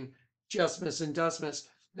between Justmas and Dustmas.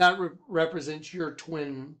 That represents your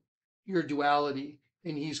twin, your duality.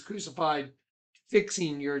 And he's crucified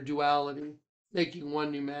fixing your duality, making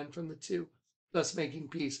one new man from the two, thus making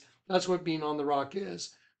peace. That's what being on the rock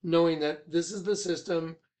is, knowing that this is the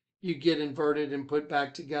system, you get inverted and put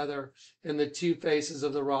back together, and the two faces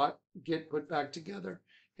of the rock get put back together,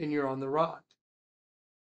 and you're on the rock.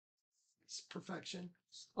 It's perfection.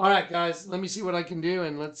 All right, guys, let me see what I can do,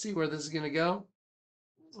 and let's see where this is going to go.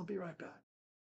 I'll be right back.